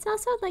reasons. It's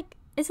also like,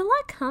 it's a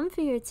lot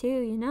comfier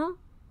too, you know?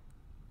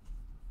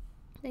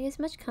 Like, it's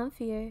much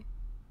comfier.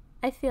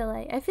 I feel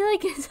like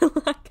it's a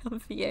lot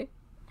comfier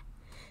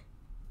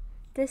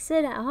to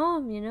sit at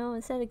home, you know,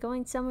 instead of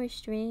going somewhere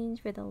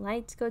strange where the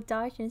lights go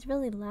dark and it's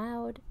really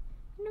loud.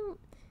 I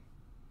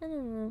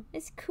don't know.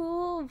 It's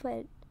cool,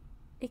 but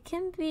it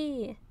can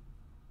be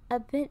a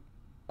bit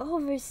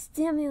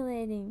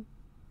overstimulating.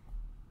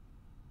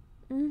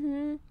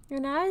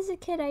 When I was a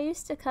kid, I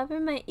used to cover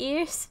my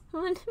ears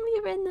when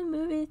we were in the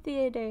movie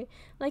theater.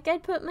 Like,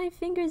 I'd put my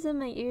fingers in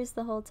my ears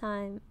the whole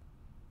time.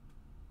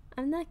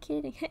 I'm not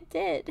kidding, I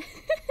did.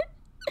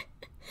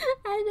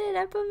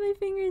 I put my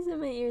fingers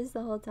in my ears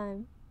the whole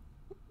time.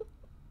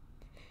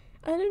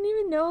 I don't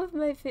even know if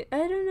I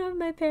don't know if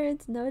my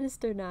parents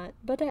noticed or not,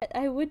 but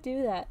I would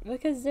do that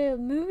because the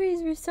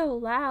movies were so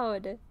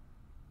loud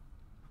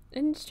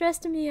and it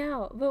stressed me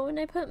out. But when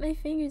I put my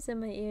fingers in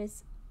my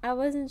ears, I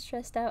wasn't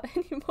stressed out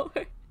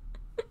anymore.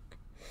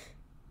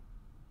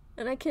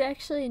 And I could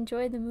actually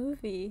enjoy the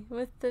movie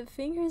with the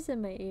fingers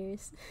in my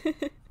ears.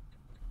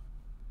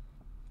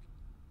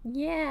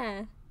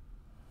 Yeah.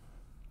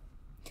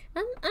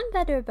 I'm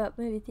better about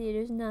movie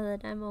theaters now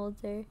that I'm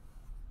older.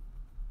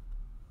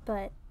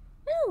 But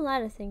there's a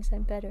lot of things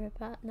I'm better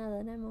about now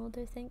that I'm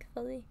older,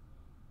 thankfully.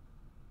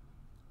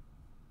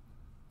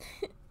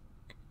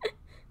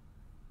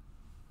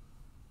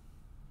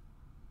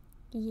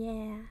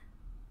 Yeah.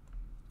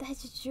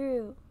 That's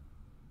true.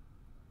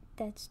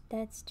 That's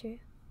true.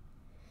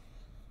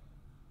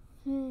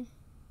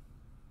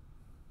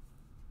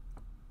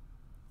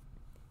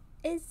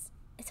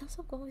 It's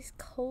also always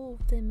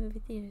cold in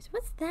movie theaters.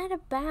 What's that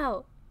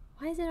about?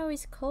 Why is it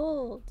always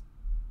cold?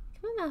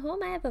 Come on, at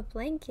home I have a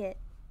blanket.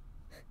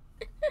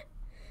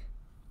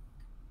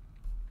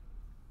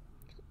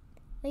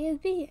 Like,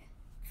 it'd be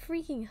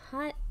freaking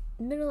hot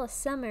middle of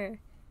summer,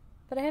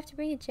 but I have to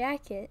bring a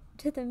jacket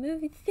to the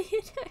movie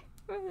theater.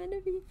 I'm gonna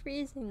be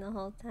freezing the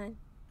whole time.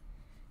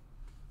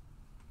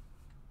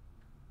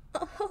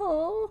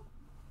 Oh,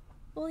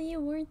 well, you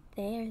weren't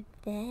there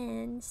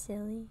then,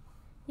 silly.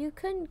 You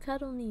couldn't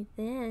cuddle me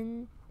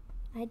then.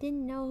 I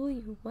didn't know who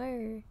you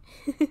were.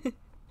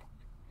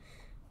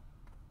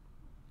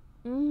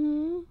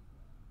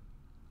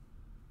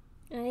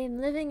 I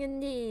am living in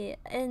the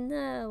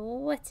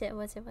what's it?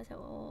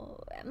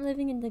 Oh, I'm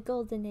living in the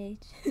golden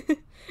age.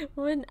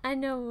 When I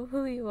know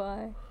who you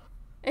are.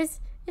 It's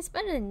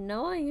better than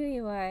knowing who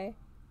you are.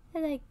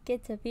 That I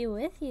get to be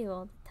with you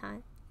all the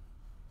time.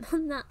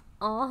 Not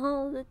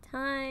all the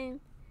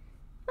time,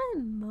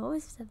 but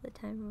most of the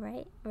time,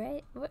 right?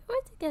 We're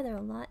together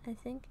a lot, I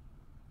think.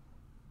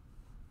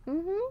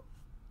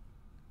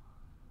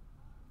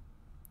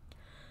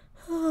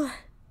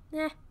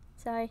 Nah,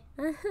 sorry.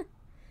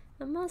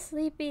 I'm all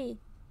sleepy.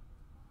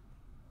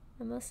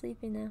 I'm all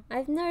sleepy now.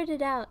 I've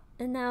nerded out,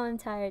 and now I'm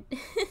tired.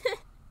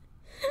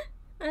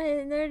 I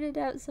nerded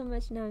out so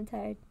much, now I'm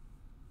tired.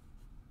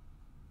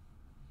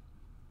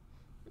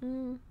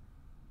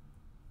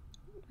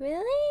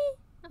 Really?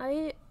 Are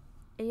you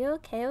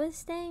okay with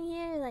staying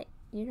here? Like,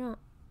 you don't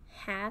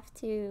have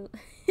to.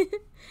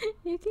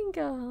 You can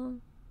go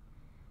home.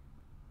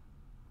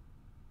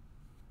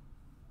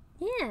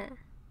 Yeah.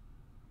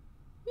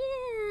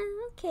 Yeah,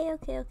 okay.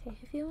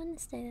 If you want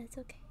to stay, that's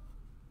okay.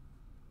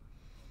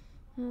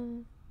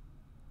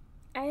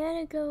 I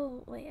gotta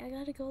go,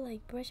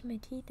 like, brush my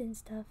teeth and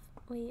stuff.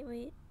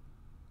 Wait.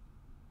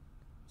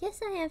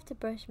 Yes, I have to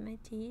brush my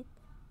teeth.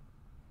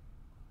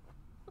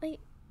 Wait,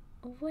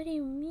 what do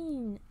you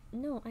mean?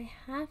 No, I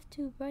have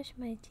to brush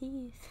my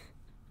teeth.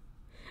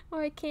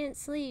 Or I can't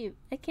sleep.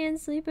 I can't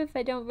sleep if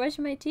I don't brush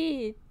my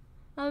teeth.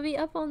 I'll be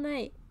up all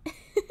night.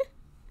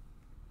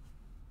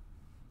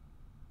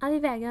 I'll be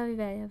back.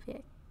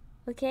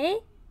 Okay?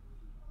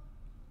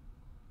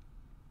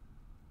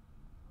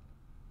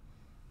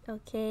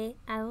 Okay,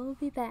 I will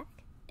be back.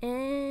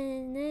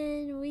 And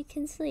then we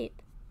can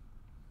sleep.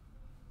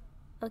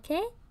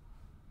 Okay?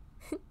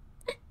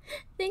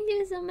 Thank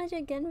you so much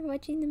again for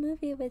watching the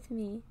movie with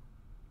me.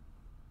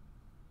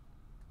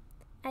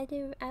 I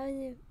was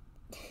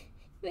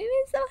made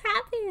me so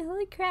happy.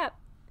 Holy crap.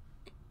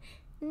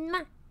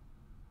 Mwah.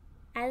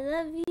 I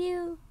love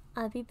you.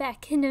 I'll be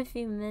back in a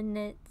few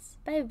minutes.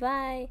 Bye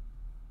bye.